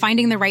 like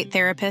finding the right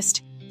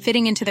therapist,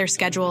 fitting into their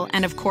schedule,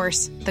 and of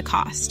course, the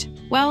cost.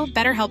 Well,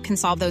 BetterHelp can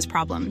solve those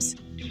problems.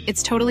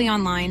 It's totally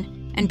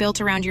online and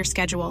built around your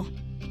schedule.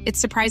 It's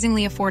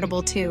surprisingly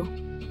affordable, too.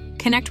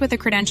 Connect with a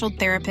credentialed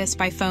therapist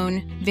by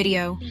phone,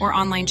 video, or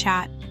online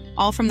chat,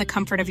 all from the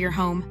comfort of your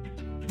home.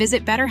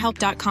 Visit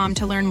BetterHelp.com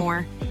to learn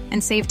more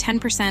and save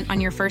 10%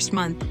 on your first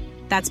month.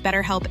 That's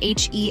BetterHelp,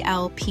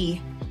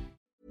 H-E-L-P.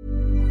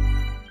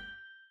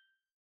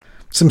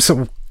 Some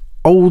sort of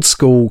old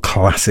school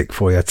classic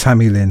for you.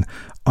 Tammy Lynn,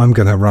 I'm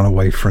Gonna Run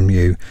Away From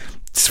You.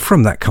 It's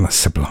from that kind of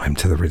sublime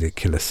to the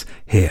ridiculous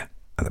here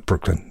at the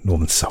Brooklyn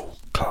Northern Soul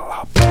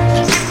Club.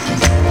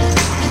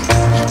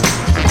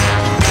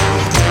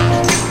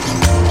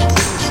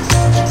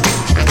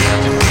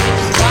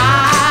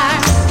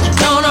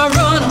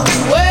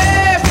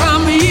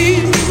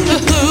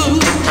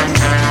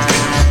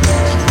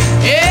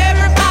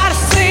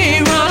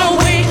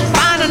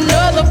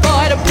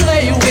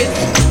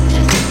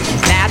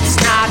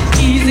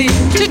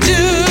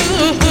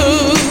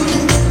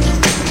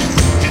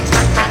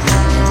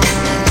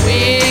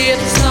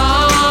 With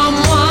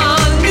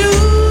someone new.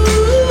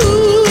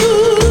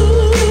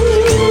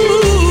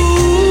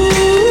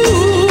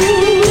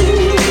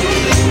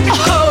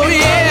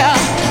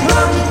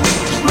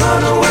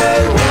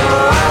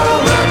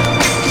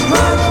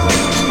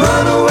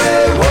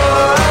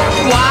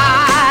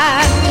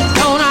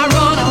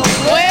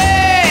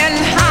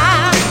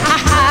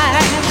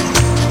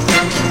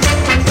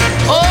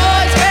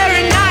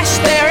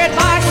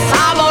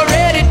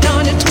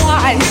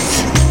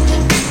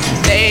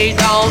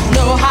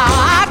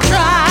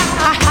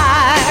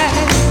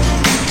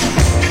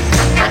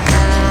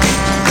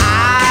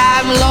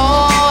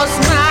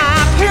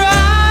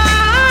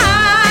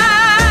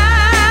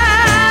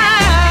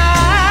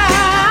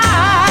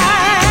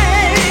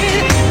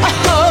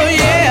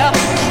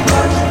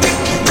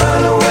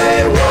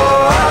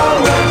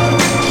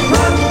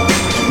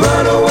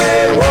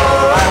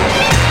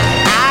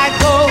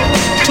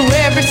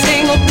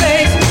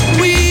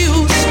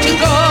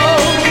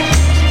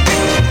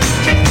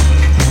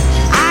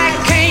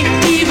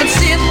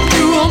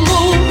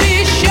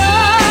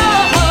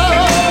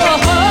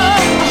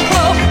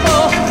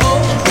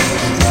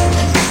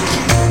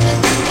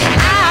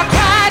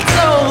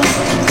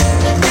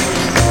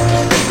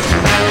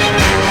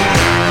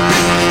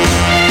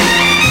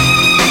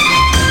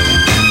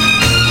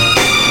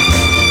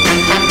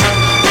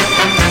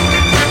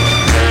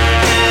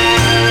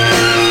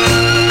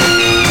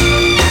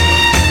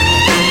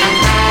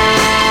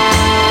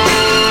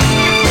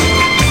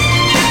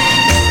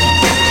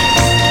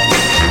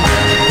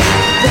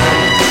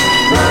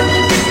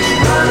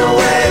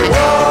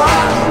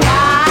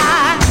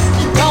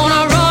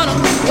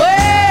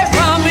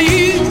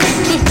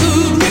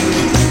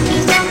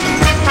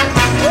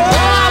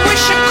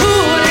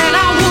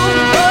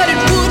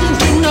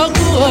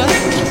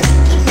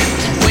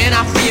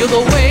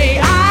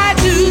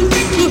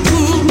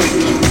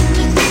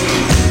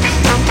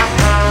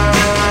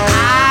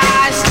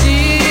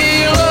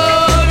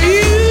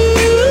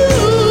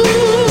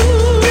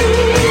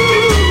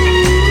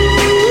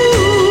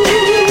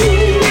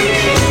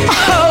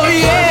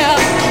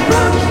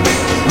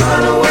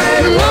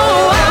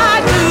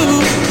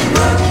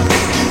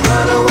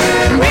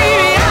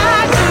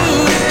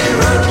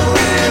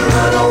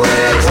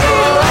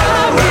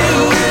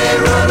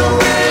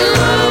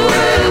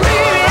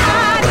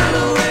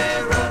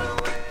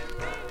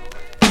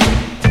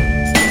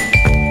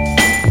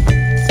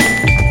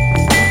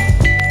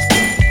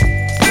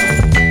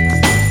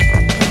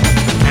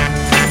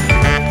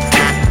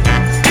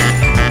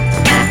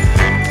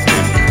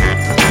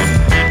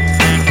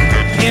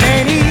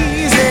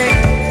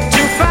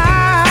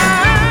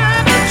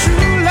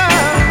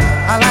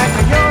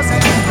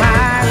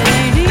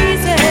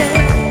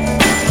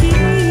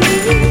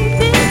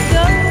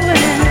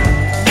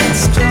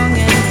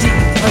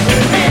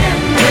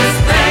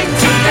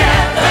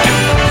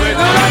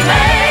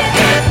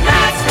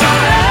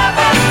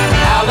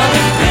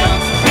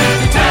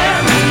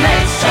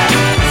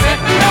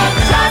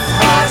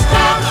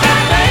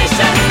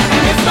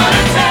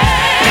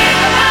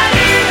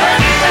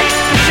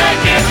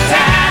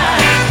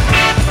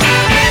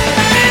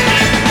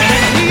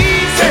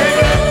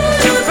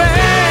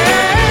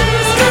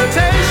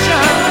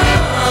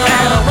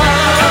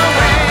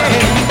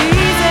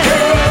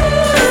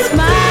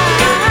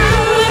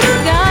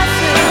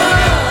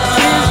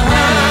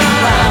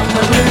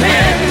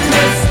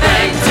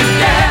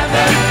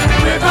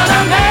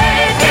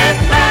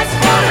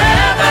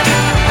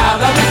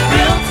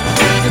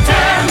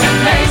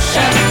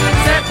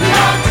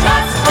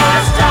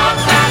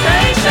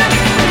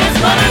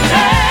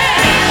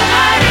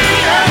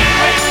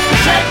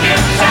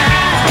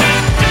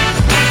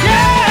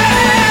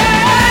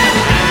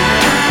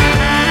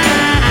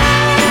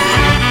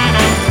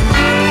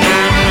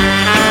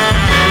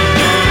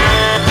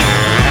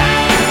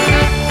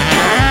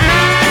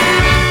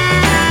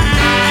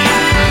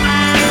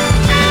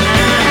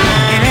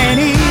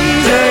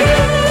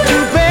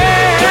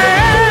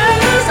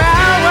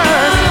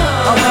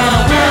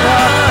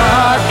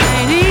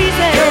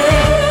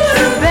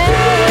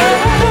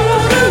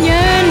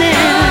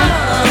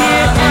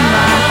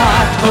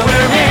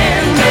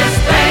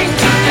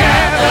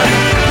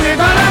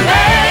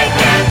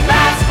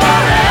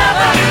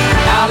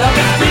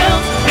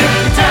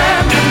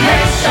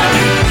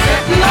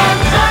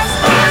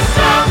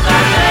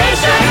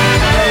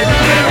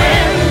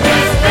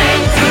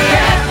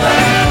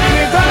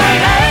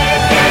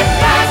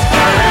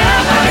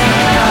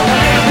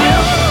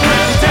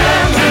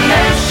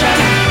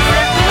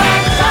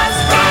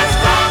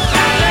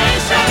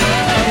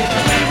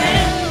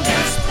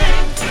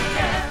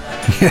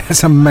 Yeah,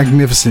 it's a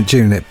magnificent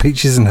tune. It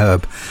Peaches and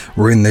Herb,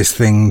 we're in this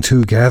thing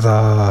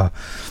together.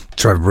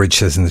 Trevor Bridge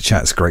says in the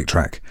chat, it's a great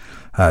track.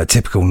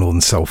 Typical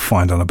Northern Soul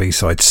find on a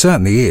B-side.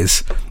 Certainly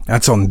is.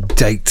 That's on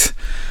date.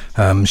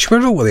 Should we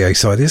know what the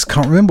A-side is?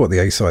 Can't remember what the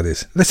A-side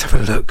is. Let's have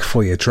a look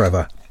for you,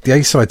 Trevor. The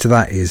A-side to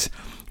that is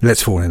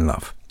Let's Fall in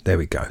Love. There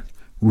we go.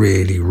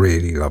 Really,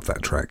 really love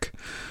that track.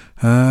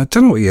 Don't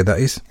know what year that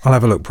is. I'll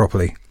have a look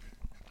properly.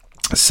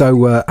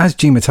 So as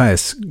G.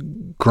 Mateus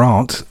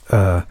Grant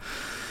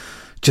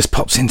just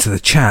pops into the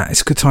chat, it's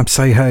a good time to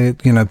say, hey,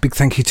 big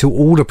thank you to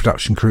all the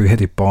production crew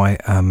headed by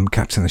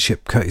Captain of the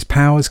Ship Curtis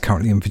Powers,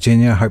 currently in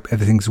Virginia. Hope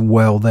everything's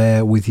well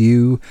there with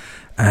you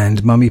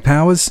and Mummy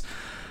Powers.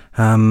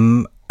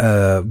 G.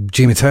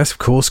 Mateus, of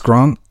course,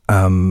 Grant.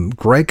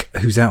 Greg,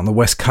 who's out on the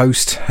West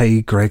Coast. Hey,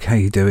 Greg, how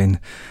you doing?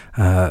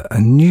 A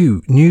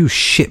new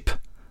shipmate,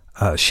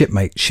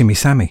 Shimmy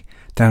Sammy,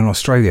 down in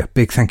Australia.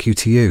 Big thank you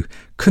to you.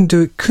 Couldn't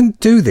do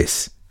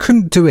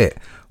it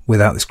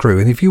without this crew.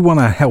 And if you want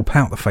to help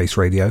out the Face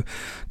Radio,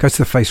 go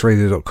to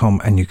thefaceradio.com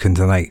and you can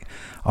donate.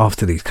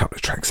 After these couple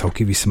of tracks, I'll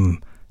give you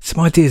some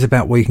ideas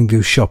about where you can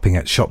do shopping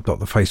at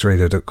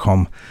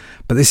shop.thefaceradio.com.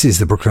 But this is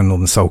the Brooklyn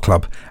Northern Soul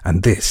Club,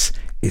 and this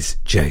is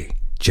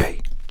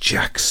J.J.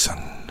 Jackson.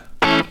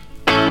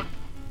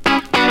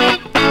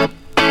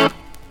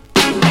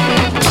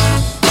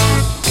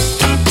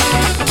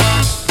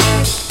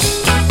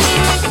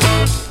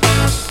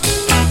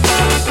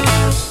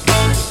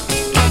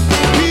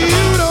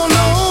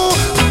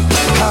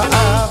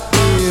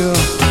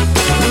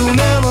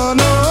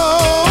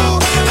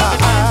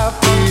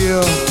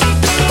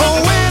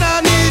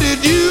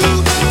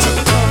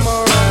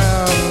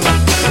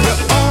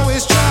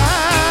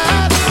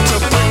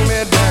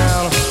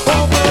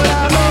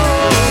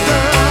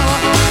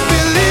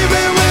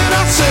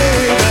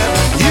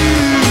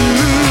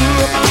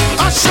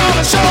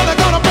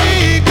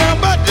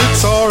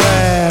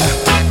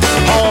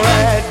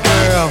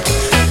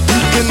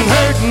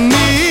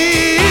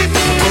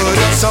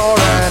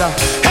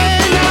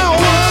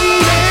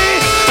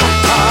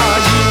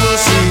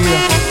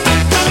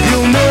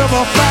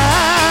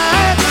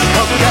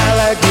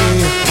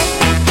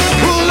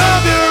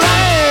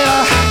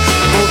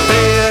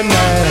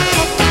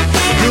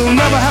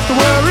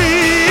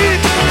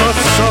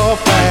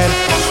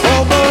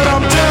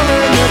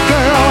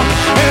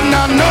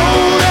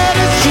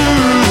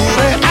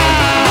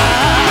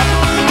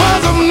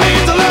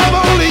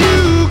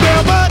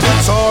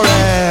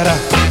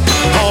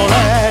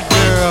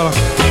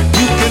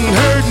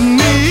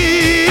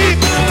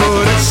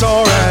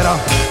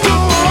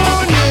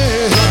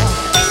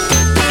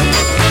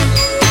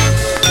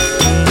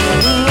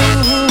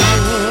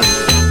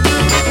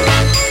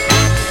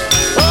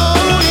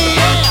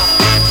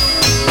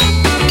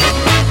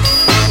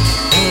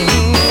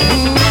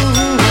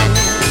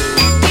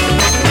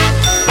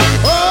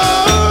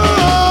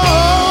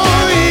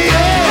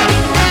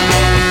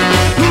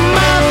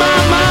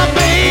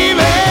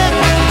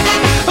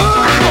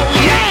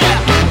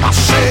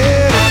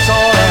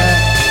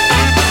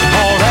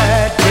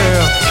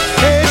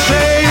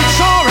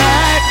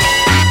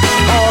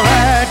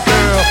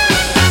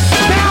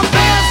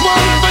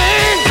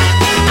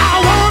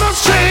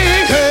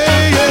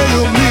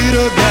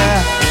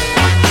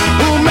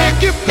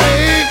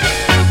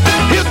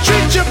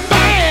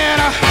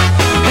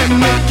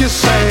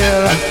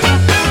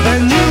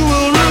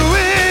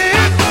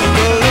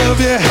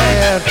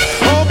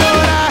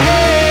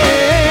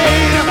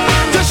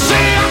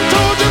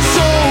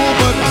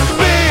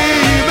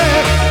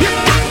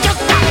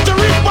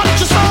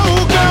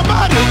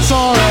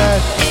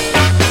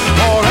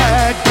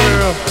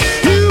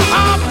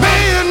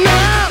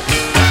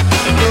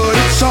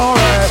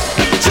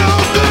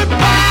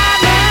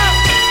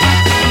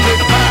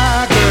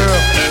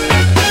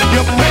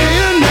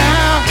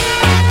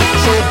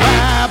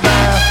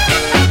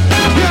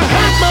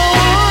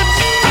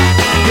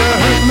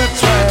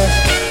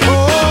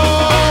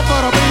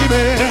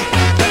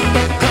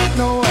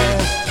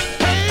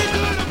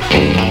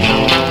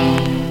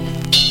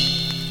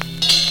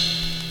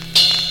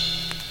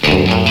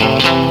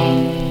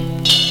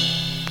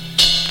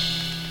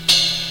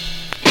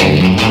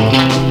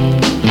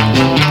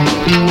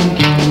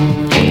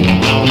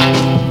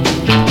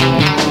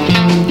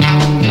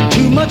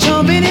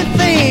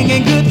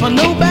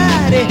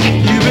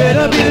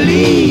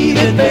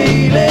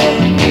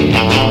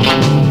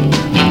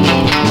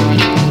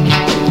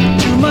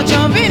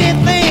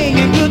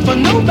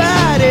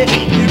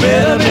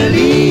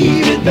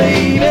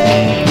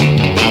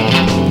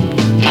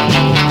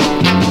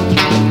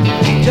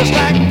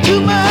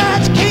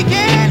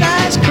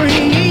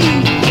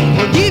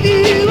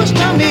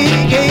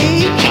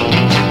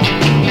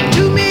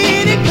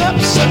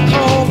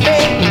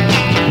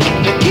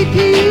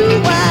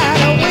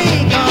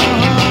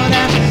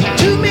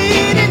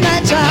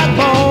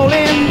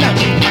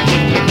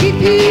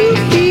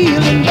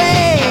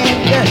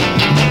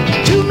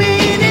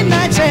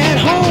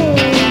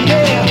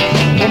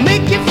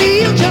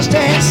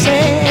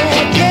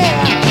 Sad,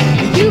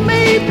 yeah. You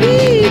may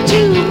be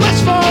too much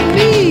for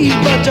me,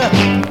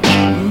 but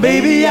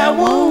I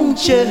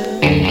want you.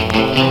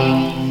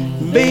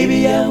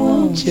 Baby, I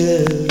want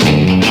you.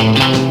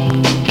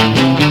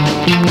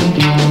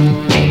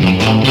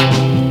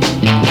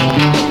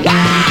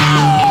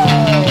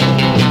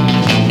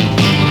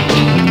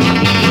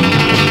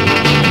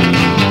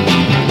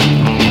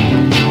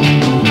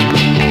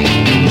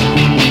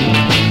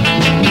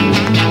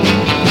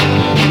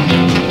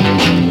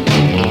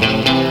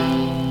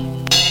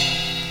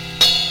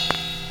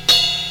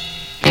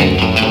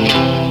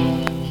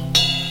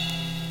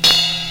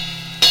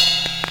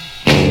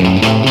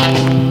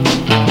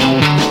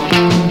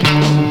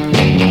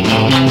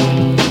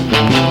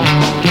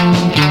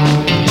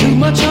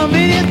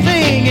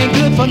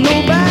 For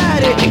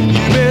nobody,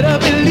 you better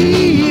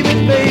believe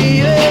it,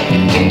 baby.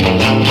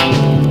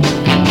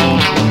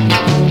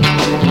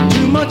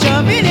 Too much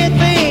of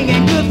anything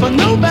ain't good for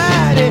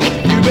nobody.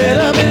 You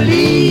better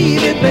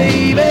believe it,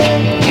 baby.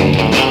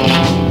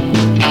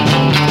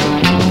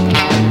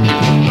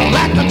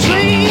 Like a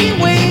train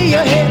way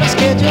ahead of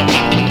schedule,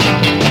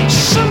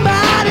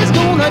 somebody's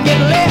gonna get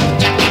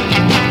left.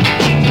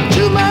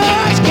 Too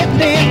much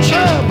getting in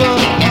trouble.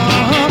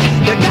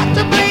 You got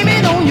to blame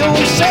it on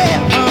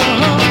yourself.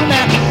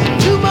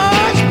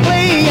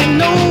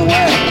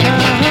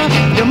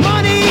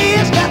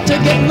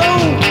 Get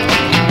low.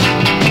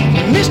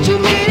 Missed too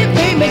many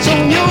payments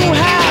on your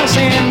house,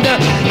 and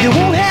you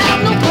won't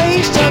have no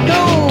place to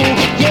go.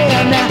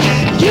 Yeah, now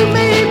you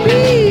may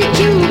be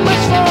too much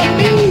for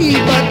me,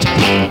 but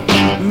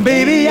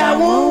baby, I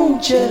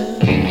want you.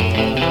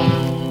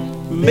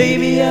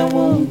 Baby, I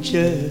want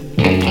you.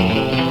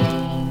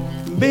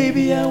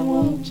 Baby, I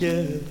want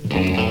you.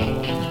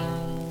 Baby,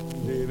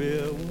 I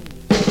want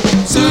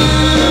you.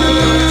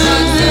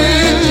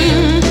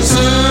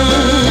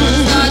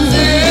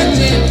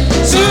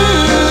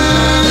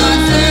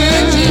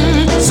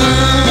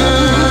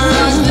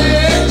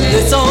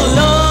 This old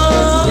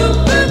love,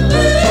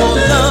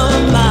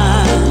 of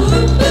mine,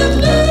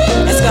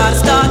 it's gotta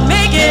start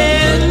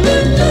making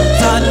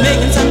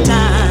some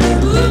time.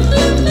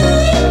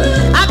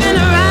 I've been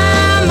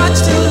around much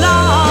too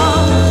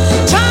long,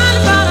 trying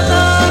to find a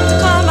love to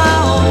call my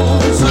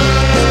own.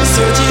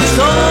 Search is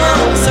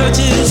on, search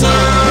is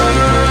on.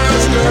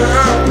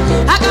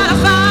 I gotta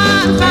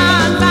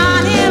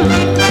find him,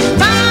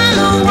 find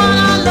the one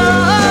I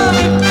love.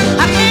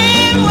 I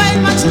can't wait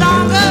much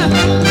longer.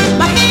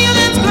 My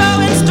feelings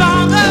growing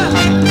stronger.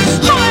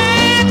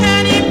 Where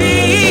can he be?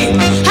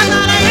 I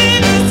gotta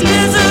end this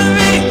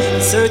misery.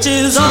 Search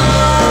is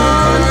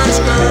on,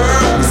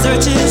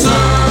 search is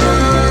on.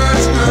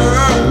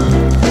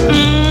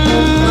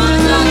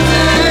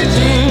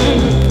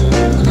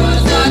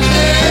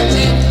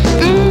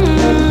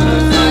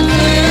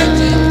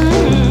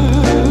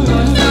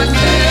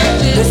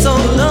 This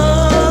old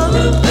love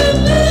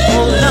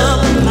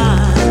of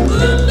mine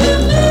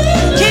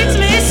keeps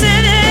me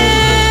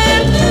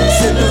sitting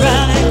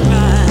around and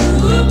crying.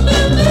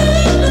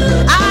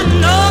 I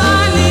know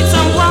I need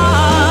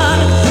someone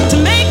to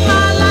make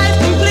my life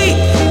complete.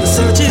 The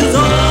search is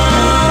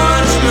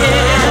on,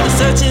 yeah, the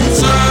search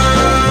is on.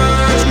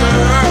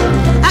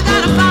 I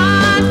gotta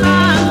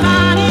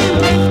find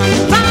him,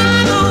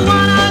 find the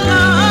one I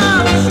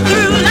love.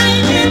 Through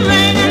lightning,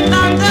 rain, and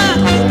thunder,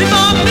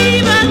 before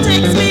fever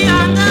takes me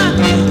under.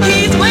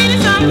 He's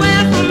waiting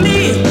somewhere for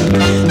me,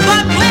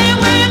 but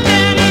where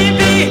can he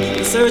be?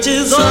 The search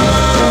is on,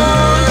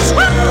 the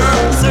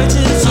search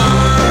is on.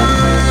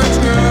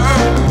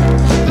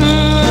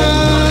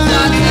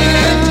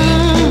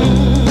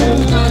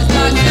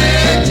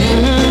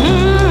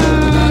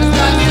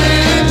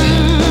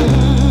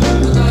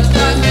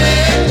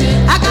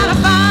 I gotta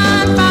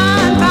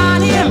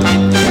find him,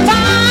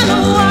 find the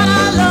one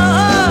I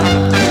love.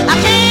 I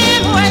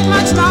can't wait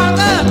much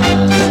longer.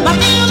 My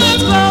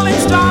feelings growing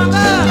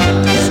stronger.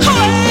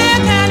 Where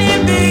can he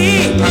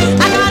be?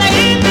 I gotta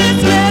end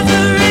this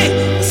misery.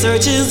 The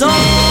search is on. The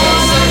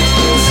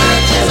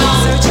search is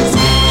on. The search is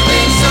on.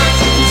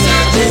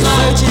 The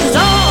search is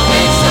on.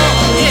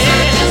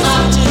 Yeah, the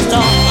search is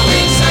on. The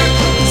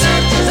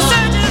search is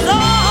on.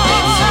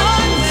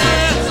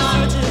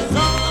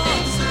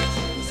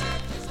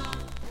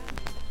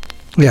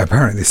 Yeah,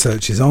 apparently the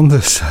search is on.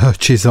 The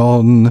search is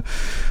on.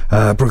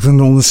 Brooklyn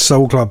Northern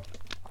Soul Club.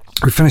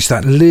 We finished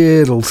that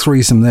little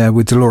threesome there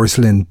with Dolores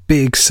Lynn.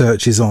 Big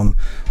search is on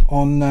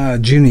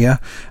Junior,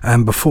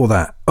 and before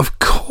that, of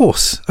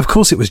course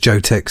it was Joe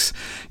Tex.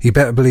 You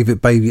better believe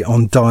it, baby,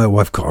 on Dial.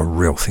 I've got a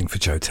real thing for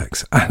Joe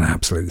Tex, an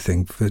absolute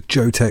thing for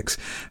Joe Tex,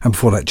 and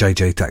before that,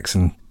 JJ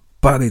Jackson.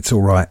 But it's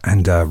all right,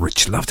 and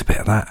Rich loved a bit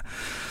of that.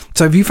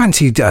 So if you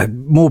fancied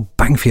more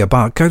bang for your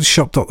buck, go to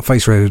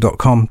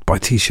shop.thefaceradio.com, buy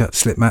t-shirts,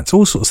 slip mats,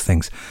 all sorts of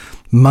things.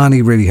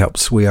 Money really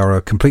helps. We are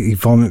a completely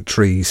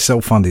voluntary,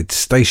 self-funded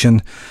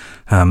station,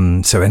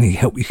 so any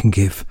help you can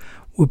give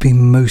would be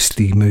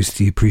mostly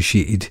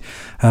appreciated.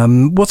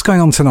 What's going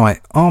on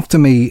tonight? After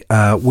me,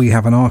 we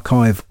have an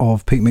archive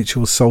of Pete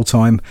Mitchell's Soul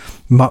Time,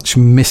 much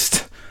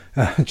missed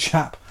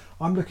chap.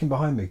 I'm looking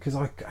behind me because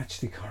I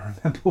actually can't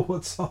remember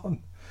what's on.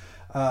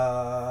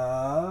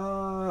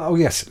 Oh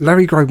yes,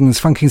 Larry Grogan's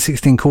Funking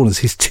 16 Corners,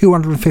 his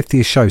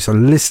 250th show, so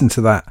listen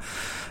to that.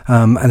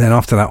 And then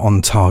after that,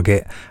 On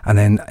Target, and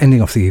then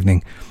ending off the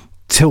evening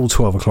till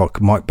 12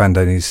 o'clock, Mike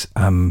Bandoni's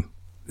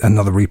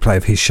another replay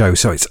of his show.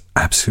 So it's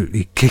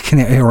absolutely kicking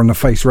it here on the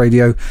Face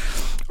Radio.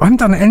 I haven't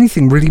done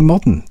anything really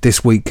modern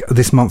this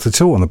month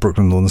at all on the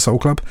Brooklyn Northern Soul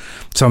Club,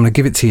 so I'm going to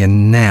give it to you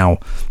now.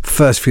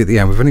 First few at the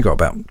end. We've only got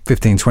about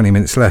 15-20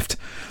 minutes left.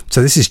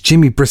 So this is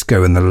Jimmy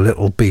Briscoe and the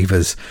Little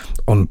Beavers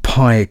on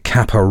Pi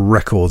Kappa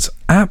Records.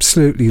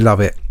 Absolutely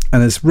love it.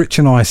 And as Rich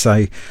and I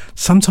say,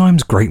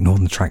 sometimes great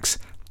northern tracks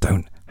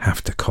don't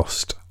have to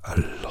cost a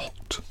lot.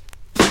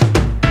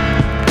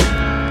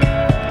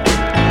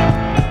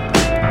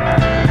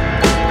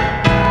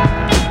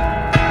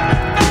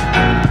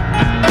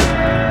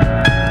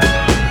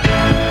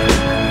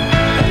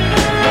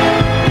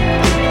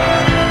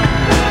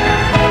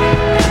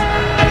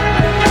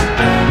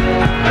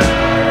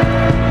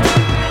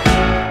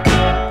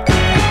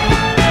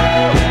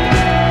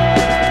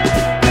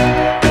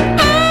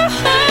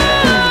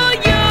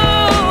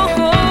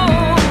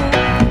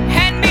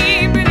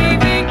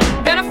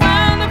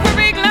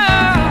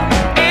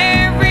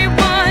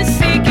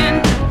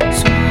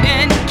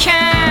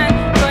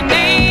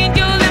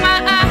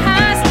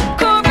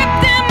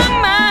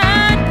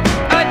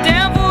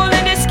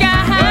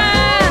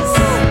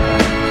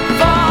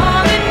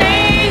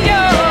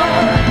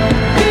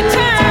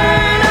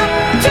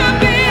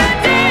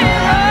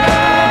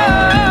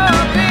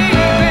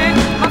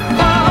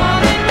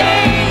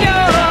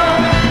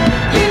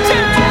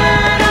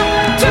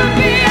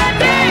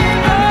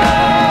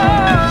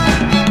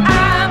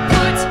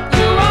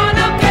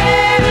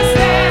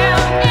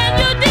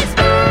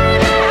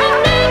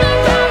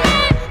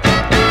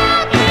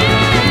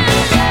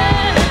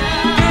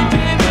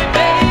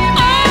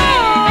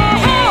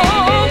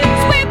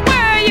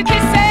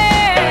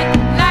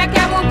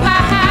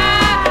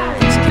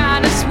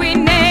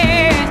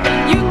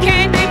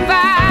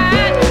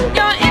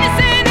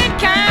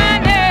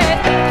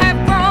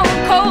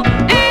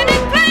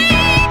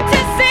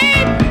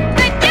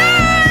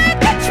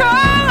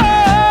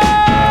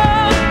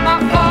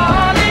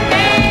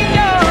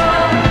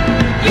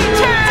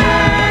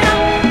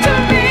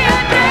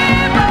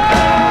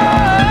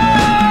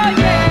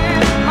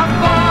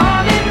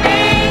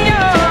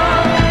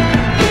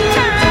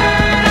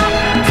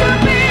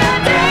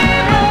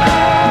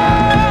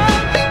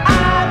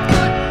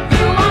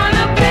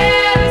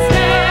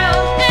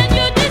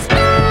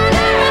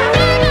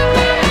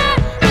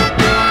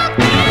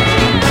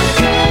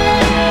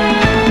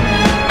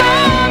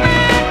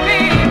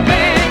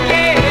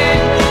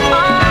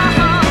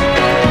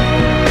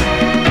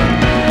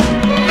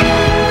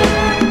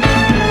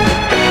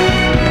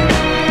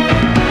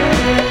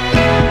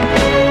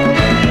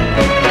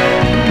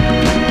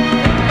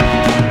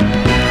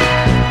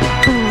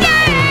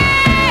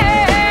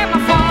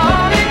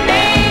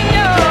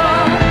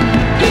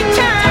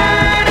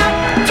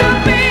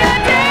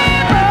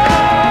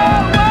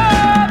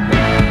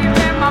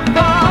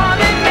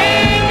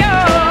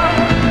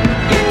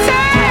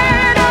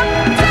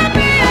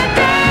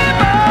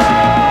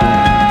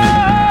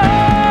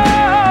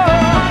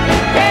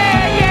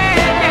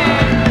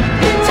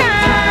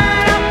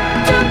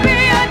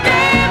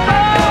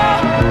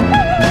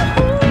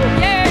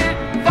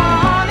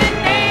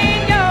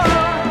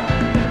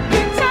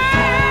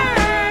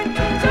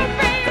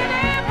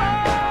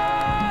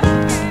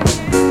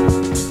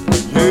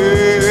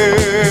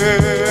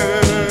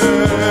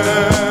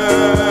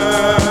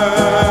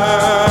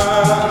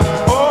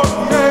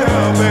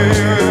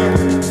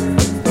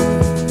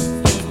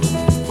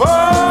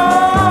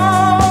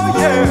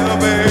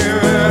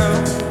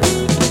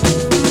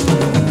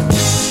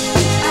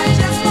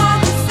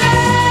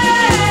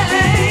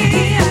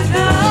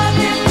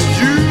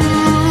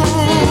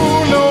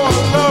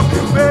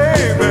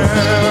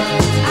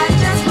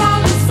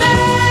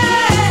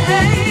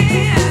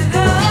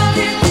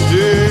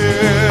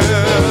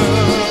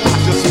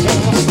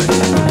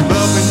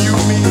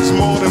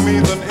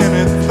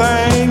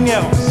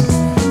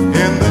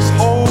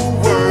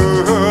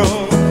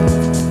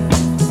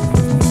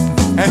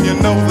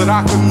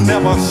 I could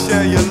never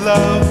share your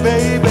love,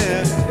 baby,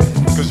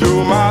 'cause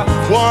you're my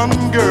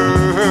one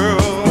girl.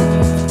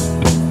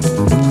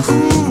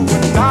 Ooh,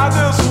 and I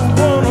just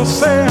wanna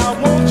say I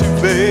want you,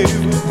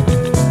 baby.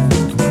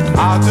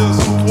 I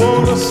just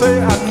wanna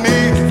say I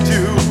need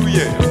you,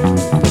 yeah.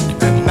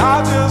 And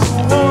I just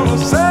wanna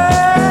say I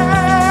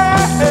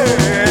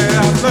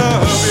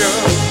love you.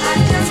 I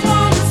just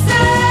wanna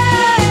say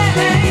I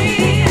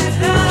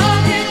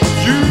love you.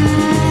 You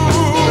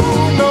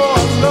know I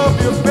love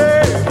you, baby.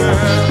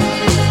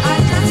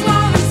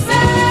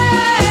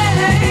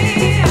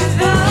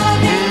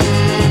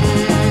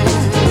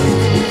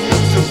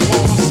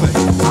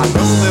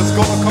 There's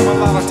gonna come a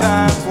lot of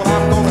times when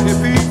I'm gonna hear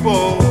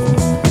people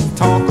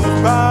talk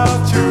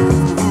about you,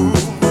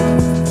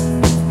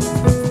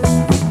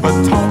 but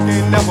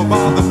talking never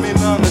bothered me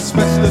none,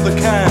 especially the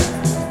kind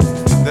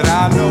that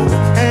I know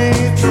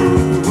ain't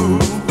true.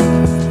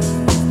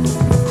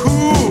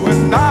 Ooh,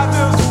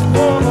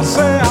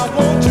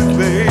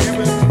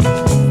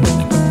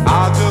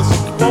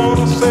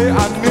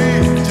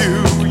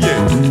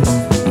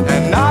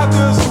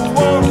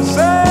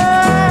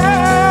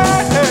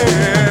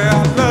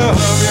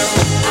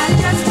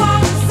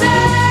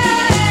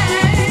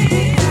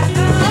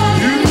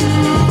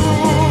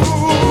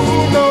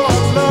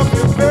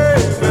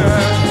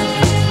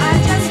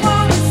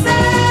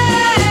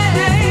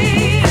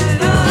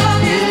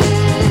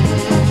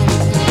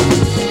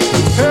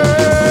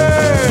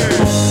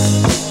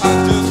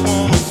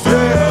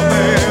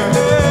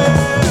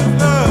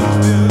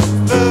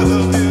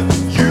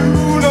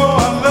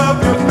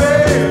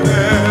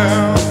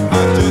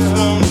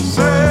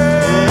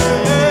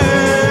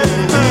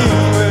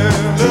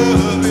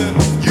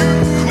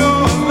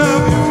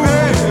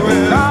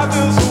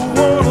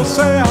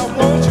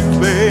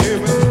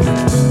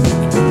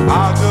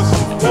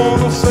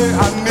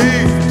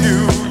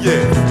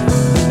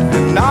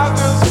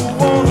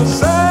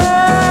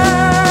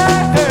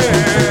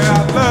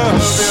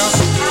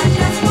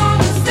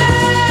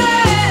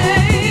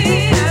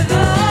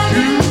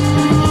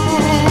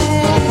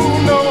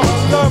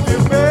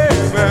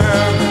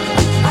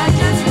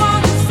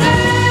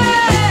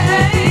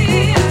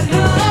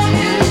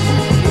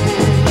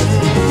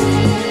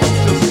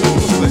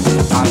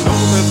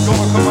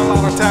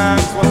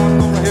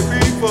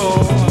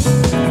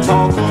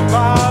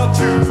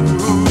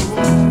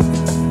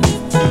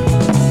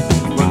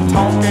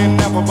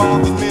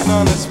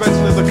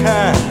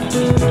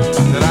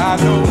 that I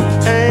know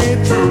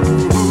ain't true.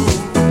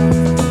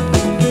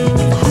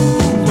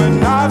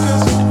 And I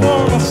just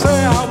wanna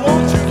say I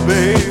want you,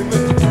 baby.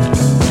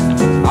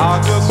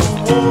 I just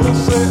wanna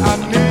say I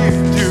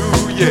need you,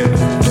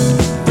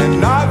 yeah.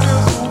 And I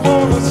just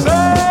wanna say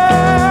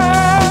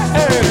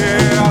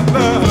I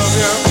love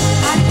you.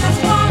 I just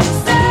wanna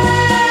say I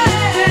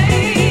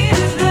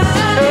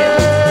love you.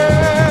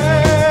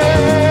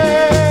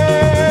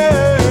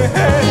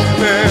 Hey,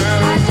 baby.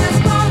 I just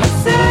wanna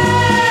say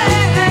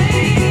I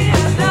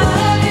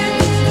love you.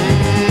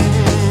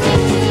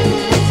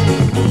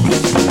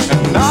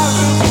 And I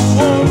just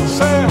wanna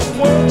say I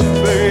want you,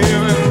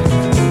 baby.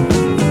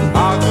 I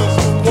just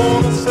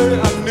wanna say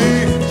I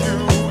need you,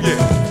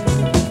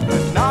 yeah.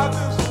 And I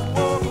just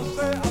wanna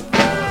say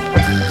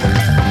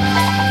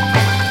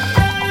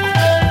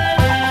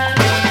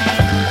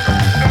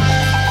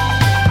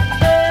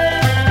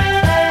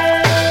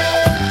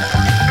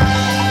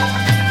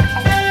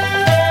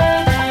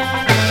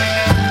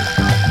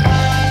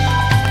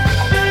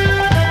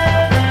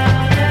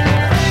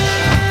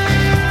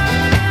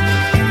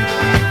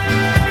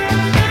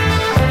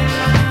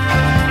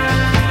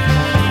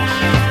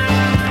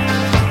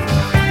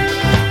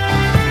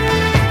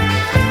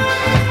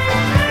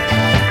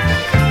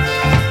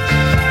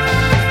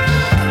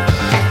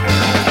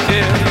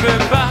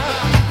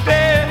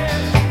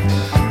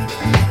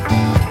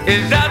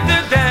is out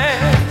there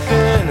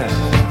dancing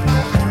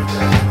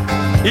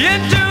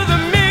into the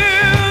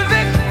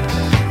music.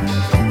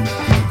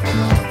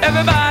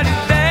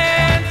 Everybody's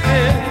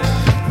dancing.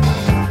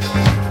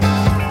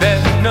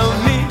 There's no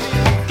need,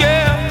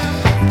 girl,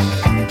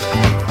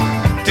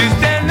 to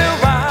stand there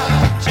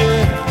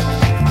watching.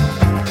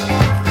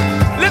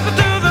 Listen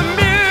to the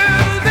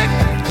music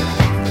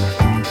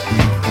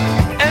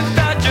and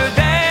start your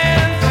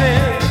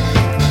dancing.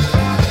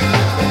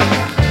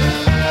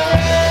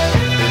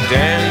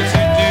 Dance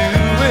to do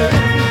it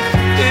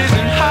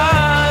isn't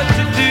hard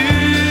to do.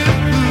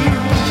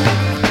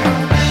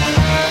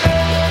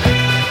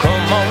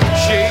 Come on,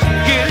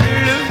 shake it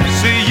loose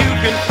so you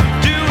can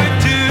do it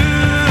too.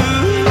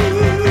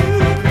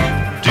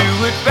 Do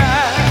it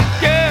right,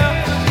 girl.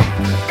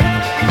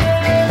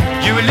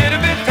 You a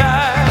little bit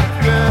tired,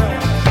 girl.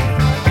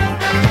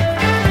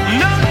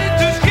 No need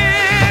to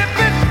skip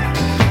it.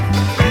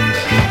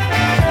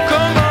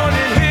 Come on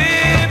and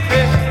hip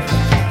it.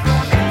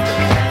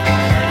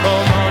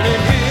 Come on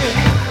and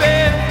hip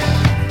it.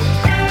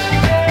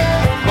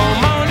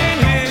 Come on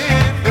and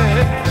hip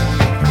it.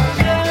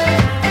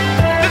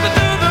 Listen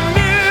to the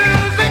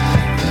music.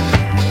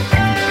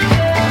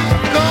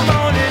 Come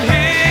on and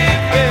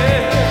hip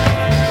it.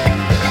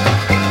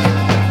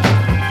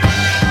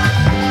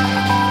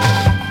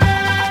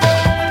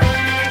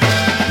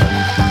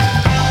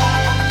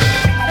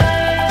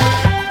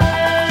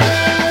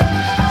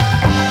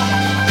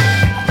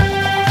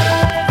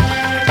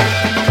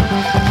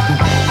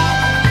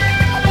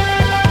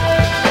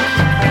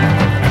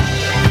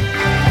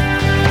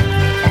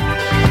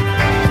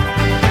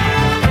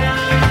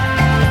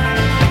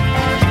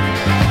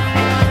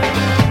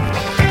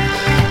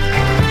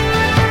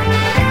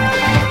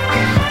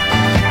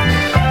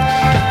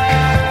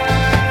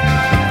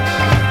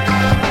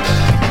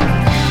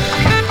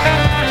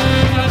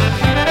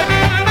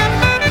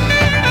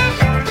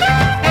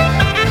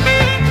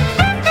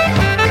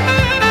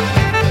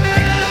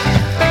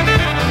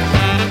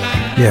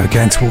 Yeah, we're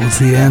getting towards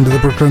the end of the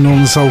Brooklyn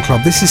Northern Soul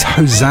Club. This is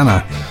Hosanna,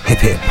 Hip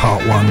Hip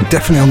Part 1.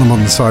 Definitely on the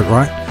modern side,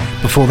 right?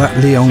 Before that,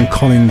 Leon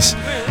Collins,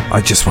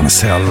 I Just Want to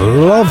Say I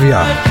Love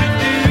Ya.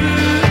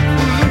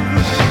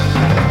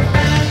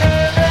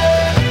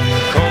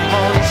 Come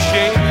on,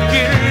 shake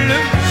it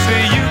loose so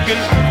you can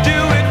do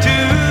it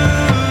too.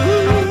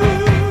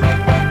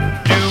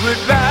 Do it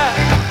right,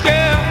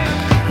 girl.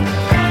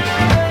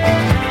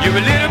 You're a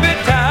little bit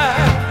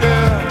tired,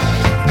 girl.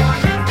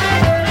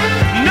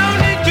 No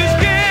need to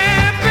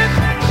skip it.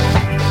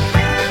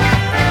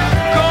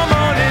 Come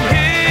on and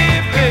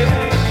hip it.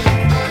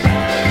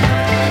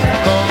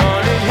 Come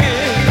on and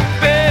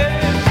hip it.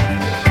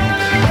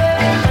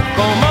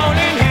 Come on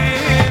and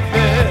hip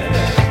it.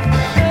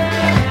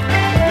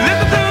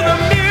 Listen to the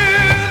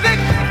music.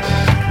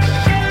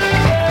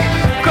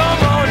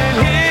 Come on and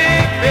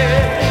hip it.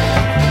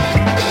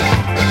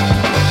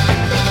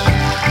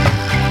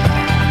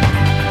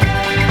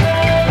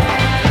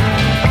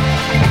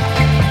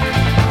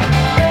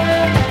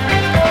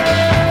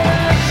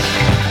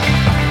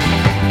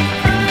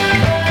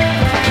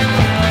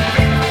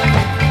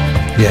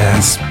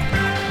 Yes.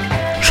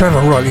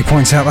 Trevor rightly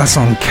points out that's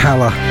on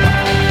Calla.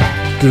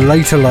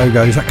 Later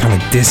logos, that kind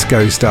of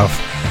disco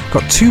stuff.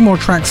 Got two more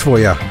tracks for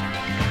you.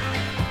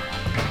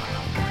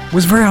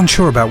 Was very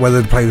unsure about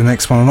whether to play the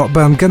next one or not,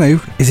 but I'm going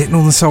to. Is it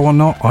Northern Soul or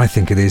not? I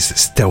think it is.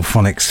 It's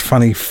Delphonics,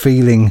 Funny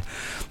Feeling.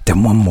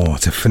 Then one more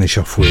to finish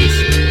off with.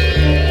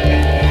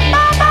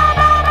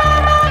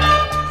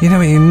 You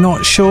know, you're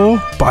not sure,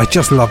 but I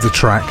just love the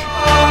track.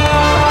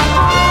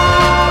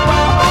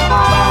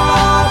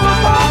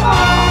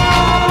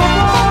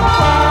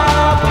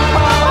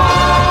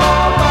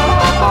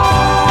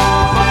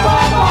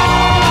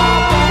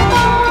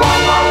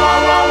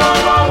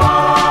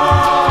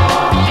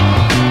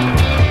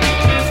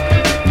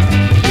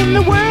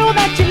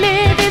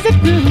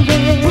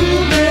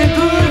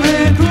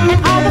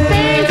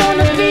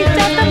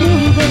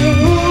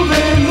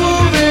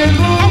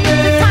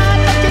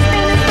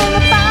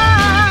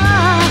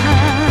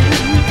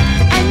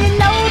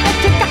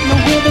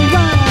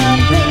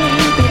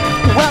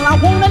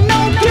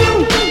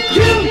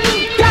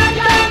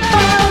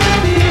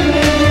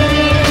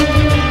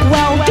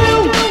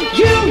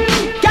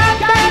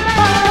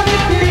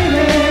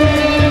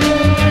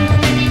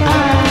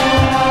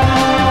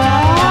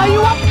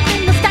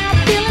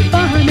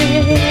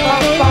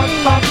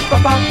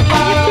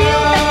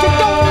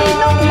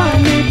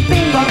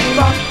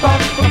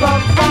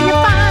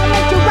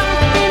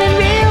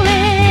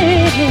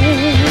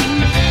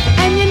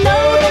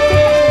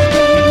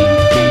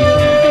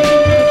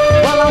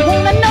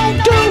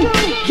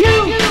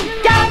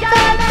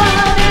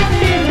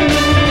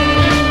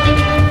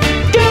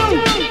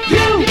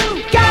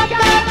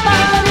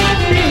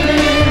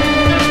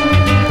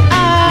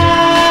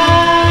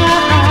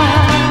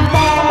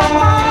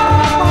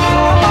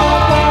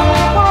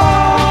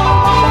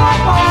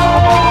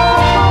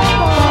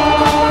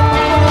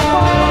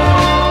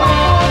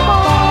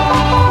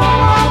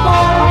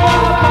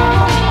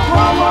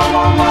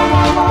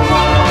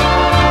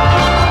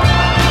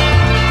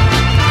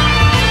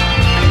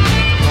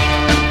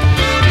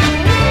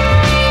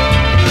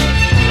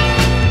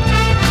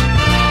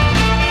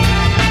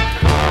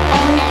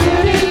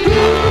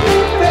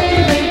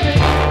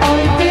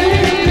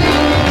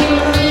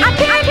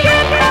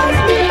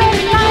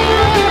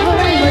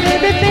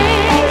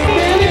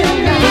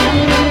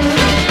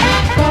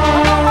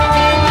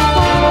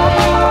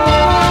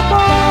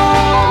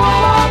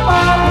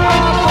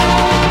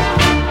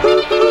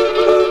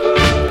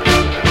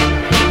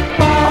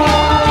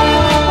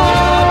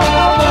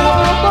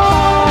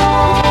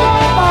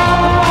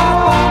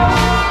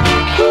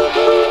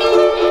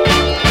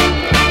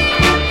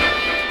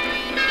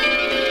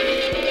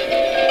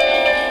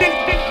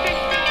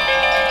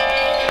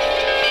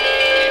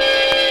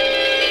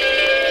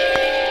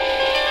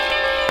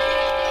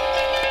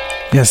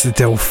 Yes, the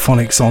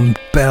Delphonics on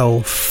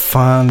Bell,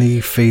 Funny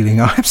Feeling.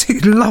 I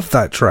absolutely love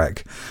that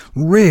track.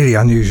 Really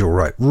unusual,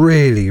 right?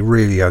 Really,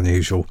 really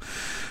unusual.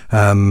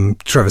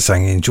 Trevor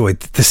saying he enjoyed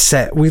the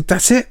set.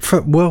 That's it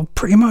for, well,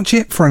 pretty much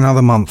it for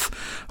another month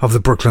of the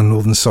Brooklyn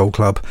Northern Soul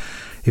Club.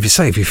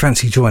 If you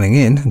fancy joining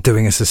in and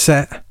doing us a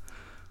set,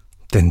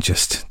 then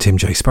just Tim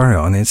J.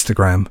 Sparrow on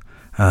Instagram.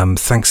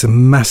 Thanks a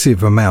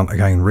massive amount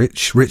again,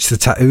 Rich the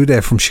Tattoo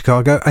there from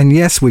Chicago. And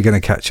yes, we're going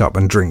to catch up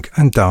and drink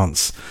and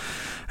dance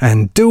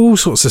and do all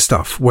sorts of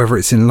stuff, whether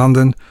it's in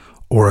London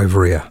or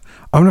over here.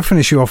 I'm going to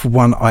finish you off with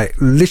one I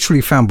literally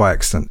found by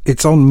accident.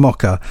 It's on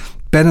Mocha.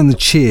 Ben and the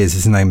Cheers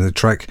is the name of the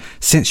track.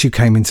 Since You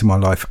Came Into My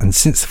Life, and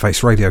since The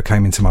Face Radio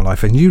came into my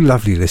life, and you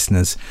lovely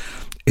listeners,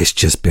 it's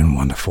just been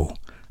wonderful.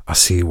 I'll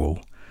see you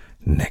all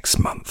next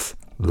month.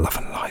 Love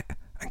and light,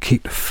 and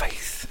keep the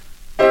faith.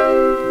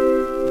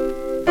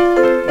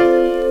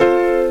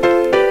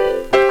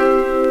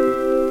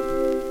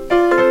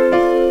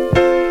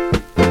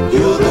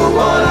 You're the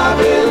one I've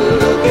been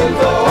looking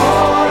for.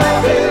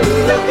 I've been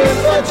looking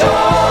for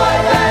joy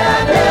that I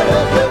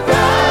never could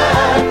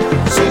find.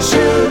 Since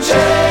you changed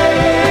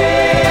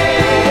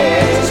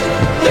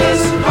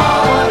this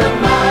heart of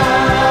mine.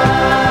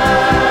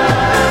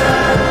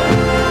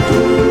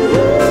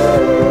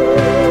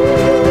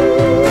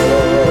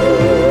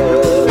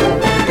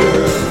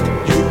 Girl,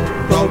 you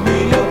brought me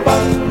a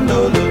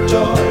bundle of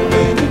joy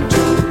when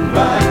into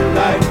my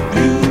life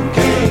you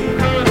came.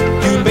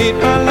 You made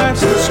my life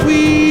so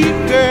sweet,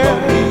 girl.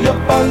 Brought me a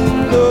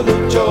bundle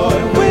of joy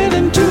when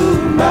into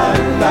my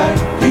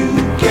life you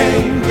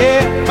came.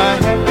 Yeah, my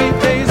happy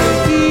days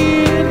are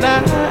here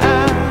now.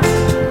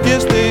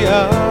 Yes, they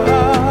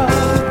are.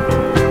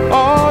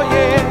 Oh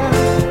yeah.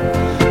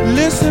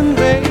 Listen,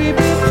 baby,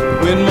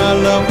 when my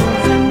love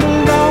was in the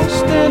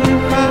lost and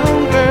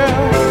found,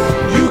 girl,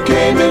 you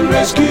came and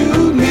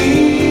rescued me.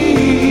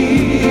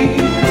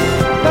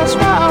 That's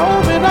why I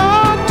owe it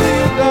all to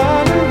you,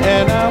 darling,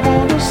 and I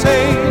wanna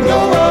say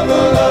no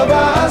other love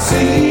I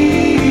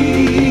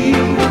see.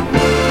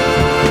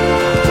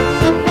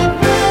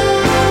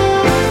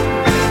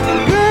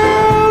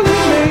 Girl, you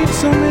made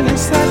so many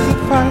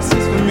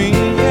sacrifices for me,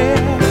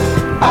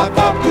 yeah, I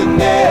thought could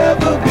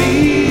never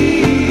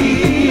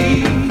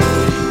be.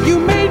 You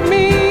made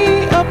me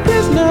a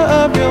prisoner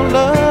of your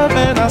love,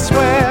 and I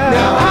swear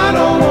now I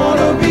don't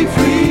wanna be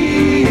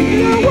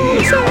free. I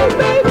wanna say,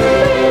 baby,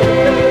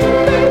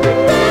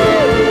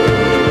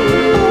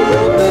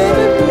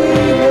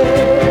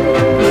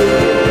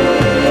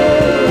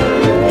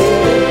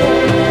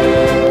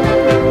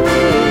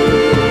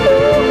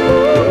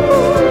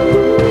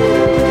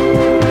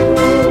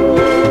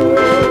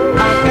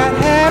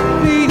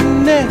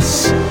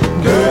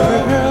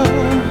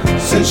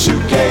 since you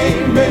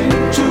came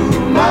into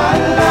my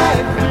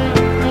life,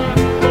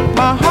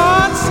 my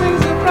heart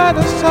sings a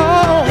brighter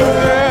song,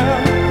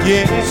 girl.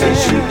 Yeah,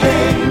 since you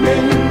came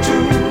into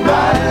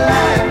my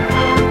life,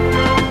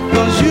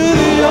 'cause you're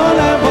the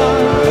only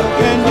one,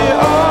 and you're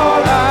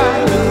all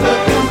I've been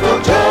looking for,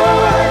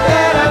 joy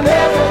that I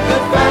never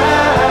could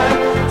find.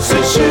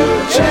 Since you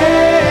changed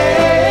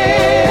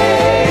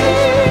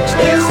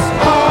this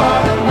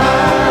heart of mine.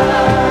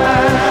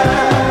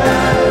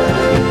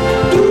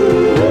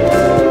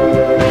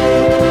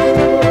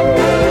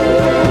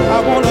 I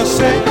wanna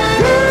say,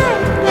 girl,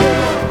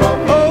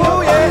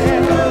 oh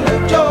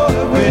yeah, joy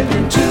went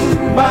into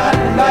my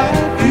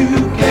life. You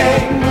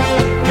came,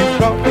 you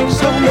brought me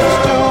so much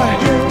joy,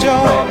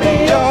 joy,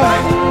 joy.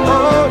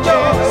 Oh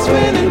yes,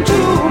 went into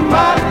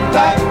my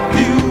life.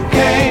 You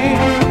came,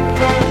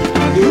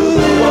 you're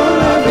the one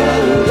I've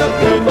been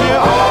looking for.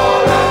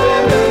 All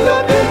I've been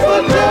looking for,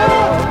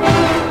 joy.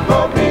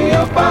 Brought me a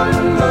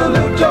bundle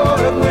of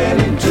joy. Went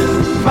into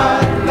my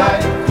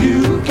life. You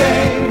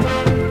came.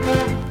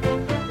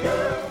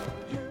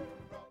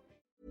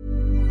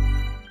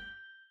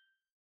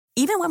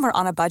 Even when we're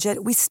on a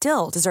budget, we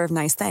still deserve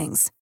nice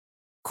things.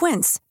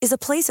 Quince is a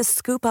place to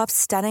scoop up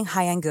stunning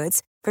high-end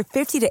goods for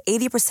 50 to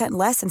 80%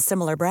 less than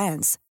similar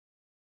brands.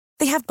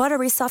 They have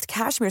buttery soft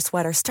cashmere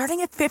sweaters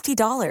starting at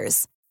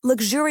 $50,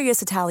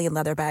 luxurious Italian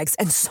leather bags,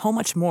 and so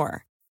much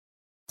more.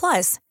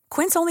 Plus,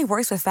 Quince only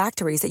works with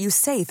factories that use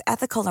safe,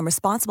 ethical, and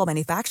responsible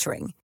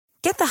manufacturing.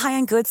 Get the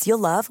high-end goods you'll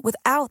love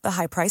without the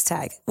high price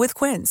tag with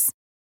Quince.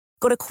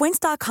 Go to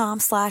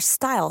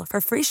quince.com/style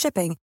for free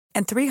shipping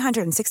and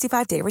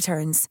 365-day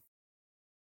returns.